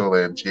wrestle,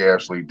 and she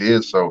actually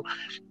did. So,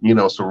 you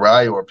know,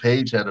 Saraya or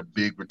Paige had a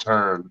big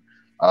return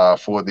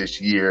for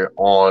this year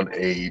on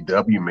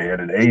AEW,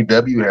 man. And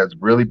AEW has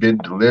really been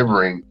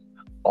delivering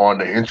on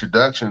the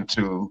introduction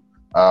to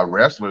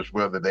wrestlers,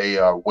 whether they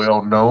are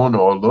well known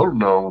or little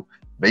known.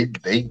 They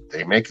make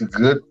they make some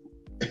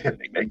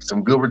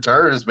good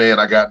returns, man.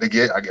 I got to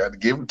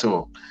give them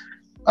to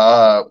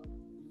them.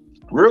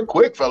 Real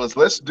quick, fellas,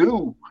 let's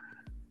do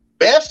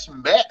best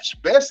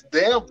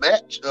damn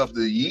match of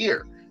the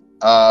year.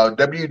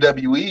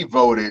 WWE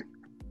voted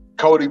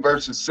Cody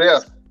versus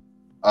Seth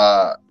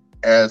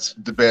as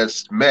the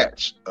best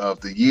match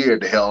of the year,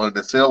 the Hell in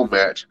a Cell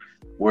match,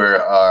 where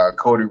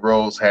Cody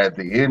Rhodes had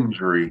the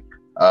injury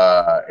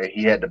and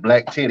he had the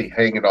black titty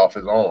hanging off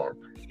his arm.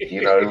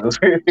 You know, it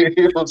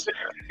was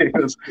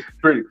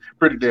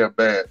pretty damn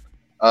bad.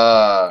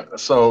 That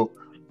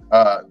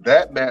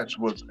match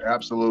was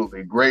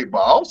absolutely great, but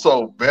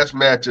also best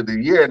match of the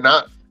year.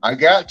 Now I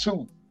got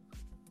two,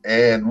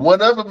 and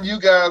one of them you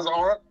guys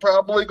aren't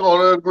probably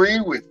going to agree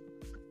with,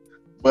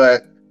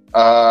 but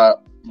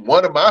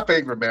one of my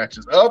favorite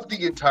matches of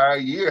the entire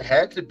year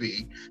had to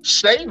be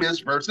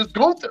Sheamus versus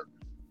Gunther.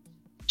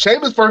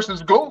 Sheamus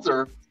versus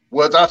Gunther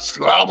was a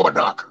slammer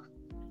knocker.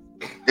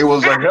 It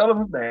was a hell of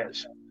a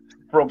match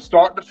from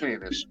start to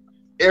finish.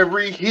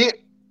 Every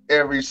hit,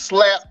 every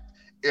slap,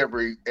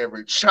 every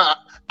chop,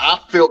 I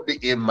felt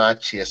it in my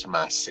chest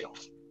myself.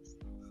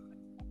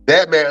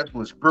 That match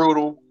was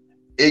brutal.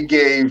 It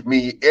gave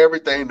me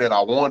everything that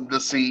I wanted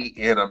to see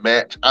in a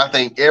match. I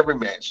think every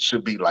match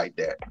should be like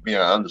that, to be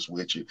honest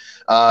with you.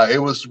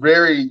 It was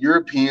very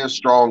European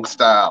strong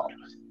style,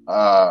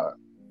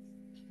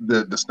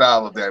 the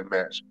style of that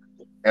match.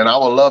 And I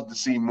would love to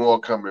see more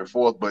coming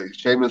forth, but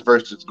Sheamus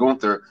versus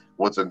Gunther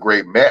was a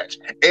great match.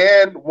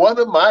 And one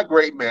of my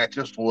great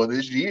matches for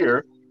this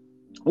year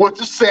was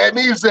the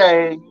Sami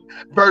Zayn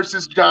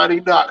versus Johnny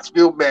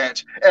Knoxville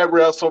match at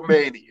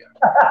WrestleMania.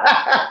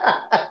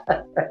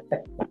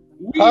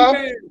 Huh?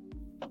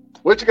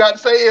 What you got to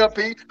say,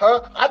 LP?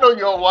 Huh? I know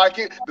you don't like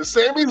it. The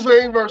Sami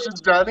Zayn versus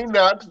Johnny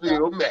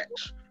Knoxville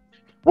match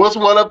was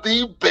one of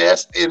the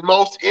best and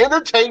most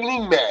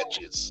entertaining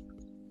matches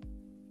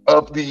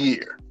of the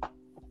year.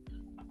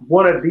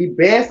 One of the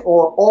best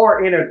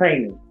or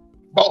entertaining?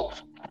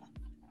 Both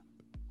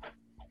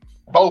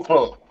of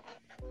them.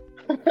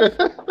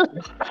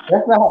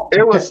 That's a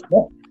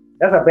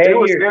bad It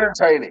was year.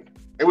 entertaining.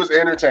 It was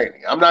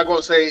entertaining. I'm not going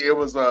to say it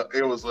was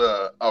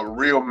a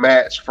real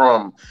match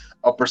from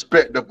a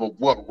perspective of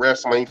what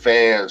wrestling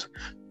fans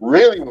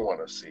really want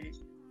to see,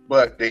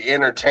 but the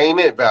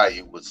entertainment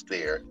value was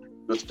there.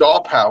 The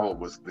star power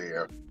was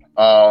there.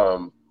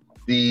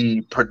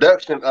 The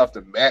production of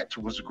the match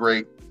was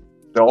great.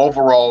 The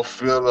overall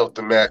feel of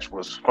the match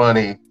was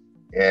funny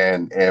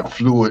and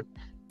fluid,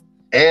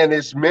 and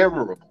it's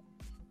memorable.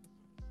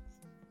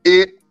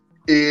 It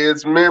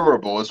is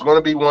memorable. It's going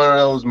to be one of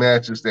those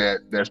matches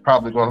that's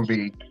probably going to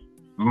be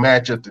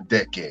match of the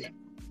decade,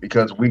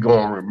 because we're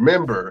going to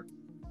remember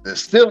the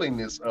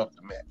silliness of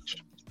the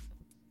match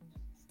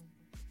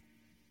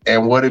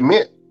and what it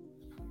meant.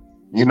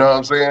 You know what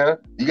I'm saying?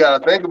 You got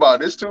to think about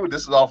this too.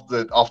 This is off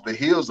the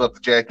heels of the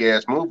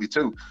Jackass movie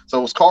too.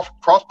 So it's cross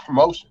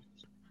promotion.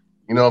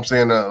 You know what I'm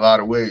saying, in a lot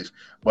of ways.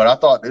 But I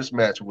thought this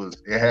match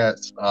had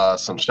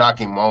some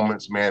shocking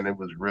moments, man. It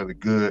was really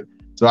good.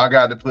 So I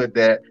got to put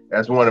that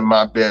as one of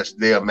my best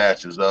damn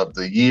matches of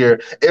the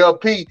year.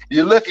 LP,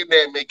 you're looking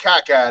at me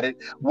cockeyed.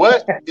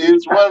 What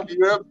is one of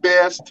your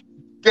best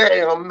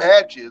damn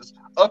matches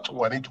of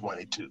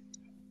 2022?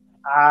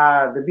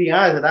 To be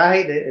honest, I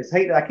hate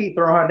that I keep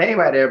throwing her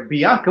name out there.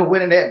 Bianca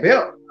winning that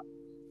belt,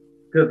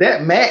 because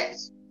that match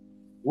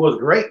was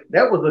great.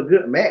 That was a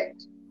good match.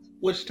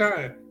 Which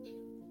time?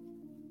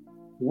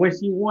 When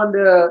she won at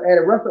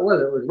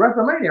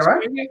WrestleMania,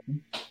 right?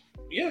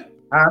 Yeah.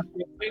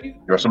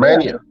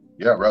 WrestleMania.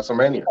 Yeah,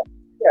 WrestleMania.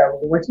 Yeah,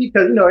 when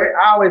because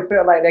I always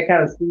felt like that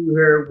kind of screwed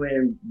her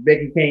when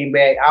Becky came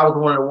back. I was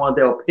one of the ones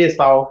that were pissed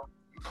off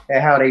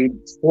at how they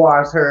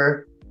squashed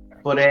her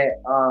for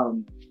that.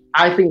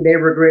 I think they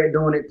regret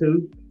doing it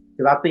too,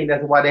 because I think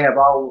that's why they have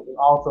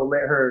also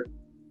let her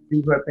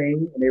do her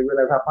thing, and they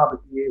realize how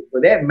popular she is.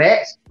 But that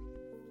match,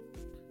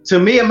 to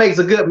me, it makes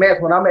a good match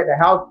when I'm at the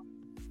house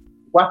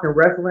watching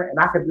wrestling, and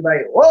I can be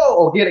like, whoa,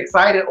 or get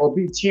excited, or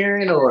be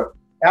cheering, or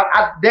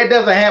that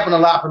doesn't happen a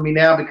lot for me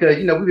now, because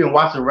we've been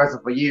watching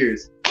wrestling for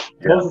years.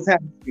 Yeah. Most of the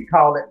time you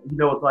call it, you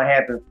know what's going to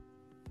happen.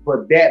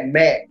 But that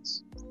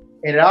match,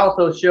 and it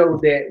also shows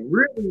that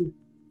really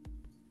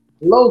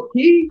low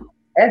key,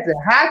 as in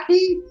high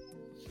key,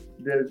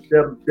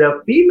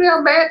 the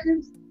female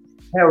matches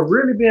have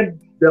really been,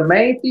 the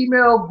main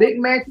female big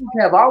matches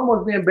have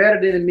almost been better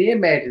than the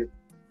men matches.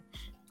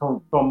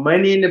 From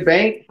Money in the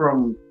Bank,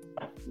 from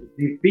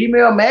the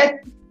female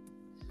matches,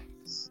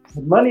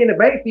 Money in the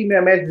Bank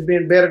female match has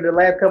been better the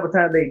last couple of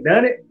times they've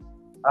done it.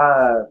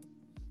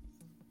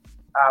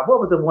 What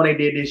was the one they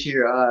did this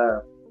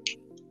year?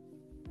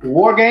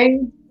 War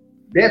Games.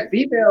 That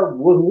female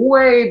was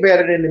way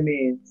better than the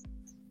men's.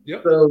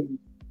 Yep. So,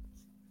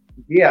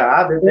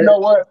 yeah, you know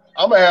what?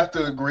 I'm gonna have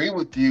to agree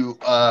with you,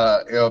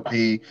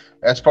 LP.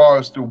 As far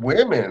as the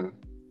women,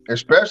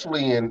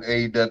 especially in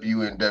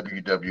AEW and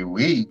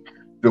WWE,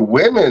 the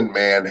women,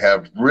 man,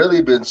 have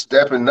really been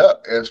stepping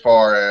up as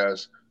far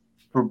as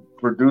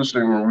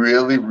producing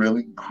really,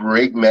 really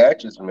great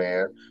matches,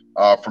 man.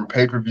 From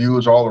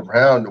pay-per-views all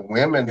around, the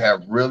women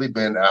have really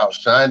been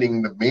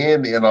outshining the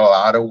men in a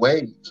lot of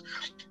ways.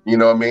 You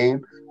know what I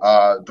mean?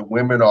 The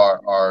women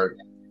are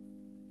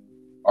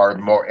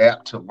more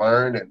apt to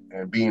learn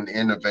and being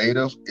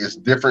innovative. It's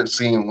different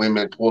seeing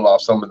women pull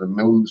off some of the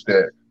moves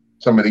that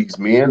some of these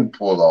men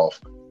pull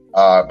off.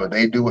 But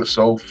they do it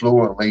so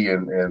fluently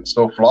and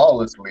so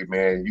flawlessly,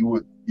 man.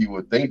 You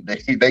would think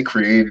they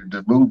created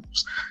the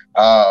moves.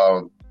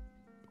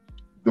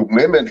 the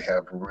women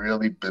have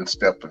really been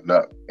stepping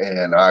up.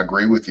 And I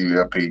agree with you,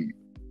 LP.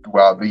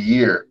 Throughout the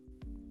year,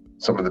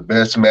 some of the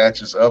best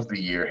matches of the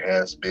year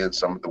has been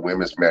some of the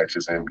women's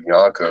matches, and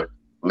Bianca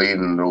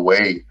leading the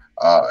way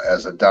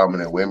as a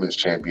dominant women's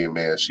champion,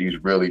 man. She's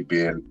really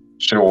been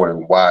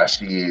showing why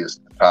she is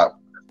the top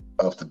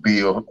of the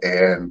bill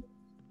and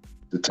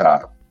the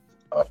top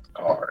of the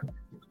card.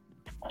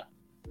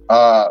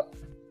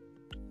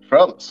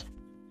 Fellas,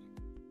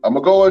 I'm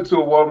gonna go into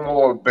one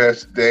more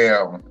best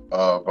damn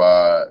of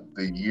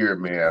the year,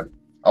 man.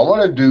 I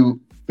want to do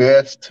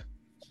best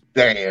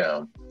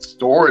damn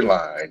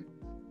storyline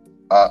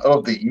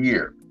of the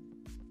year.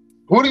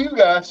 Who do you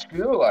guys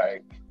feel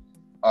like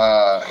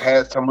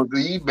had some of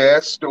the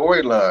best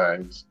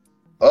storylines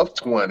of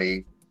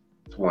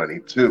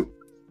 2022?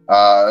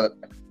 I'm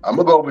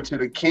gonna go over to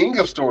the king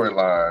of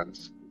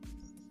storylines,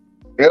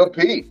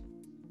 LP.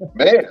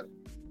 Man,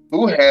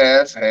 who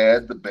has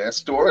had the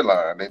best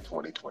storyline in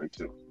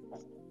 2022?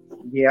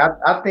 Yeah,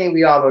 I think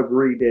we all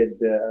agree that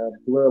the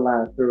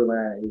Bloodline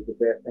storyline is the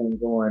best thing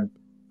going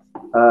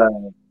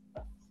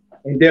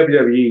in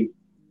WWE.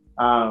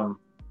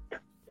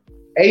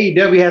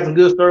 AEW has some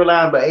good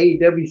storylines, but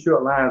AEW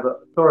storylines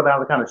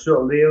are kind of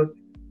short-lived,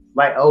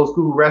 like old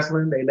school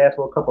wrestling. They last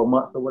for a couple of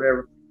months or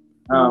whatever.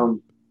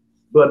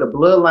 But the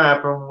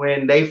Bloodline, from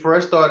when they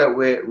first started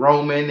with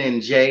Roman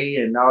and Jay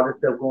and all this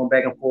stuff going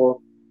back and forth,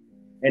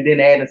 and then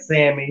adding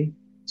Sammy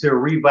to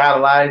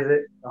revitalize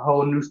it, a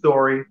whole new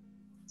story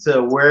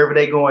to wherever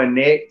they going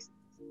next.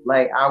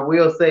 Like, I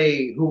will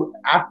say,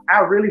 I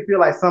really feel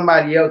like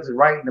somebody else is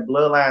writing the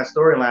Bloodline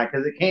storyline,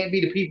 because it can't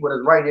be the people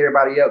that's writing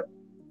everybody else.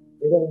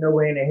 It ain't no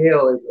way in the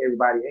hell it's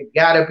everybody. It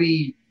gotta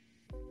be,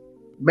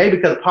 maybe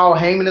because Paul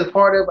Heyman is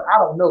part of it. I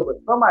don't know, but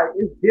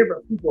it's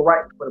different people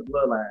writing for the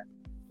Bloodline.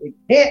 It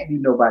can't be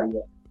nobody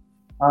else.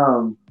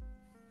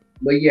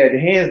 But yeah, the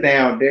hands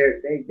down,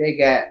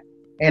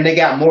 they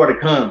got more to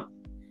come.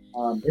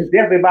 It's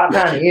definitely about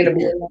time to end the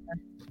Bloodline.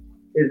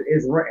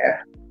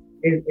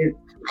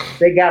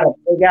 They gotta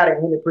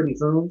end it pretty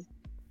soon.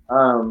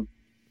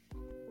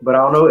 But I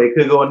don't know. It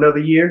could go another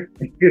year.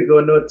 It could go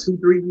another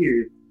 2-3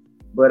 years.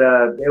 But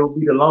it will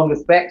be the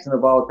longest faction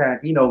of all time.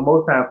 You know,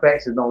 most times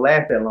factions don't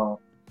last that long.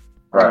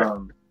 Right.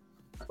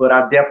 But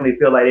I definitely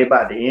feel like they're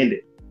about to end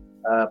it.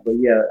 But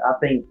yeah, I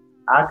think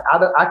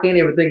I can't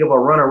even think of a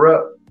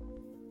runner-up.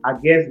 I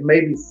guess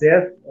maybe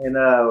Seth and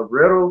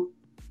Riddle,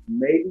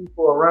 maybe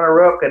for a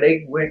runner-up,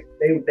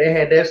 because they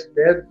had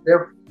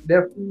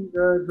their feud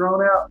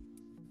drawn out.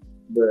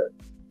 But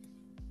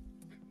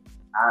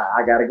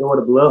I got to go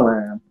with the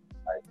Bloodline.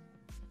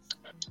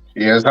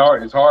 Yeah,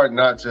 it's hard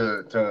not to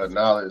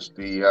acknowledge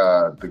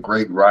the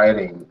great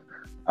writing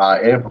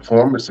and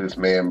performances,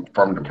 man,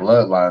 from the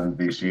Bloodline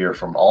this year,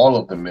 from all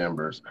of the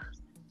members,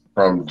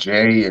 from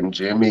Jay and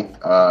Jimmy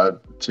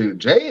to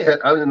Jay.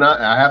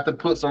 I have to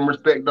put some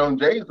respect on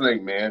Jay's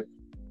name, man.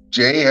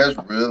 Jay has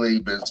really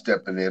been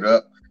stepping it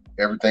up.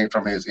 Everything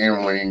from his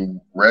in-ring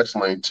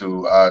wrestling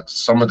to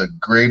some of the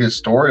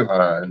greatest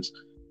storylines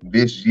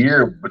this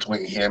year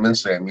between him and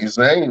Sami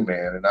Zayn,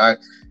 man. And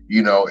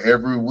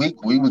every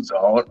week we was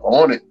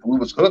on it. We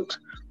was hooked,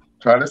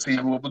 trying to see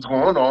what was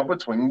going on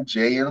between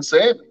Jay and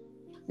Sami.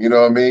 You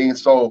know what I mean?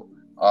 So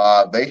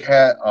they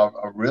had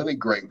a really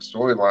great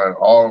storyline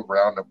all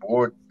around the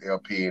board,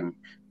 LP. And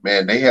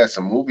man, they had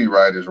some movie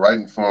writers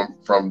writing for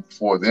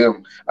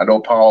them. I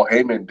know Paul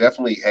Heyman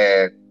definitely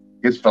had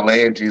his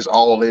phalanges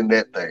all in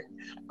that thing.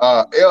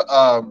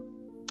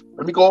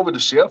 Let me go over to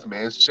Chef,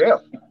 man.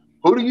 Chef,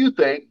 who do you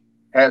think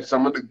had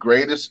some of the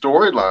greatest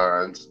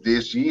storylines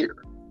this year?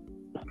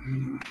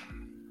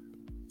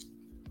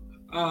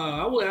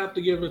 I would have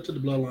to give it to the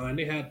Bloodline.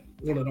 They had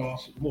one of the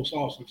most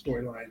awesome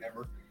storyline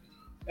ever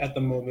at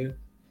the moment.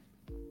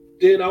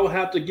 Then I would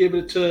have to give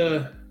it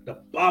to the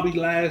Bobby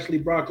Lashley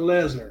Brock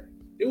Lesnar.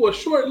 It was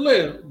short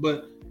lived,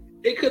 but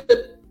they could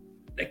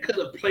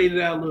have played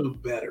it out a little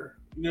better.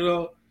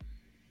 You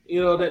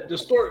know that the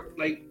story,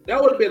 like,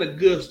 that would have been a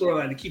good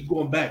storyline to keep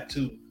going back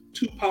to.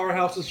 Two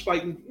powerhouses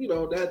fighting.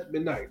 That'd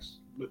been nice.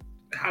 But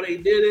how they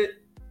did it,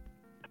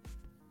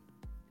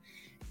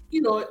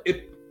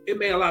 it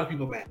made a lot of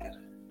people mad.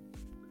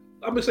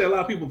 I'm gonna say a lot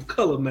of people of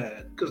color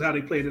mad because how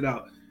they played it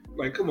out.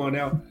 Like, come on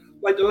now.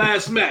 Like the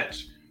last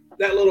match,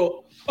 that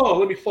little,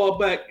 let me fall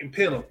back and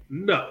pin him.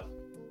 No.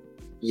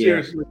 Yeah.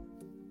 Seriously.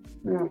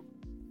 Yeah.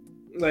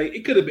 Like,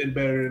 it could have been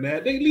better than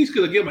that. They at least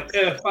could have given him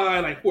an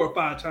F5 like 4 or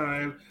 5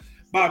 times.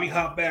 Bobby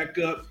hopped back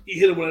up. He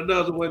hit him with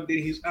another one, then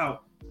he's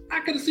out.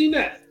 I could have seen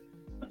that.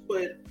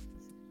 But,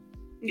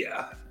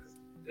 yeah.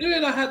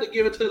 And I had to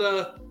give it to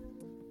the,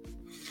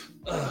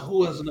 who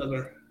was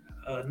another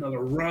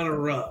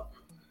runner-up?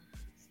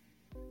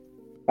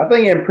 I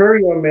think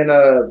Imperium and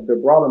the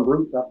Brawling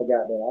Brutes, I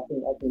forgot that. I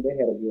think they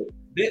had a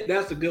good.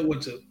 That's a good one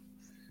too.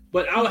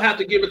 But I would have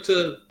to give it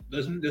to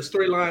the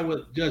storyline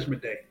with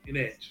Judgment Day and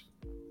Edge.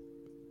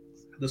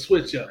 The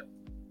switch up.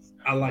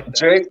 I like that.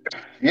 Jake,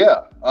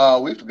 yeah,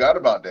 we forgot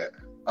about that.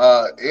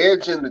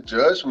 Edge and the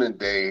Judgment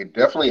Day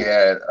definitely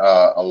had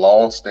a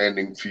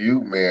long-standing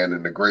feud, man,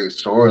 and a great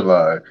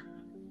storyline.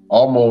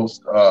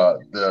 Almost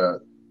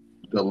the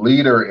the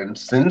leader and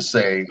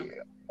sensei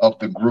of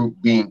the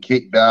group being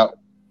kicked out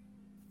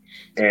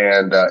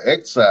and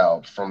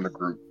exiled from the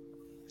group.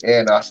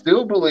 And I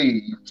still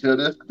believe to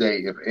this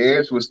day, if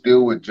Edge was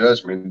still with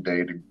Judgment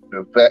Day,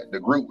 the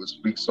group would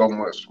be so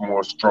much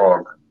more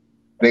stronger.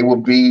 They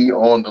would be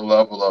on the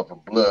level of a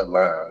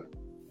bloodline,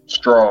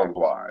 strong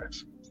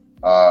wise,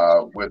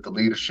 with the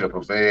leadership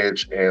of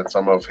Edge and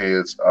some of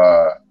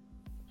the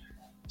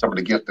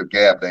gift of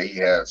gab that he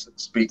has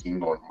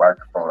speaking on the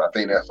microphone. I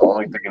think that's the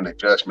only thing that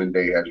Judgment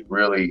Day has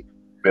really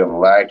been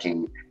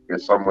lacking,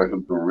 is someone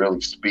who can really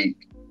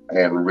speak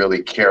and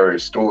really carry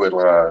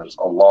storylines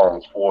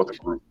along for the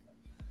group.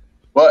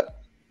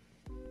 But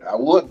I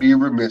would be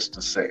remiss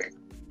to say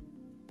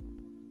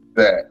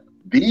that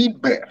the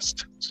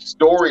best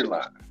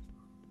storyline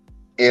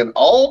in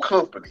all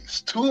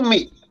companies, to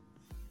me,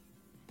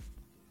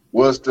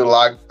 was the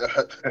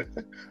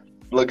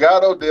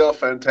Legado del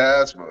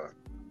Fantasma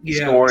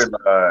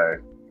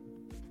storyline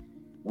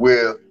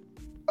with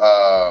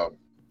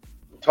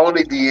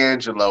Tony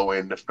D'Angelo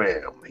and the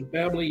family. The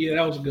family, yeah,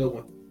 that was a good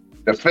one.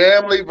 The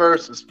family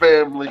versus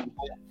family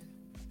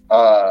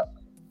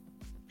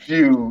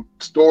feud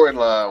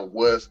storyline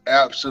was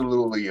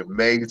absolutely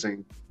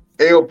amazing.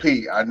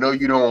 LP, I know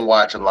you don't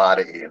watch a lot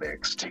of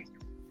NXT.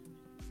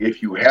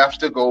 If you have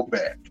to go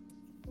back,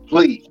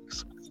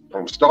 please,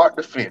 from start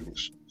to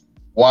finish,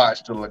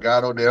 watch the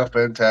Legado del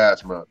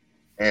Fantasma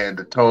and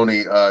the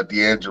Tony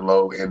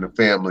D'Angelo and the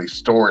family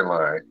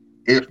storyline.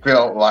 It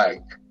felt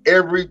like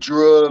every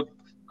drug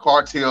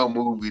cartel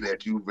movie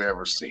that you've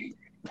ever seen.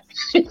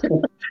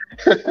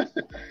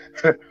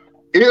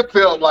 It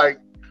felt like,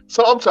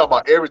 so I'm talking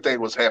about everything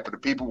was happening.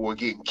 People were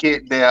getting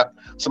kidnapped.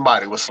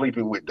 Somebody was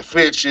sleeping with the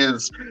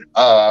fishes.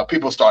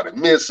 People started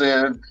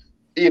missing.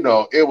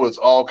 It was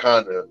all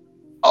kind of,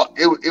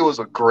 it was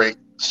a great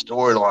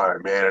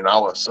storyline, man. And I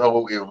was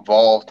so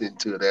involved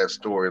into that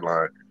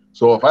storyline.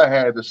 So if I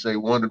had to say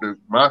one of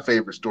my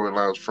favorite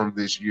storylines from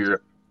this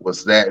year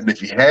was that. And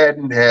if you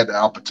hadn't had the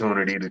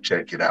opportunity to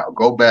check it out,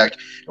 go back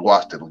and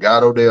watch the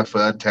Legado del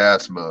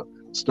Fantasma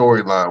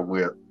storyline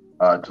with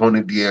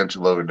Tony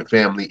D'Angelo and the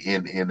family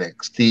in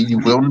NXT. You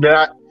will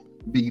not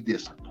be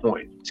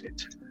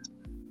disappointed.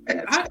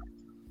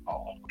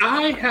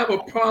 I have a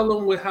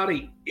problem with how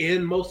they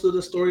end most of the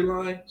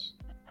storylines.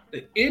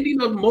 The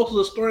ending of most of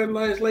the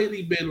storylines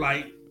lately been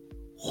like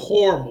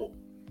horrible.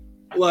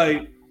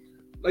 Like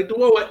the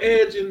one with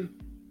Edge and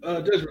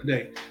Judgment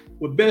Day,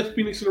 with Beth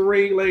Phoenix in the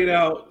ring laid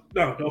out.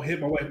 No, don't hit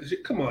my wife.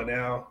 Come on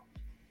now.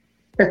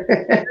 But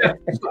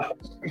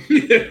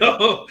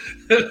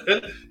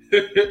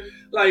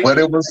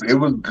it was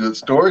good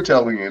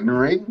storytelling in the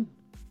ring.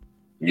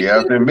 You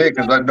have to admit,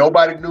 because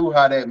nobody knew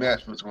how that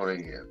match was going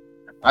to end.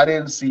 I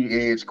didn't see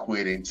Edge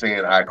quitting,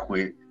 saying I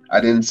quit.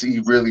 I didn't see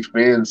really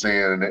Finn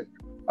saying it.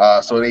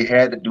 So they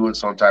had to do it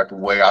some type of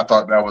way. I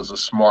thought that was a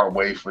smart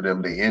way for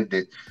them to end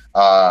it.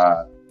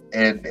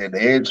 And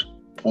Edge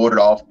pulled it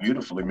off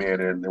beautifully, man.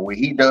 And when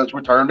he does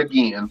return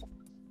again,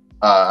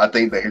 I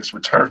think that his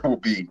return will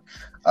be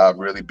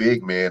really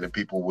big, man, and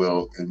people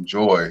will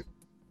enjoy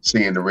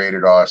seeing the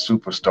Rated R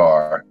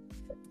superstar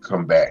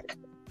come back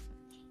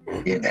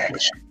in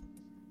action.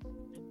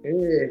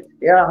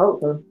 Yeah, I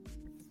hope so.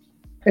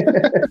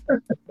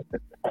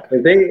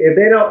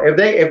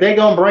 if they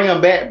gonna bring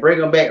them back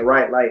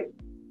right. Like,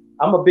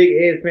 I'm a big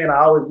Edge fan. I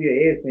always be an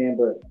Edge fan,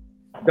 but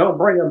don't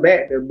bring them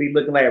back. They'll be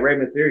looking like Rey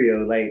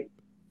Mysterio. Like,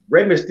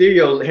 Rey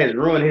Mysterio has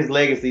ruined his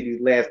legacy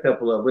these last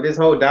couple of. But this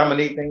whole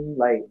Dominic thing,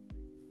 like,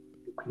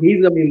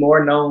 he's gonna be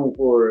more known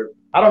for.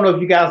 I don't know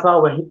if you guys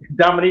saw when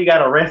Dominic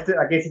got arrested.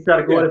 I guess he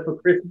tried to go there for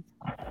Christmas.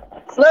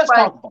 Let's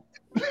talk about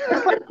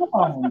it. Come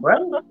on,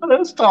 bro.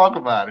 Let's talk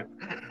about it.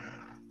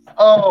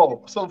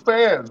 Oh, so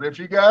fans, if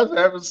you guys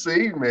haven't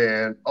seen,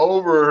 man,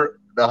 over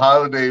the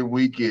holiday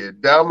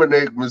weekend,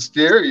 Dominic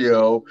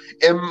Mysterio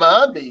and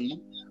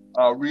mommy,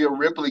 Rhea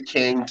Ripley,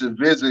 came to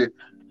visit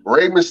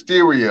Rey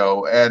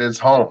Mysterio at his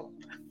home.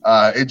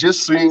 It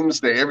just seems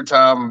that every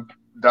time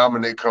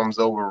Dominic comes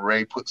over,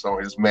 Rey puts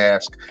on his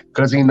mask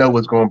because he knows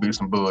it's going to be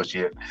some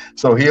bullshit.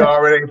 So he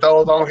already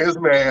throws on his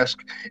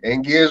mask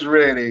and gets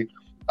ready.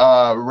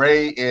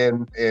 Rey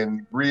and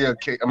Rhea,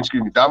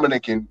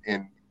 Dominic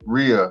and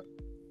Rhea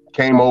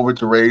came over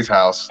to Rey's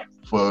house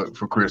for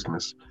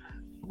Christmas.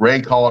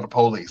 Rey called the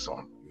police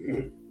on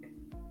him.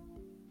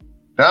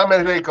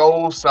 Dominic,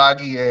 old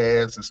soggy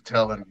ass, is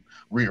telling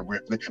Rhea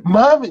Ripley,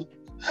 "Mommy,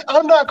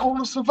 I'm not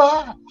going to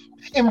survive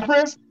in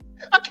prison.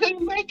 I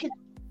can't make it."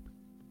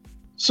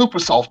 Super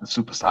soft and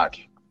super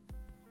soggy.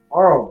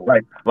 Oh,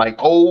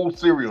 like old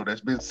cereal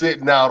that's been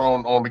sitting out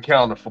on the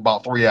counter for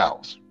about 3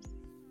 hours.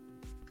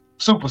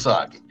 Super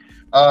soggy.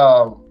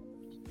 Are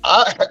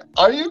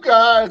you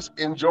guys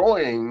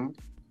enjoying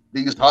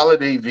these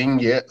holiday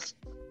vignettes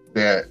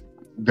that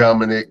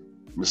Dominic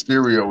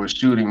Mysterio is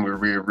shooting with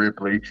Rhea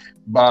Ripley,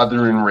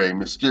 bothering Rey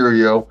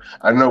Mysterio?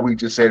 I know we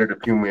just said it a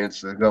few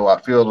minutes ago. I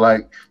feel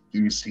like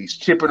he's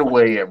chipping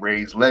away at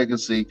Rey's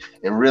legacy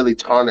and really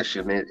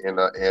tarnishing it in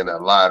a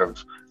lot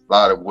of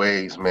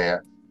ways,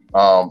 man.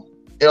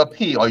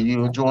 LP, are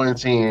you enjoying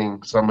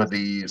seeing some of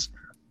these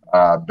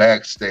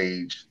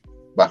backstage,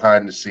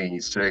 behind the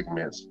scenes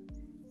segments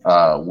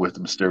with the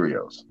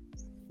Mysterios.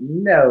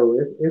 No,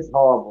 it's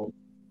horrible.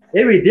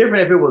 It'd be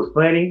different if it was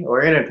funny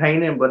or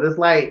entertaining, but it's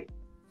like,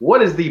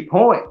 what is the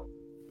point?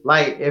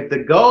 Like, if the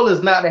goal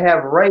is not to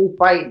have Ray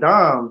fight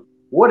Dom,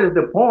 what is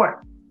the point?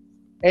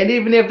 And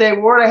even if they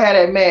were to have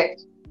that match,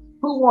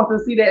 who wants to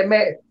see that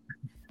match?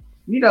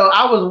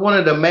 I was one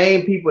of the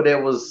main people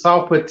that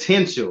saw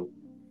potential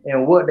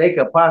in what they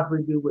could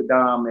possibly do with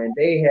Dom, and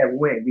they have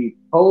went the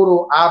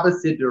total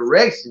opposite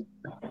direction.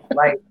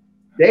 Like,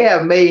 they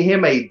have made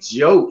him a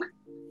joke.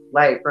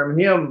 Like, from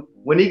him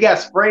when he got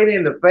sprayed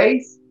in the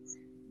face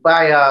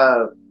by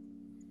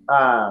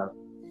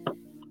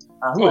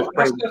who was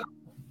sprayed?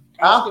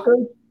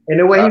 Oscar, and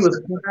the way he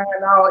was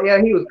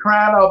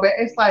crying all bad.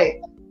 It's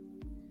like,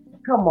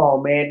 come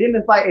on, man. Then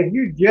it's like, if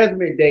you're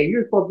Judgment Day,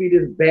 you're supposed to be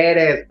this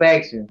badass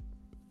faction.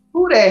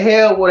 Who the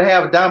hell would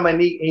have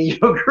Dominique in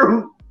your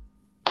group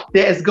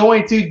that's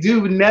going to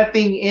do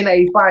nothing in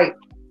a fight?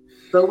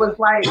 So it's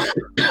like,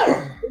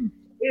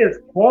 it's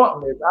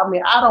pointless. I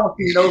mean, I don't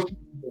see no.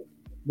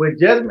 When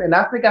Judgment, and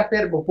I think I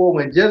said it before,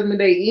 when Judgment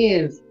Day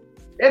ends,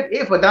 that's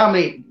it for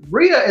Dominique.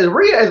 Rhea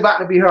is about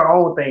to be her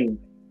own thing.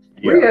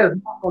 Yeah. Rhea is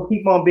not gonna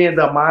keep on being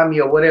the mommy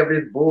or whatever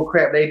this bull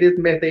crap this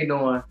mess they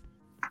doing.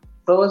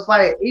 So it's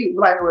like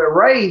with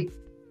Ray.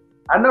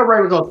 I know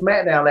Ray was on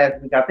SmackDown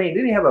last week. I think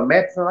didn't he have a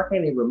match? I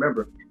can't even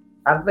remember.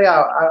 I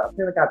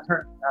feel like I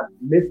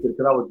missed it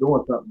because I was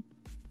doing something.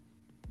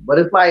 But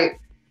it's like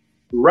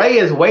Ray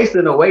is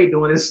wasting away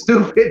doing this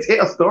stupid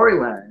tail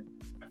storyline.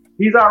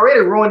 He's already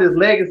ruined his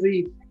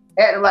legacy,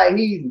 acting like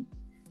he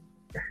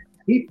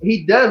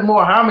does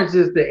more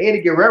homages to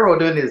Eddie Guerrero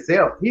than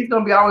himself. He's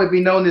gonna always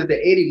be known as the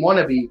Eddie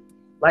wannabe.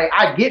 Like,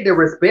 I get the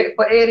respect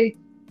for Eddie,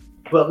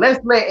 but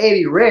let's let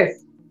Eddie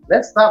rest.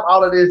 Let's stop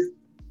all of this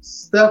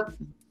stuff.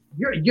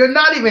 You're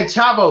not even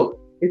Chavo.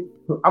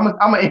 I'm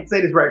gonna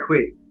say this right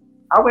quick.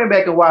 I went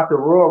back and watched the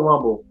Royal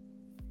Rumble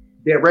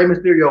that Rey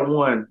Mysterio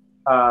won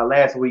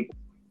last week,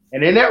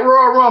 and in that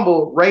Royal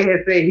Rumble, Ray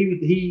had said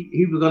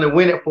he was gonna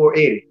win it for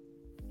Eddie.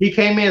 He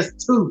came in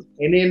tooth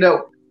and ended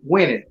up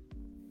winning.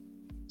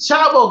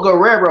 Chavo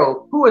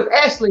Guerrero, who is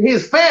actually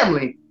his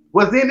family,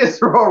 was in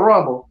this Royal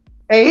Rumble,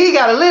 and he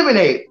got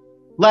eliminated.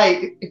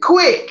 Like,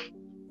 quick.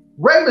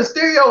 Rey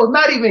Mysterio was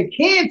not even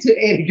kin to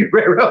Eddie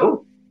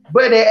Guerrero,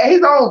 but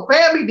his own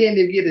family didn't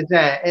even get the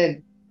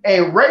time.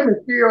 And Rey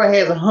Mysterio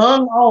has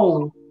hung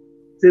on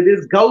to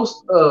this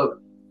ghost of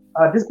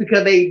just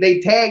because they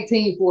tag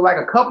team for like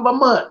a couple of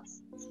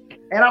months.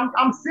 And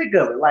I'm sick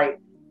of it. Like,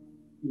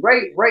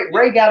 Ray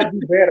got to do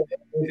better,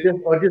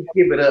 or just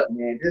give it up,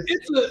 man.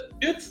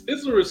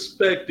 It's a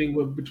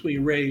respecting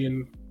between Ray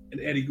and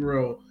Eddie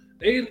Guerrero.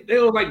 They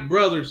were like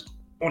brothers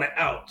on the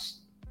outs,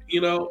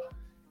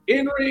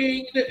 In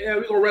ring,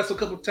 we're gonna wrestle a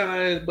couple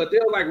times, but they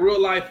were like real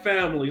life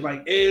family.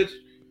 Like Eddie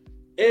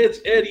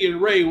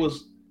and Ray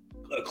was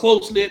a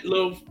close knit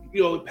little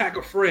pack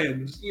of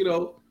friends.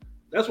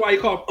 That's why he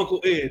called him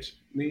Uncle Edge.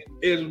 I mean,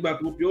 Edge was about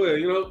to whoop your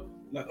head,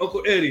 like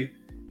Uncle Eddie.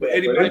 But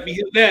Eddie might be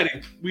his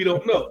daddy. We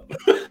don't know.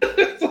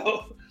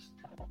 So,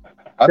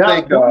 I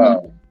think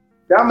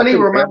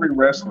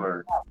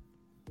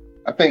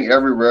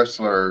every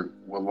wrestler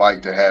would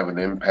like to have an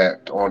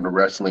impact on the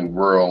wrestling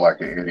world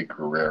like an Eddie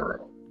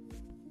Guerrero.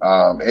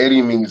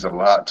 Eddie means a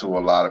lot to a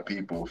lot of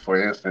people.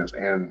 For instance,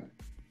 in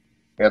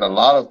a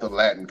lot of the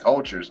Latin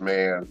cultures,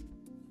 man,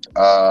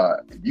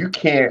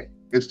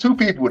 it's two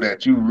people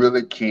that you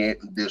really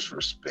can't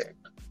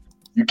disrespect.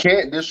 You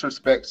can't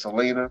disrespect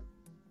Selena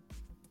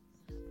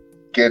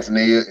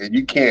Quintanilla, and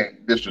you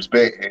can't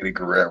disrespect Eddie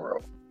Guerrero.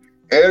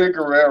 Eddie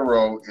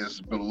Guerrero is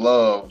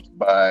beloved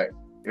by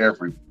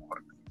everyone.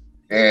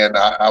 And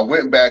I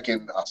went back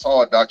and I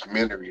saw a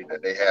documentary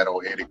that they had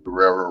on Eddie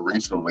Guerrero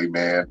recently,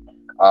 man.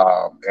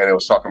 And it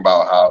was talking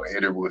about how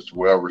Eddie was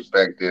well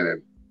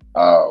respected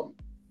and,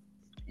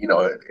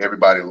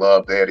 everybody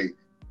loved Eddie.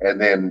 And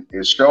then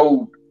it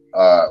showed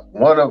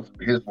one of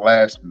his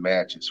last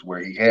matches where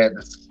he had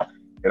this,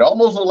 it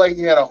almost looked like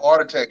he had a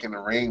heart attack in the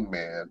ring,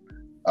 man.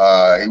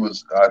 I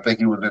think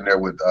he was in there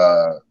with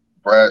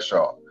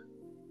Bradshaw.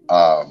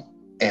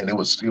 And it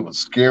was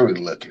scary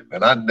looking.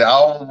 And I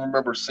don't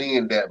remember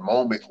seeing that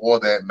moment or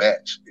that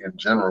match in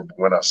general. But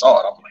when I saw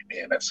it, I'm like,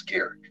 man, that's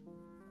scary.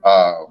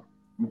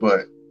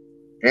 But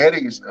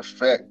Eddie's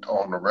effect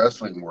on the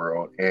wrestling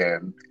world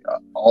and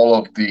all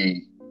of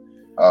the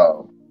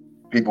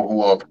people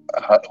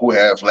who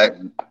have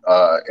Latin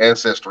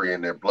ancestry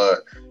in their blood,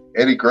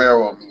 Eddie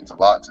Guerrero means a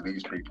lot to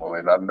these people.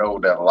 And I know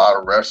that a lot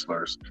of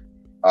wrestlers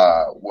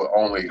will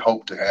only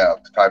hope to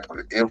have the type of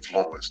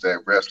influence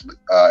that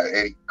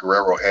Eddie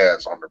Guerrero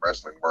has on the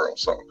wrestling world.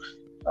 So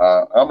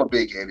I'm a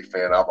big Eddie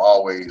fan. I've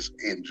always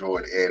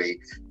enjoyed Eddie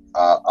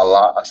a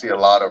lot. I see a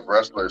lot of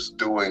wrestlers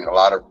doing a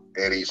lot of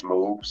Eddie's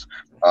moves,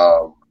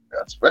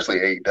 especially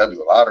AEW.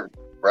 A lot of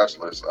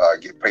wrestlers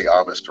pay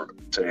homage to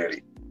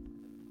Eddie.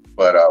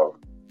 But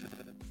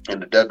in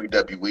the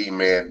WWE,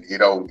 man, you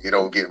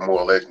don't get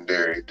more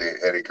legendary than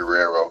Eddie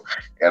Guerrero.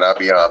 And I'll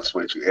be honest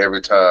with you,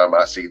 every time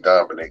I see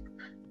Dominic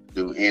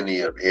do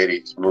any of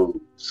Eddie's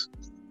moves,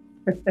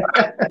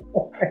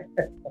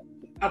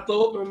 I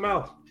throw up in my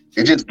mouth.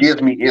 It just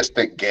gives me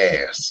instant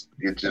gas.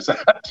 It just, I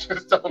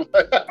just don't,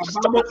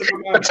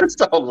 I just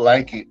don't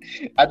like it.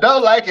 I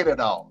don't like it at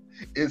all.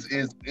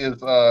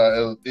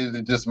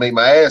 It just made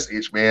my ass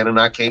itch, man, and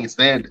I can't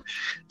stand it.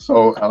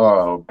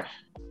 So,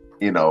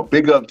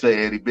 big up to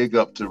Eddie, big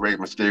up to Rey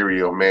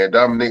Mysterio, man.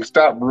 Dominic,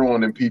 stop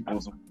ruining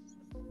people's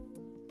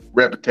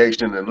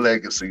reputation and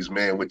legacies,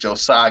 man, with your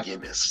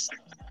sogginess.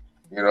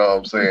 You know what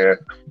I'm saying?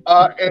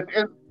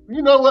 And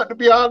you know what? To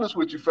be honest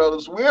with you,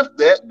 fellas, with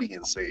that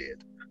being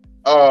said,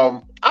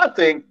 I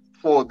think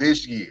for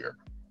this year,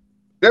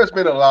 there's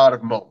been a lot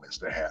of moments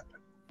that happen.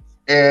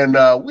 And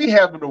we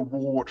have an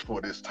award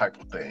for this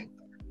type of thing.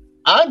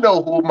 I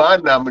know who my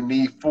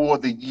nominee for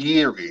the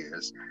year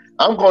is.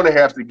 I'm going to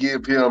have to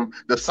give him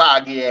the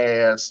soggy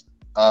ass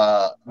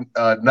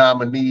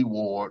nominee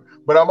award,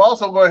 but I'm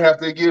also going to have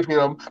to give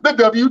him the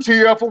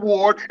WTF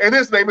award, and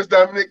his name is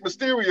Dominic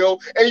Mysterio,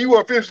 and you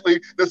are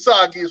officially the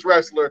soggiest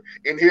wrestler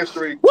in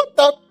history. What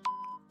the?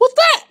 What's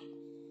that?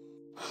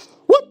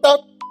 What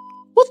the?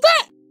 What's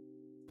that?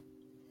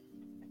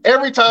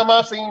 Every time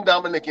I've seen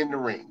Dominic in the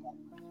ring,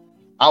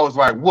 I was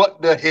like,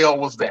 what the hell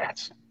was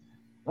that?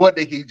 What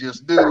did he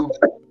just do?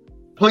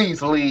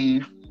 Please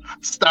leave.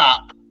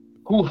 Stop.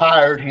 Who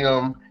hired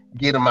him?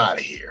 Get him out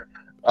of here.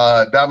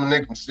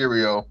 Dominic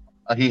Mysterio,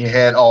 he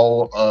had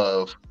all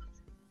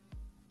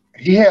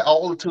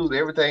the tools,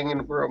 everything in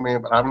the world,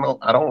 man, but I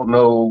don't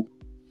know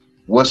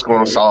what's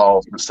going to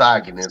solve the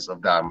sogginess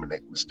of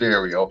Dominic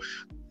Mysterio.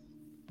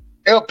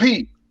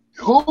 LP,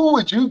 who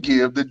would you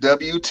give the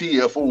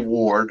WTF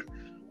award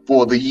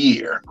for the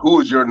year?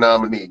 Who is your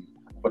nominee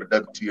for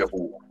the WTF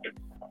award?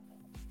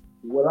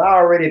 Well, I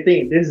already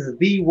think this is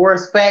the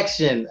worst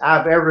faction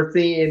I've ever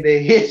seen in the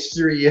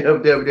history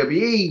of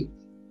WWE.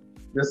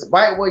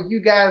 Despite what you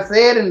guys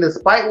said and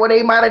despite what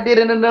they might have did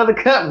in another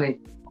company.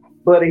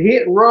 But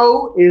Hit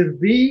Row is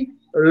the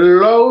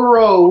low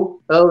row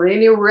of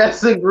any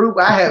wrestling group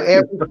I have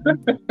ever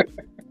seen.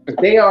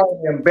 They are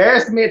an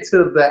embarrassment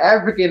to the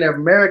African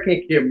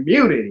American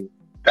community.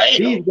 Damn.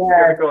 These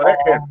guys are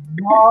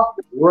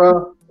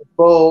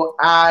horrible.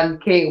 I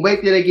can't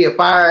wait till they get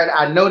fired.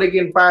 I know they're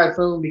getting fired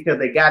soon because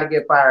they got to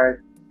get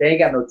fired. They ain't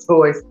got no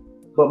choice.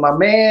 But my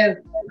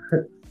man,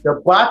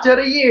 the botch of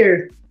the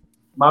year,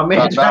 my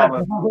man trying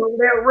to come over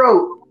that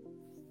rope.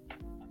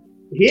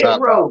 Hit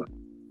Row.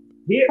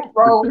 Hit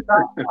Row.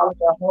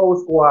 The whole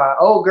squad.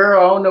 Oh, girl,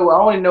 I don't know. I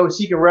only know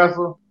she can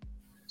wrestle.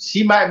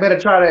 She might better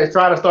try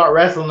to start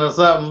wrestling or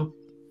something.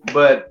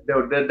 But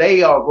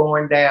they are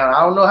going down.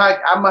 I don't know how.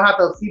 I'm gonna have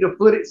to see the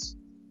footage.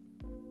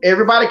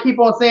 Everybody keep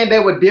on saying they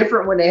were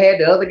different when they had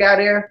the other guy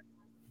there.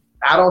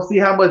 I don't see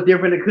how much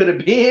different it could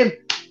have been.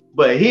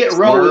 But Hit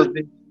Row is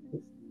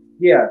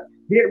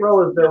Hit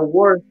Row is the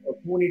worst of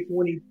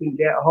 2022.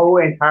 That whole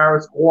entire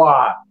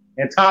squad.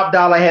 And Top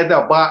Dollar had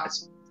the botch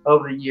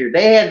of the year.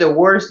 They had the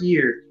worst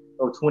year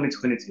of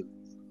 2022.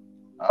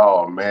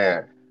 Oh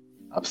man,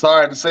 I'm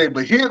sorry to say,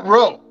 but Hit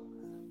Row,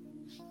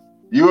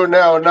 you are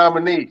now a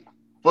nominee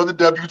for the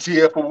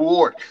WTF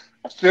award.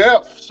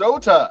 Chef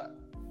Showtime,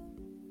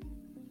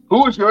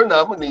 who is your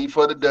nominee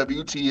for the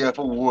WTF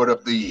award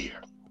of the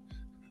year?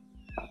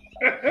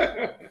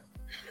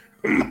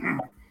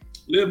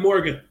 Liv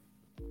Morgan.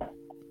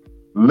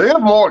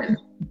 Liv Morgan.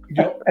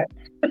 Yep.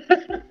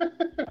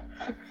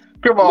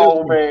 Come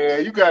on,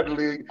 man. You got to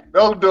live.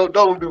 Don't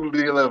do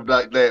Liv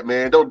like that,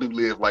 man. Don't do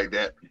Liv like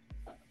that.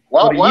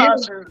 Why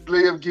should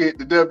Liv get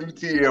the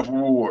WTF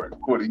award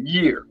for the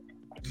year?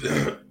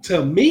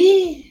 To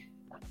me,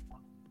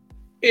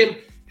 and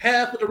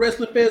half of the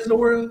wrestling fans in the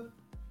world,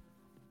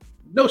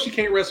 no, she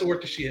can't wrestle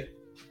worth the shit.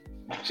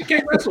 She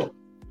can't wrestle.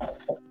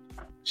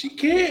 She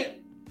can't.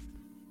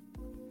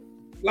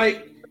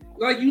 Like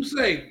you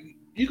say,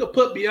 you could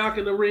put Bianca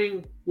in the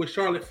ring with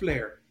Charlotte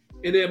Flair,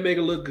 and it'll make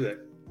it look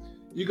good.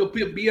 You could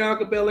put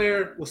Bianca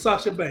Belair with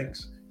Sasha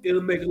Banks,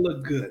 it'll make it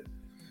look good.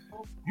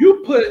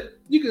 You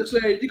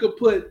could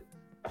put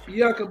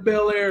Bianca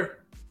Belair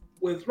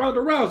with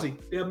Ronda Rousey,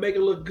 they'll make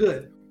it look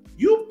good.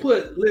 You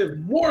put Liv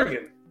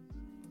Morgan,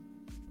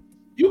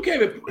 you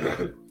can't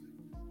even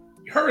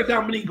her and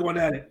Dominique going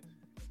at it.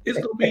 It's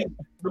gonna be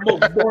the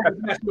most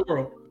boring match in the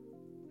world.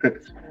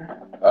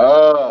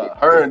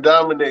 Her and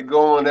Dominic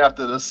going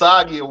after the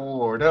Soggy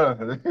Award, huh?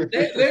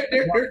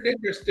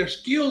 Their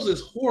skills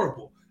is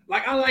horrible.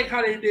 Like I like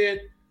how they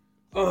did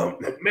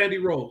Mandy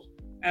Rose.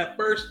 At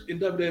first in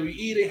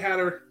WWE, they had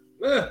her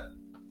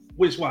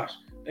wish wash.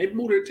 They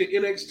moved her to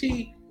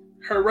NXT.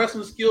 Her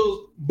wrestling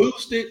skills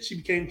boosted. She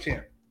became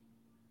champ.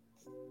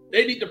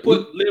 They need to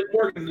put Liv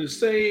Morgan in the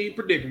same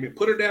predicament.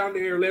 Put her down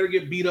there, let her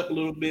get beat up a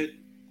little bit,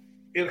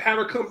 and have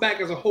her come back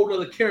as a whole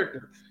other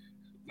character.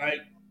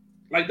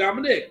 Like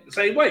Dominic, the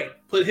same way.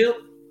 Put him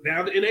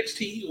down to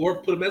NXT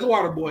or put him as a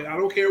water boy. I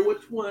don't care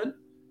which one.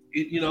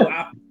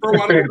 I prefer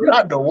water boy.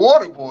 Not the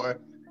water boy.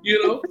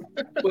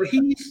 But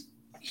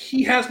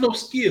he has no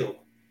skill.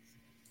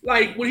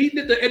 Like when he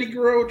did the Eddie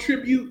Guerrero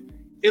tribute,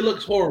 it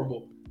looks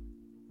horrible.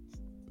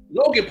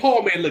 Logan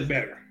Paul may look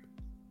better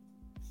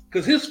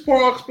because his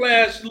frog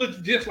splash looks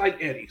just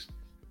like Eddie's.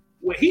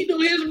 when he do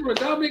his, when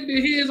Dominic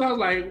did his, I was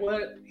like,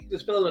 what? He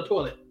just fell in the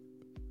toilet.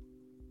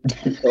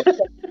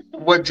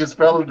 What just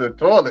fell in the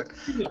toilet?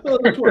 He just fell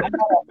in the toilet.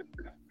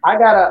 I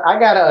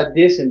got an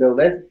addition though.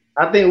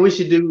 I think we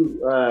should do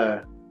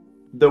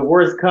the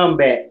worst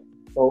comeback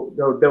or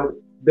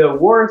the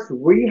worst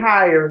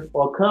rehire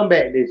or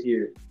comeback this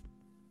year.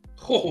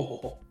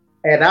 Oh.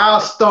 And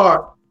I'll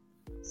start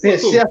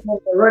since Chef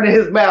was running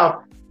his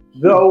mouth.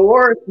 The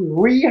worst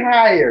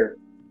rehire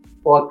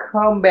or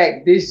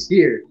comeback this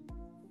year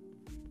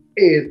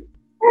is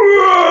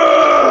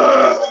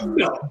Braun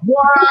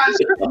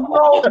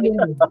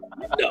Strowman.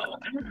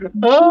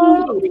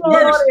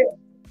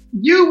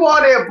 You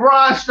wanted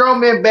Braun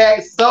Strowman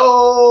back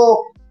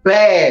so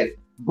bad.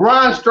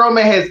 Braun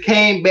Strowman has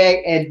came back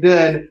and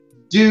done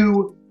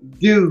do.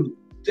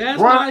 That's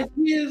Braun, not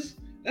his.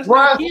 That's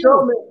Braun not him.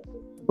 Strowman.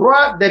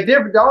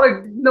 The only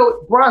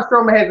Braun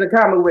Strowman has in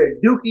common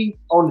with Dookie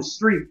on the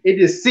street. It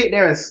just sit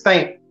there and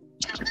stink.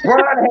 Braun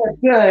has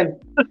done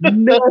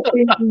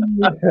nothing.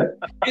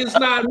 It's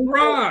not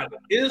Braun.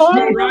 It's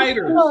the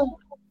writers.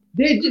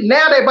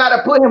 Now they about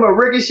to put him a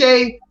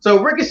Ricochet.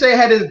 So Ricochet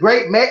had this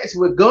great match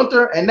with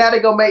Gunther, and now they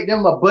gonna make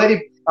them a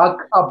buddy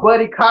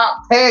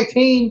cop tag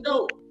team.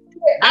 No,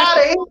 Get out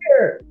of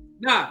here.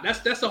 Nah,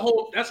 that's a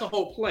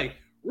whole play.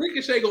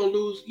 Ricochet gonna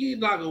lose. He's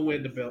not gonna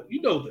win the belt.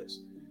 You know this.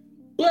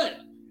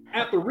 But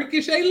after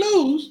Ricochet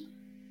lose,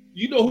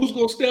 you know who's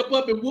gonna step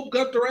up and whoop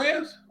Gunther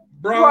ass?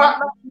 Braun.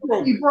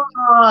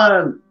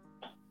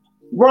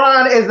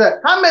 Braun is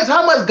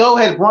how much gold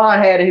has Braun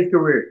had in his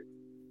career?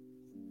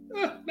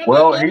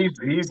 Well,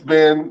 he's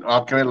been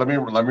okay. Let me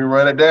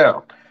run it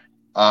down.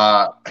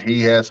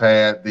 He has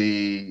had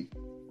the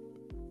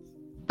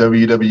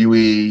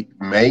WWE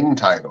main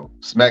title,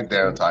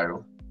 SmackDown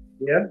title.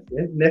 Yeah,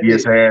 he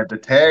has had the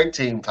tag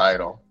team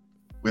title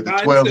with the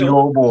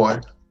 12-year-old boy.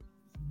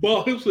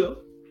 By himself.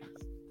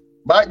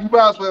 You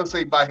might as well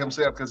say by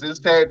himself because his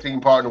tag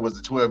team partner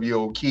was the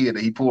 12-year-old kid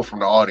that he pulled from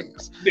the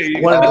audience.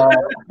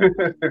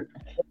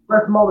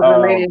 First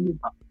moment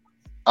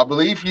I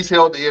believe he's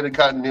held the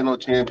Intercontinental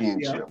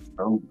Championship.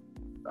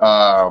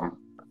 Yeah.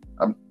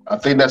 I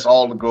think that's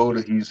all the gold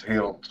that he's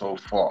held so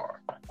far.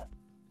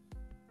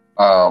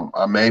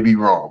 I may be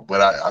wrong,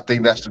 but I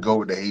think that's the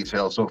gold that he's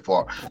held so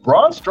far.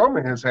 Braun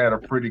Strowman has had a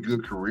pretty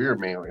good career,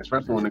 man,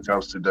 especially when it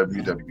comes to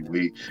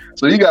WWE.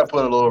 So you got to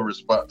put a little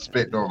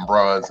respect on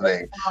Braun's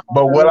name.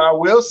 But what I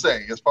will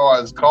say, as far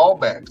as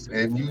callbacks,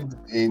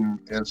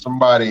 and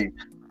somebody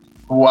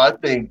who I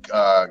think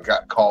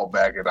got called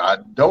back, and I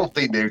don't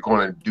think they're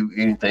going to do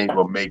anything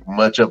but make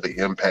much of an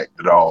impact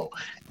at all,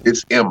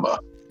 it's Emma.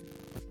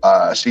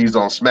 She's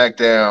on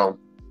SmackDown.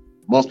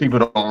 Most people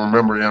don't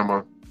remember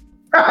Emma.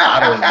 I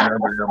don't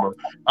remember Emma.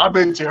 I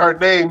bet you her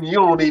name, you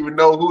don't even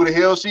know who the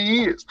hell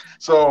she is.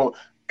 So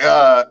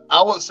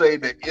I would say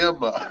that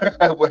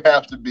Emma would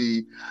have to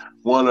be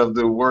one of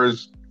the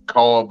worst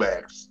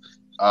callbacks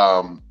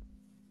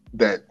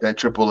that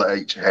Triple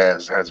H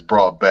has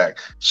brought back.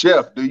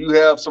 Chef, do you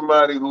have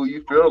somebody who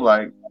you feel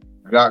like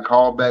got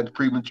called back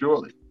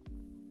prematurely?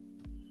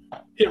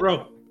 Hit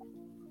Row.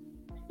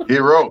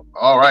 Hit Row.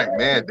 All right,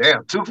 man.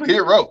 Damn, 2 for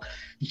Hit Row.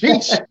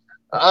 Sheesh.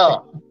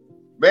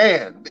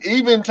 Man,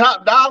 even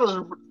Top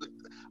Dollar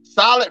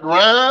solid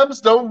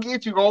rhymes don't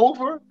get you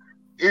over.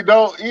 You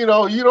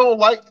don't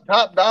like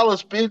Top Dollar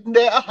spitting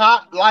that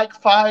hot like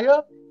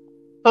fire,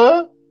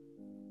 huh?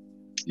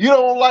 You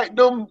don't like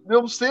them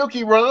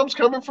silky rhymes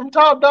coming from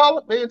Top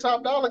Dollar, man.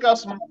 Top Dollar got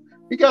some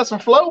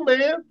flow,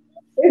 man.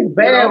 It's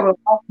bad when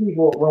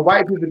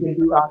white people can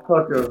do our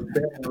culture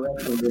better in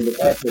wrestling than the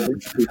actual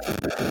people.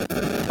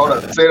 Hold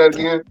on, say that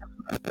again.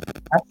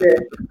 I said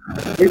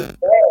it's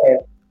bad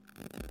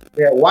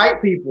that white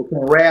people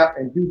can rap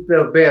and do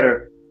stuff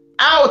better.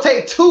 I would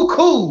take Too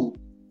Cool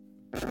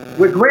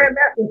with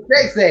Grandmaster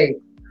Sexay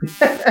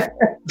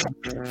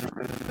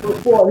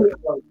before Hit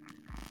Row.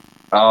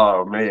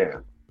 Oh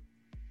man,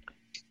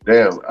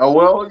 damn.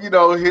 Well,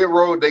 Hit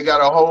Row, they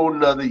got a whole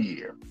nother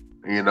year.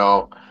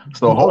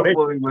 So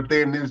hopefully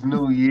within this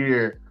new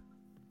year,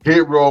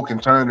 Hit Row can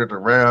turn it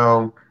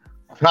around.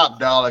 Top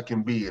Dollar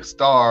can be a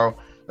star.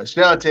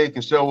 Ashante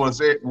can show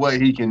us what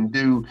he can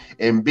do,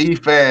 and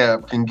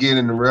B-Fab can get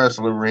in the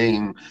wrestling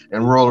ring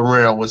and roll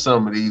around with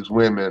some of these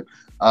women.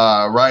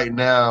 Right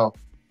now,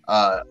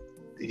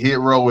 Hit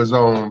Row is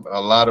on a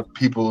lot of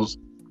people's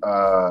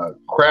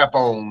crap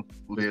on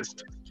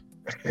list.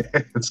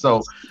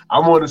 So I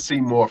want to see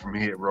more from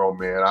Hit Row,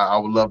 man. I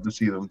would love to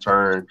see them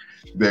turn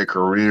their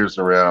careers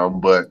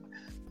around, but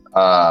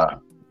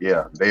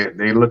yeah,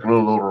 they looking a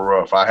little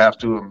rough. I have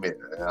to admit.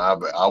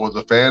 I was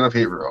a fan of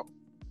Hit Row.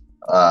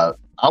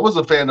 I was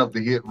a fan of the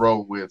Hit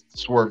Row with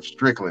Swerve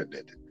Strickland in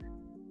it.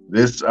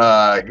 This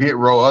other Hit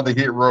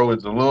Row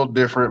is a little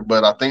different,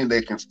 but I think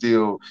they can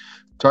still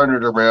turn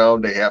it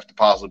around. They have the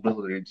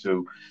possibility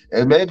to,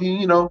 and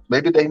maybe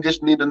they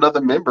just need another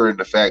member in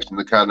the faction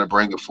to kind of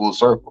bring it full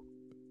circle.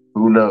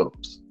 Who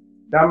knows?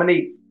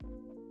 Dominique.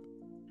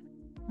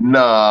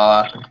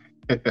 Nah,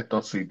 I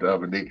don't see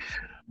Dominique.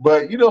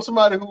 But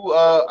somebody who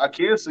I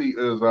can see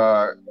is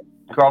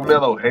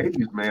Carmelo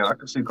Hayes, man. I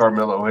can see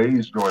Carmelo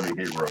Hayes joining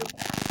Hit Row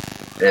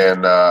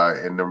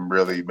and them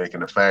really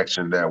making a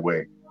faction that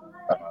way.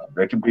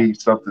 That could be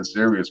something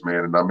serious,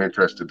 man, and I'm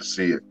interested to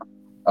see it.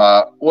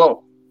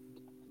 Well,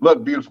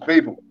 look, beautiful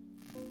people,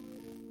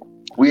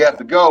 we have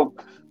to go.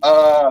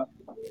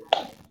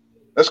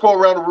 Let's go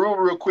around the room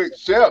real quick.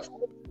 Chef,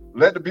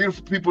 let the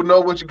beautiful people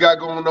know what you got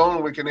going on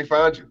and where can they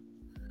find you.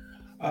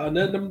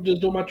 Nothing. I'm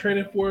just doing my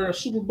training for a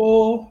Super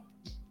Bowl,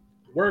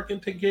 working,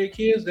 taking care of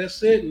kids.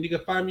 That's it. And you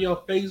can find me on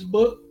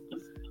Facebook,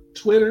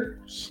 Twitter,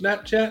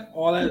 Snapchat,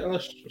 all that.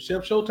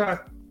 Chef Showtime.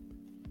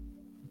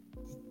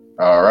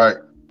 All right.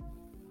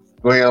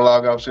 Go ahead and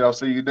log off. I'll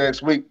see you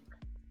next week.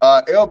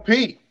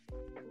 LP,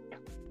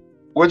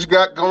 what you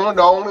got going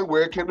on and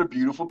where can the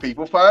beautiful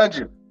people find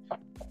you?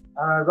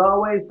 As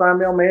always, find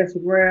me on my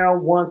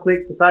Instagram, One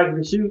Click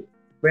Photography Shoot,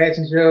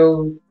 fashion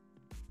shows,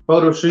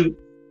 photo shoot,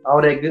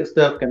 all that good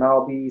stuff can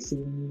all be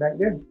seen back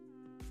there.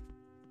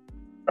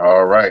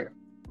 All right.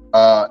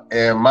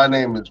 And my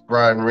name is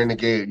Brian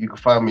Renegade. You can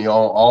find me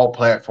on all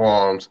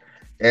platforms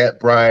at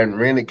Brian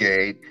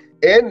Renegade.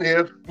 And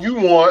if you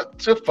want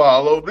to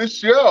follow the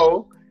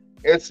show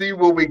and see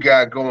what we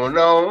got going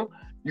on,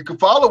 you can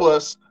follow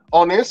us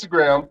on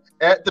Instagram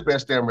at The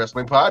Best Damn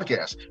Wrestling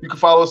Podcast. You can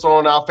follow us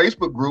on our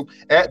Facebook group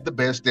at The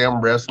Best Damn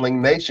Wrestling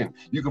Nation.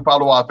 You can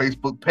follow our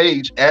Facebook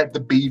page at The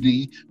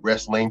BD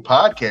Wrestling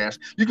Podcast.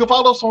 You can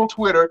follow us on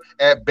Twitter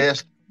at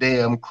Best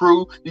Damn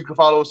Crew. You can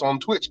follow us on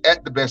Twitch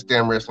at The Best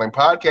Damn Wrestling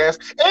Podcast.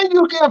 And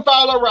you can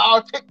follow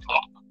our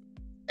TikTok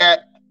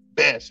at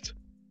Best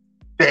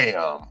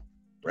Damn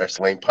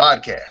Wrestling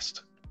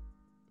Podcast.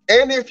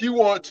 And if you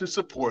want to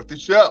support the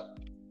show,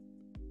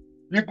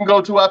 you can go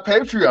to our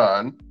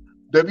Patreon,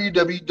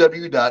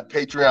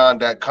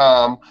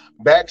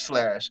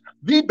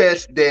 www.patreon.com/The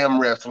Best Damn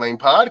Wrestling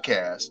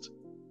Podcast.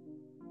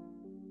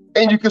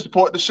 And you can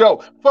support the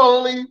show for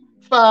only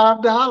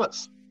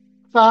 $5.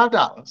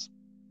 $5.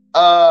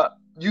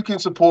 You can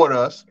support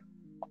us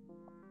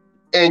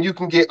and you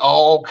can get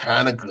all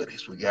kind of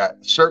goodies. We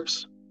got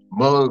shirts,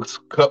 mugs,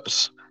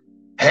 cups,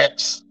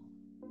 hats,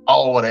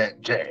 all of that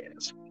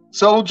jazz.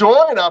 So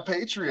join our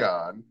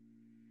Patreon,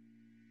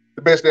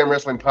 The Best Damn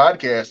Wrestling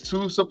Podcast,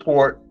 to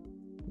support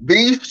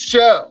the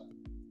show.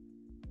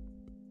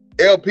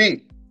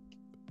 LP,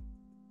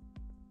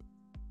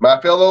 my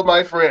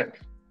friend,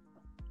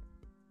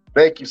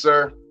 thank you,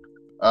 sir,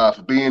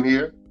 for being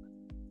here.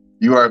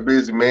 You are a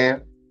busy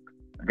man.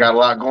 I got a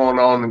lot going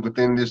on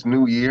within this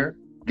new year.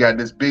 Got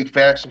this big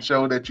fashion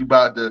show that you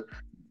about to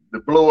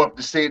blow up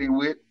the city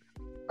with.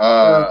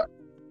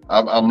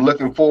 I'm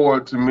looking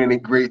forward to many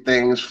great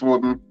things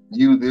from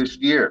you this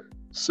year,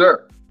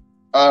 sir.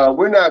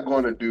 We're not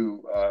going to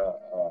do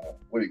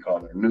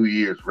New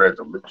Year's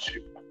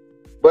resolution,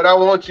 but I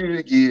want you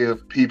to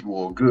give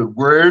people a good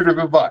word of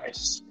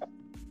advice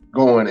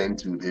going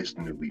into this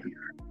new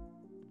year.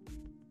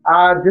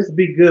 Just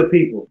be good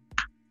people.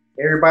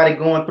 Everybody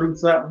going through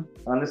something.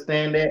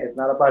 Understand that it's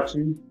not about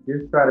you.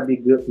 Just try to be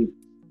good people.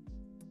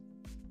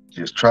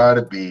 Just try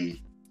to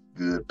be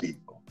good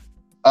people.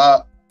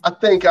 I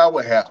think I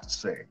would have to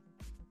say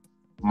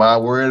my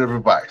word of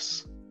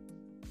advice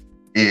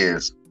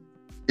is,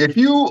 if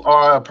you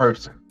are a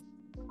person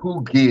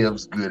who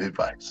gives good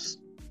advice,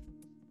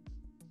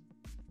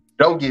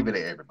 don't give it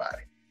to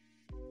everybody.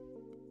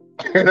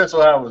 That's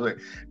what I was saying.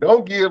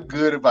 Don't give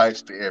good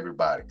advice to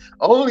everybody.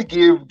 Only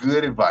give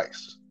good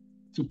advice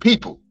to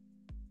people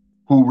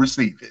who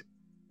receive it.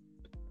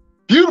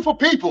 Beautiful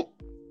people,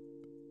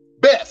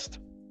 best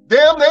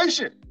damn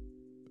nation.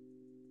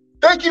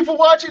 Thank you for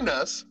watching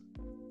us.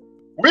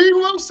 We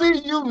will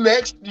see you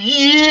next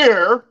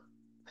year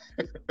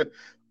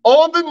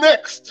on the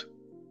next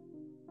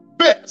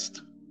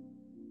Best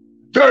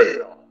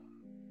Damn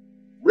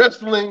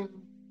Wrestling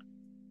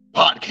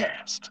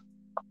Podcast.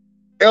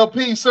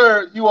 LP,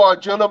 sir, you are a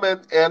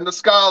gentleman and a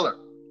scholar.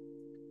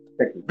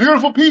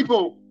 Beautiful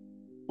people,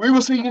 we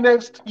will see you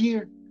next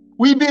year.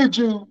 We bid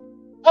you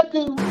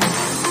adieu.